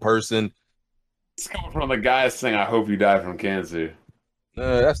wrong person. It's coming from the guy saying, I hope you die from cancer.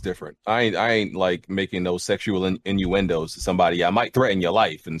 That's different. I ain't like making those sexual innuendos to somebody. I might threaten your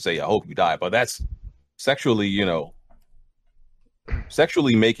life and say, I hope you die, but that's sexually,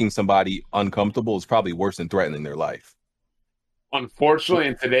 sexually making somebody uncomfortable is probably worse than threatening their life. Unfortunately,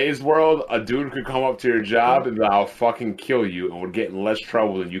 in today's world, a dude could come up to your job and be like, I'll fucking kill you, and would get in less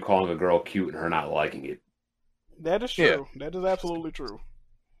trouble than you calling a girl cute and her not liking it. that is true. That is absolutely true.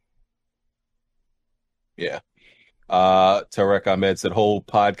 Yeah. Tarek Ahmed said whole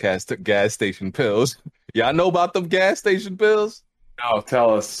podcast took gas station pills. Y'all know about them gas station pills? No,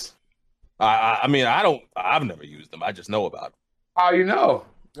 tell us. I mean, I've never used them. I just know about them. How you know?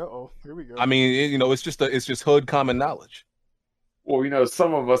 Uh-oh, here we go. I mean, it's just hood common knowledge. Well,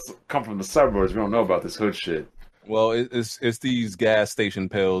 some of us come from the suburbs. We don't know about this hood shit. Well, it's these gas station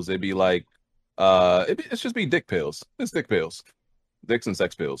pills. It'd be like, it's just be dick pills. It's dick pills, dicks and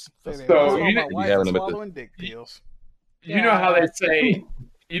sex pills. Say that. So, I you know know- my wife you having is them at the- swallowing dick pills. You know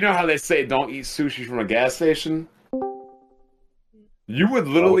how they say don't eat sushi from a gas station? You would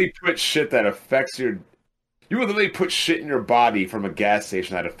literally put shit that affects your... You would literally put shit in your body from a gas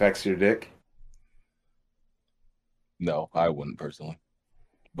station that affects your dick? No, I wouldn't personally,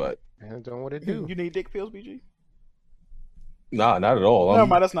 but Depends on what it do. You need dick pills, BG? nah, not at all. Never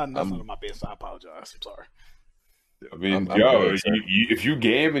mind, that's none I'm- of my business. I apologize. I'm sorry. I mean, I'm yo, good, sir. if you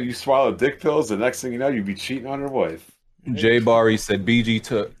game and you swallow dick pills, the next thing you know, you'd be cheating on your wife. Jay Bari said BG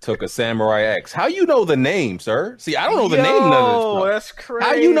took a Samurai X. How you know the name, sir? See, I don't know the name of this. Yo, bro. that's crazy.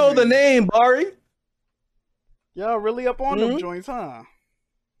 How you know the name, Bari? Y'all really up on them Mhm. joints, huh?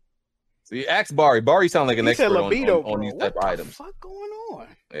 See, ask Bari. Bari sound like an He said expert libido, on bro. these What type of the items. fuck going on?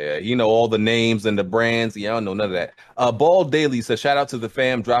 Yeah, he know all the names and the brands. Yeah, I don't know none of that. Ball Daily says shout out to the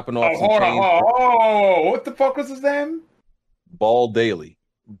fam dropping off Oh, some hold on, change. oh, what the fuck was his name? Ball Daily.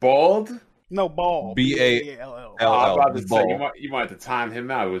 Bald? No, ball. B-A-L-L. Oh, I was about to say, Bald. you might have to time him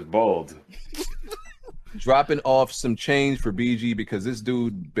out. It was bold. Dropping off some change for BG because this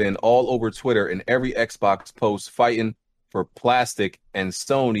dude been all over Twitter and every Xbox post fighting for plastic, and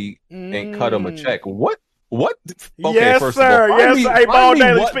Sony ain't cut him a check. What? Okay, Yes, first sir. of all, Yes, sir. Hey, Ball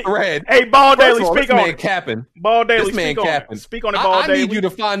Daily, what speak. thread? Hey, Ball First Daily, of all, speak this on man it. capping. Ball Daily, This man speak on capping. it. Speak on it, Ball I Daily. need you to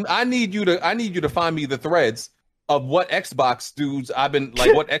find. I need you to find me the threads of what Xbox dudes I've been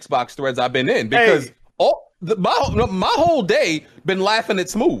like. What Xbox threads I've been in because Hey. my whole day been laughing at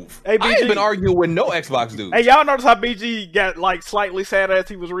Smooth. Hey, I ain't BG. been arguing with no Xbox dude. Hey, y'all notice how BG got like slightly sad as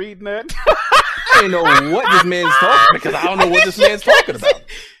he was reading that? I didn't know what this man's talking because I don't know what this man's talking about.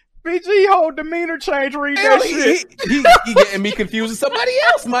 BG whole demeanor change reading Hell, that shit. he getting me confused with somebody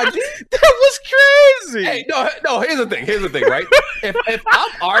else, my G. That was crazy. Hey, no. Here's the thing, right? if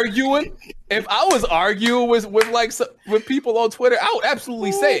I'm arguing, if I was arguing with with people on Twitter, I would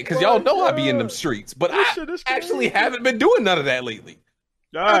absolutely say it because y'all know I be in them streets. But I actually haven't been doing none of that lately.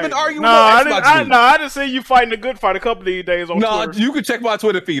 I've been arguing with I didn't see you fighting a good fight a couple of these days on Twitter. You can check my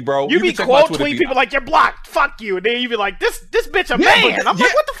Twitter feed, bro. You be quote tweeting people like you're blocked, fuck you, and then you be like, this bitch a man. I'm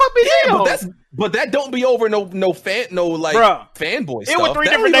like, what the fuck be but that don't be over no fanboy Bruh, stuff. It was 3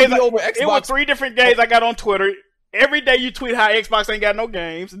 different days. It was 3 different days I got on Twitter. Every day you tweet how Xbox ain't got no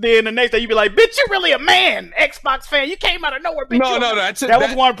games. Then the next day you be like, bitch, you really a man, Xbox fan. You came out of nowhere, bitch. That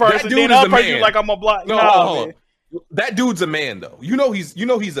was one person. Then the other person you like, I'm a block. No, man. That dude's a man, though. You know he's a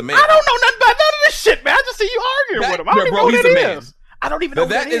man. I don't know nothing about none of this shit, man. I just see you arguing with him. I don't even know who that is. I don't even know who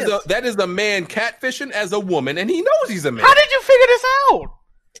that is. That is a man catfishing as a woman, and he knows he's a man. How did you figure this out?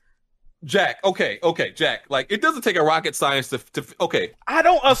 Jack, okay, Jack. Like, it doesn't take a rocket science to okay. I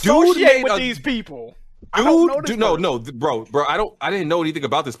don't associate with these people. Bro. I didn't know anything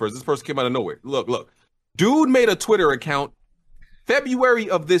about this person. This person came out of nowhere. Look. Dude made a Twitter account February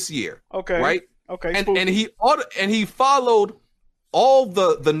of this year. Okay. Right? Okay. And he followed all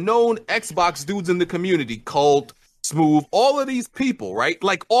the known Xbox dudes in the community, called Smooth, all of these people, right?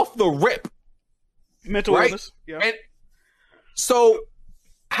 Like off the rip. Mental illness. Yeah. And so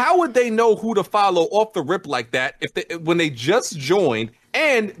how would they know who to follow off the rip like that when they just joined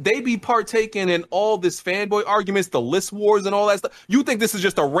and they be partaking in all this fanboy arguments, the list wars and all that stuff? You think this is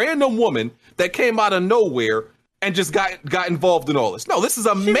just a random woman that came out of nowhere and just got involved in all this? No, this is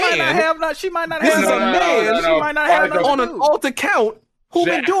a man. She might not have on an alt account who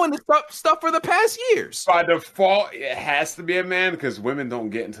been doing this stuff for the past years. By default, it has to be a man because women don't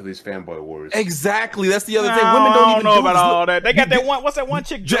get into these fanboy wars. Exactly, that's the other thing. Women don't even know about all that. They got that one. What's that one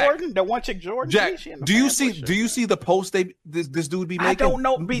chick, Jordan? That one chick, Jordan. Jack, do you see the post this dude be making? I don't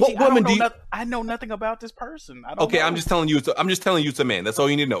know. BG, I know nothing about this person. I don't know. I'm just telling you. It's a man. That's all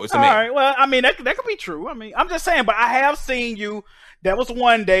you need to know. It's a man. All right. Well, I mean that could be true. I mean, I'm just saying. But I have seen you. That was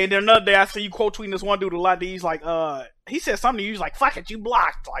one day, and then another day I see you quote tweeting this one dude a lot. He's like, he said something to you. He's like, "Fuck it, you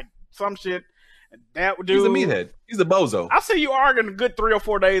blocked," like some shit. That dude, he's a meathead. He's a bozo. I see you arguing a good 3 or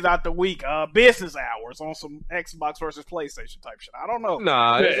 4 days out the week, business hours on some Xbox versus PlayStation type shit. I don't know.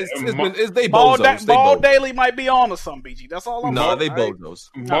 Nah, they bozos. Ball Daily might be on to some BG. That's all I'm saying. No, they bozos.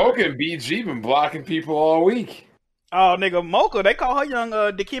 Mocha and BG been blocking people all week. Oh, nigga, Mocha, they call her young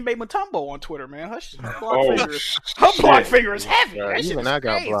Dikembe Mutombo on Twitter, man. Her block finger is heavy. Even I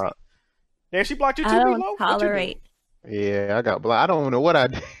got blocked. Yeah, she blocked you too, I don't Milo? tolerate. Yeah, I got blocked. I don't know what I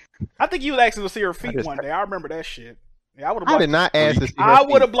did. I think you was asking to see her feet one day. I remember that shit. Yeah, I did not ask to see her I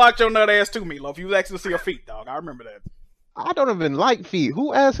would have blocked your nut ass too, Milo, if you was asking to see her feet, dog. I remember that. I don't even like feet.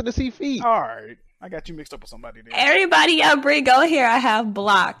 Who asked to see feet? All right. I got you mixed up with somebody there. Everybody y'all bring on here I have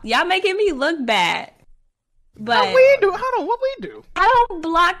blocked. Y'all making me look bad. But what we do? Hold on, what we do? I don't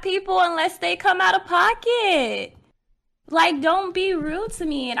block people unless they come out of pocket. Like, don't be rude to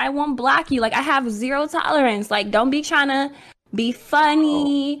me and I won't block you. Like, I have zero tolerance. Like, don't be trying to be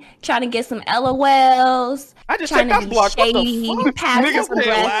funny, trying to get some LOLs, I just trying to be blocked. shady, passive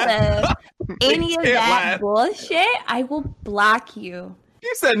aggressive. Any of that bullshit, I will block you.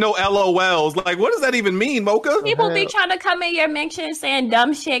 You said no LOLs. Like, what does that even mean, Mocha? People be trying to come in your mention saying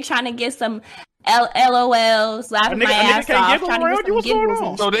dumb shit, trying to get some LOLs, laughing my ass off, trying to get some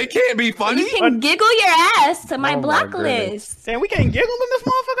giggles. So they can't be funny? You can giggle your ass to my block list. Saying we can't giggle in this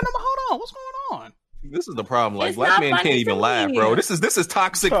motherfucker number. Hold on, what's going on? This is the problem. Like, black men can't even laugh, bro. This is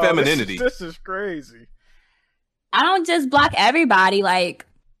toxic femininity. This is crazy. I don't just block everybody. Like,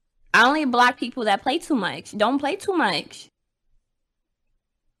 I only block people that play too much. Don't play too much.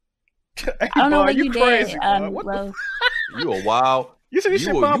 I don't know what you crazy, did. You a wild. You said this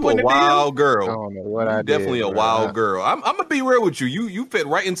shit bump you a wild girl. I don't know what I did. Definitely a wild girl. I'm gonna be real with you. You fit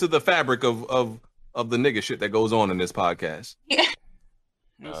right into the fabric of the nigga shit that goes on in this podcast. Yeah.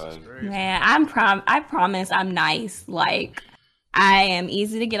 Man, I promise I'm nice. Like, I am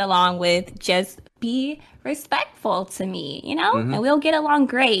easy to get along with. Just be respectful to me, you know? Mm-hmm. And we'll get along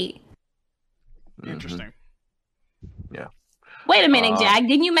great. Interesting. Yeah. Wait a minute, Jack.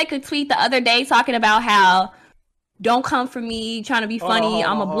 Didn't you make a tweet the other day talking about how don't come for me trying to be funny?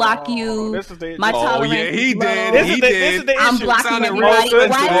 I'm gonna block you. My tolerance. Yeah, he did. This is the I'm issue. blocking everybody.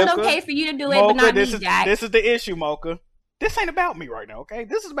 Why is it okay for you to do it, but not me, Jack? This is the issue, Mocha. This ain't about me right now, okay?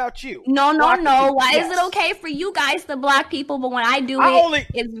 This is about you. No. Why Yes. is it okay for you guys to block people, but when I do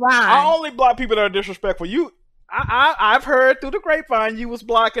it's wrong? I only block people that are disrespectful. I've heard through the grapevine you was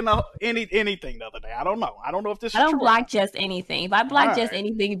blocking anything the other day. I don't know. I don't know if this is true. I don't block just anything. If I block just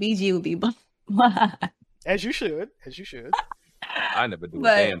anything, BG would be blocked. As you should. I never do a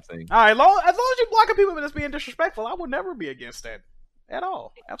damn thing. All right, as long as you're blocking people that's being disrespectful, I would never be against that at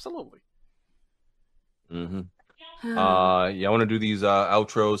all. Absolutely. Mm-hmm. I want to do these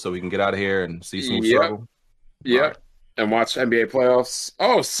outros so we can get out of here and see some struggle. Yep. Right. And watch NBA playoffs.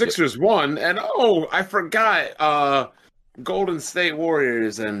 Oh, Sixers won. And I forgot. Golden State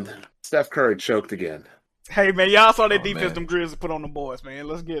Warriors and Steph Curry choked again. Hey, man, y'all saw that defense them Grizzlies put on the boys, man.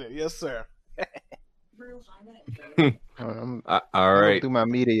 Let's get it. Yes, sir. All right. Through my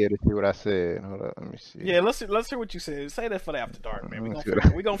media to see what I said. Hold up, let me see. Yeah, let's hear what you said. Say that for the after dark, man.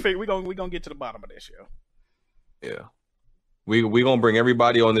 We're gonna get to the bottom of this show. Yeah. We gonna bring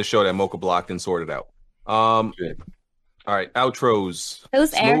everybody on this show that Mocha blocked and sorted out. All right, outros.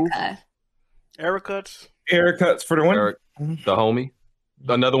 Who's Erica? Erica's for the one. Eric, the homie.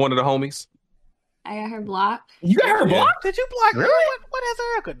 Another one of the homies. I got her blocked. You got her blocked? Did you block her? Really? What has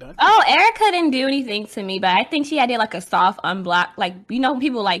Erica done? Oh, Erica didn't do anything to me, but I think she did like a soft unblock. Like, you know,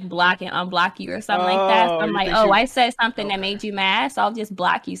 people like block and unblock you or something like that. So I'm like, I said something that made you mad, so I'll just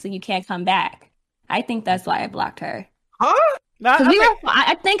block you so you can't come back. I think that's why I blocked her. Huh?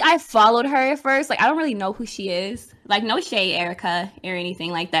 I think I followed her at first. Like, I don't really know who she is. Like, no shade, Erica, or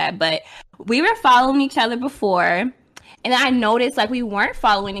anything like that. But we were following each other before. And I noticed, like, we weren't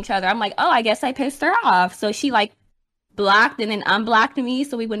following each other. I'm like, oh, I guess I pissed her off. So she, like, blocked and then unblocked me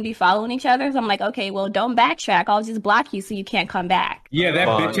so we wouldn't be following each other. So I'm like, okay, well, don't backtrack. I'll just block you so you can't come back. Yeah, that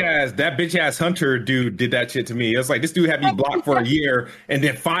bitch ass Hunter dude did that shit to me. It was like, this dude had me blocked for a year, and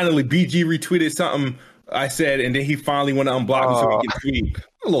then finally BG retweeted something I said, and then he finally went to unblock me so he could tweet.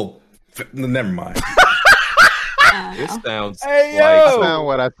 A little, never mind. This sounds hey, like I found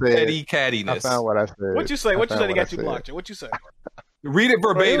what I said. petty cattiness. I found what I said. What you say? What you say? They got you blocked. What you say? Read it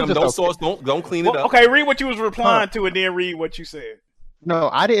verbatim. Well, No it source. Don't clean it up. Okay, read what you was replying to, and then read what you said. No,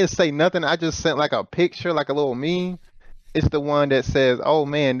 I didn't say nothing. I just sent like a picture, like a little meme. It's the one that says, "Oh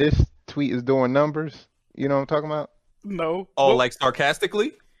man, this tweet is doing numbers." You know what I'm talking about? No. Oh, like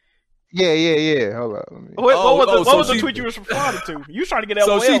sarcastically? Yeah. Hold up. What was the tweet you was responding to? You was trying to get LOLs,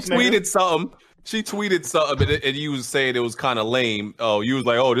 So she tweeted something. She tweeted something, and you was saying it was kind of lame. Oh, you was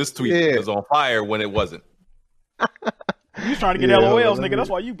like, "Oh, this tweet was on fire," when it wasn't. You was trying to get LOLs, nigga. That's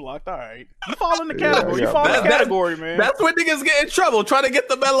why you blocked. All right. You fall in the category. You fall in the category, man. That's when niggas get in trouble, trying to get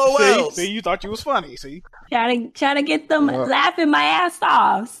the LOLs. See, you thought you was funny. See? Try to get them laughing my ass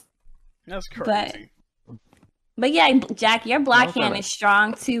off. That's crazy. But yeah, Jack, your block hand is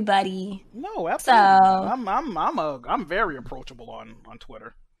strong too, buddy. No, absolutely. So I'm very approachable on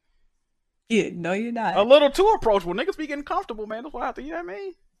Twitter. Yeah, no, you're not. A little too approachable. Niggas be getting comfortable, man. That's why I have to, you know what I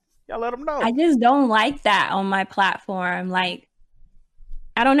mean? Y'all let them know. I just don't like that on my platform. Like,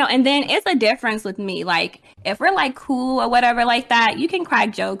 I don't know. And then it's a difference with me. Like, if we're like cool or whatever like that, you can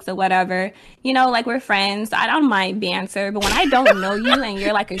crack jokes or whatever. You know, like we're friends. I don't mind banter. But when I don't know you and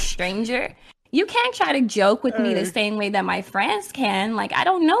you're like a stranger, you can't try to joke with me the same way that my friends can. Like, I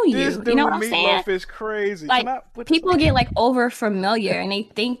don't know you. You know what I'm saying? Meatloaf is crazy. Like, people get like over familiar and they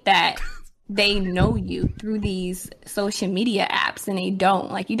think that they know you through these social media apps, and they don't.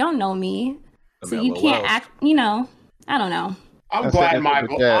 Like, you don't know me, so you can't act. You know, I don't know. I'm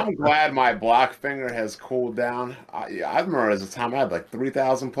glad my block finger has cooled down. I remember as a time I had like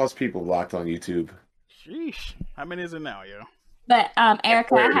 3,000 plus people blocked on YouTube. Sheesh, how many is it now, yo? But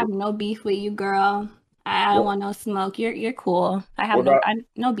Erica, I have no beef with you, girl. I don't want no smoke. You're cool. I have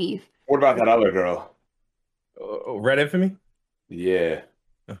no beef. What about that other girl? Red Infamy? Yeah.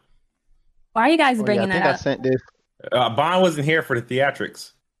 Why are you guys bringing that up? I sent this. Bond wasn't here for the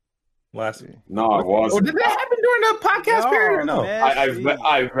theatrics last week. No, it wasn't. Did that happen during the podcast period or no?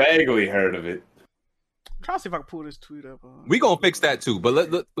 I vaguely heard of it. I'm trying to see if I can pull this tweet up. We gonna fix that too, but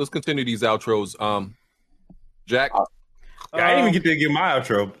let's continue these outros. Jack, I didn't even get to give my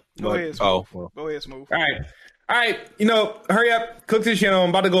outro. Go ahead. Go ahead, Smooth. All right. You know, hurry up, click this channel.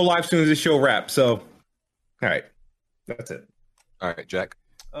 I'm about to go live soon as this show wraps. So, all right, that's it. All right, Jack.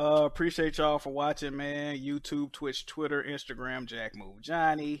 Appreciate y'all for watching, man. YouTube, Twitch, Twitter, Instagram, Jack Move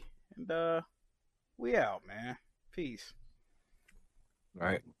Johnny, and we out, man. Peace. All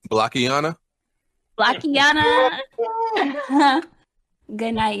right, Blockiana.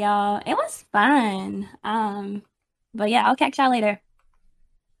 Good night, y'all. It was fun. But yeah, I'll catch y'all later.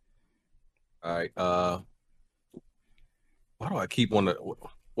 All right. Why do I keep wanting to?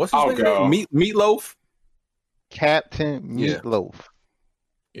 What's his name? Meatloaf. Captain Yeah. Meatloaf.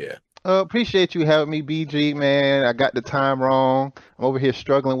 Yeah. Appreciate you having me, BG, man. I got the time wrong. I'm over here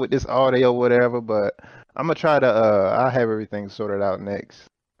struggling with this audio, whatever, but I'm gonna try to. I'll have everything sorted out next.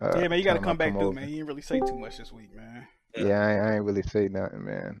 Yeah, man, you got to time I come back through, over. man. You didn't really say too much this week, man. Yeah, I ain't really say nothing,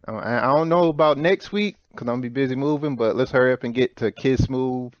 man. I don't know about next week because I'm gonna be busy moving, but let's hurry up and get to Kid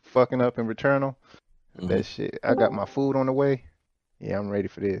Smooth fucking up in Returnal. That shit. I got my food on the way. Yeah, I'm ready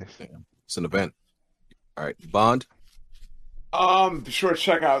for this. It's an event. All right, Bond. Be sure to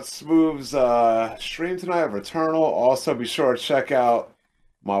check out Smooth's stream tonight of Returnal. Also, be sure to check out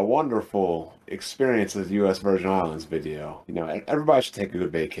my wonderful Experience of U.S. Virgin Islands video. You know, everybody should take a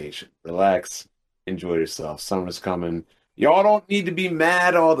good vacation. Relax, enjoy yourself. Summer's coming. Y'all don't need to be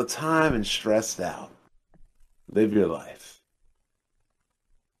mad all the time and stressed out. Live your life.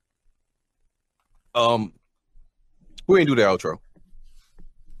 We ain't do the outro.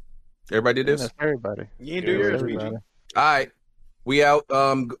 Everybody did this? That's everybody. You ain't do yours, BG. All right, we out.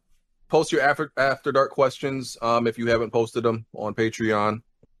 Post your after dark questions. If you haven't posted them on Patreon,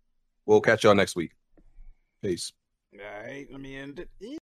 we'll catch y'all next week. Peace. All right, let me end it.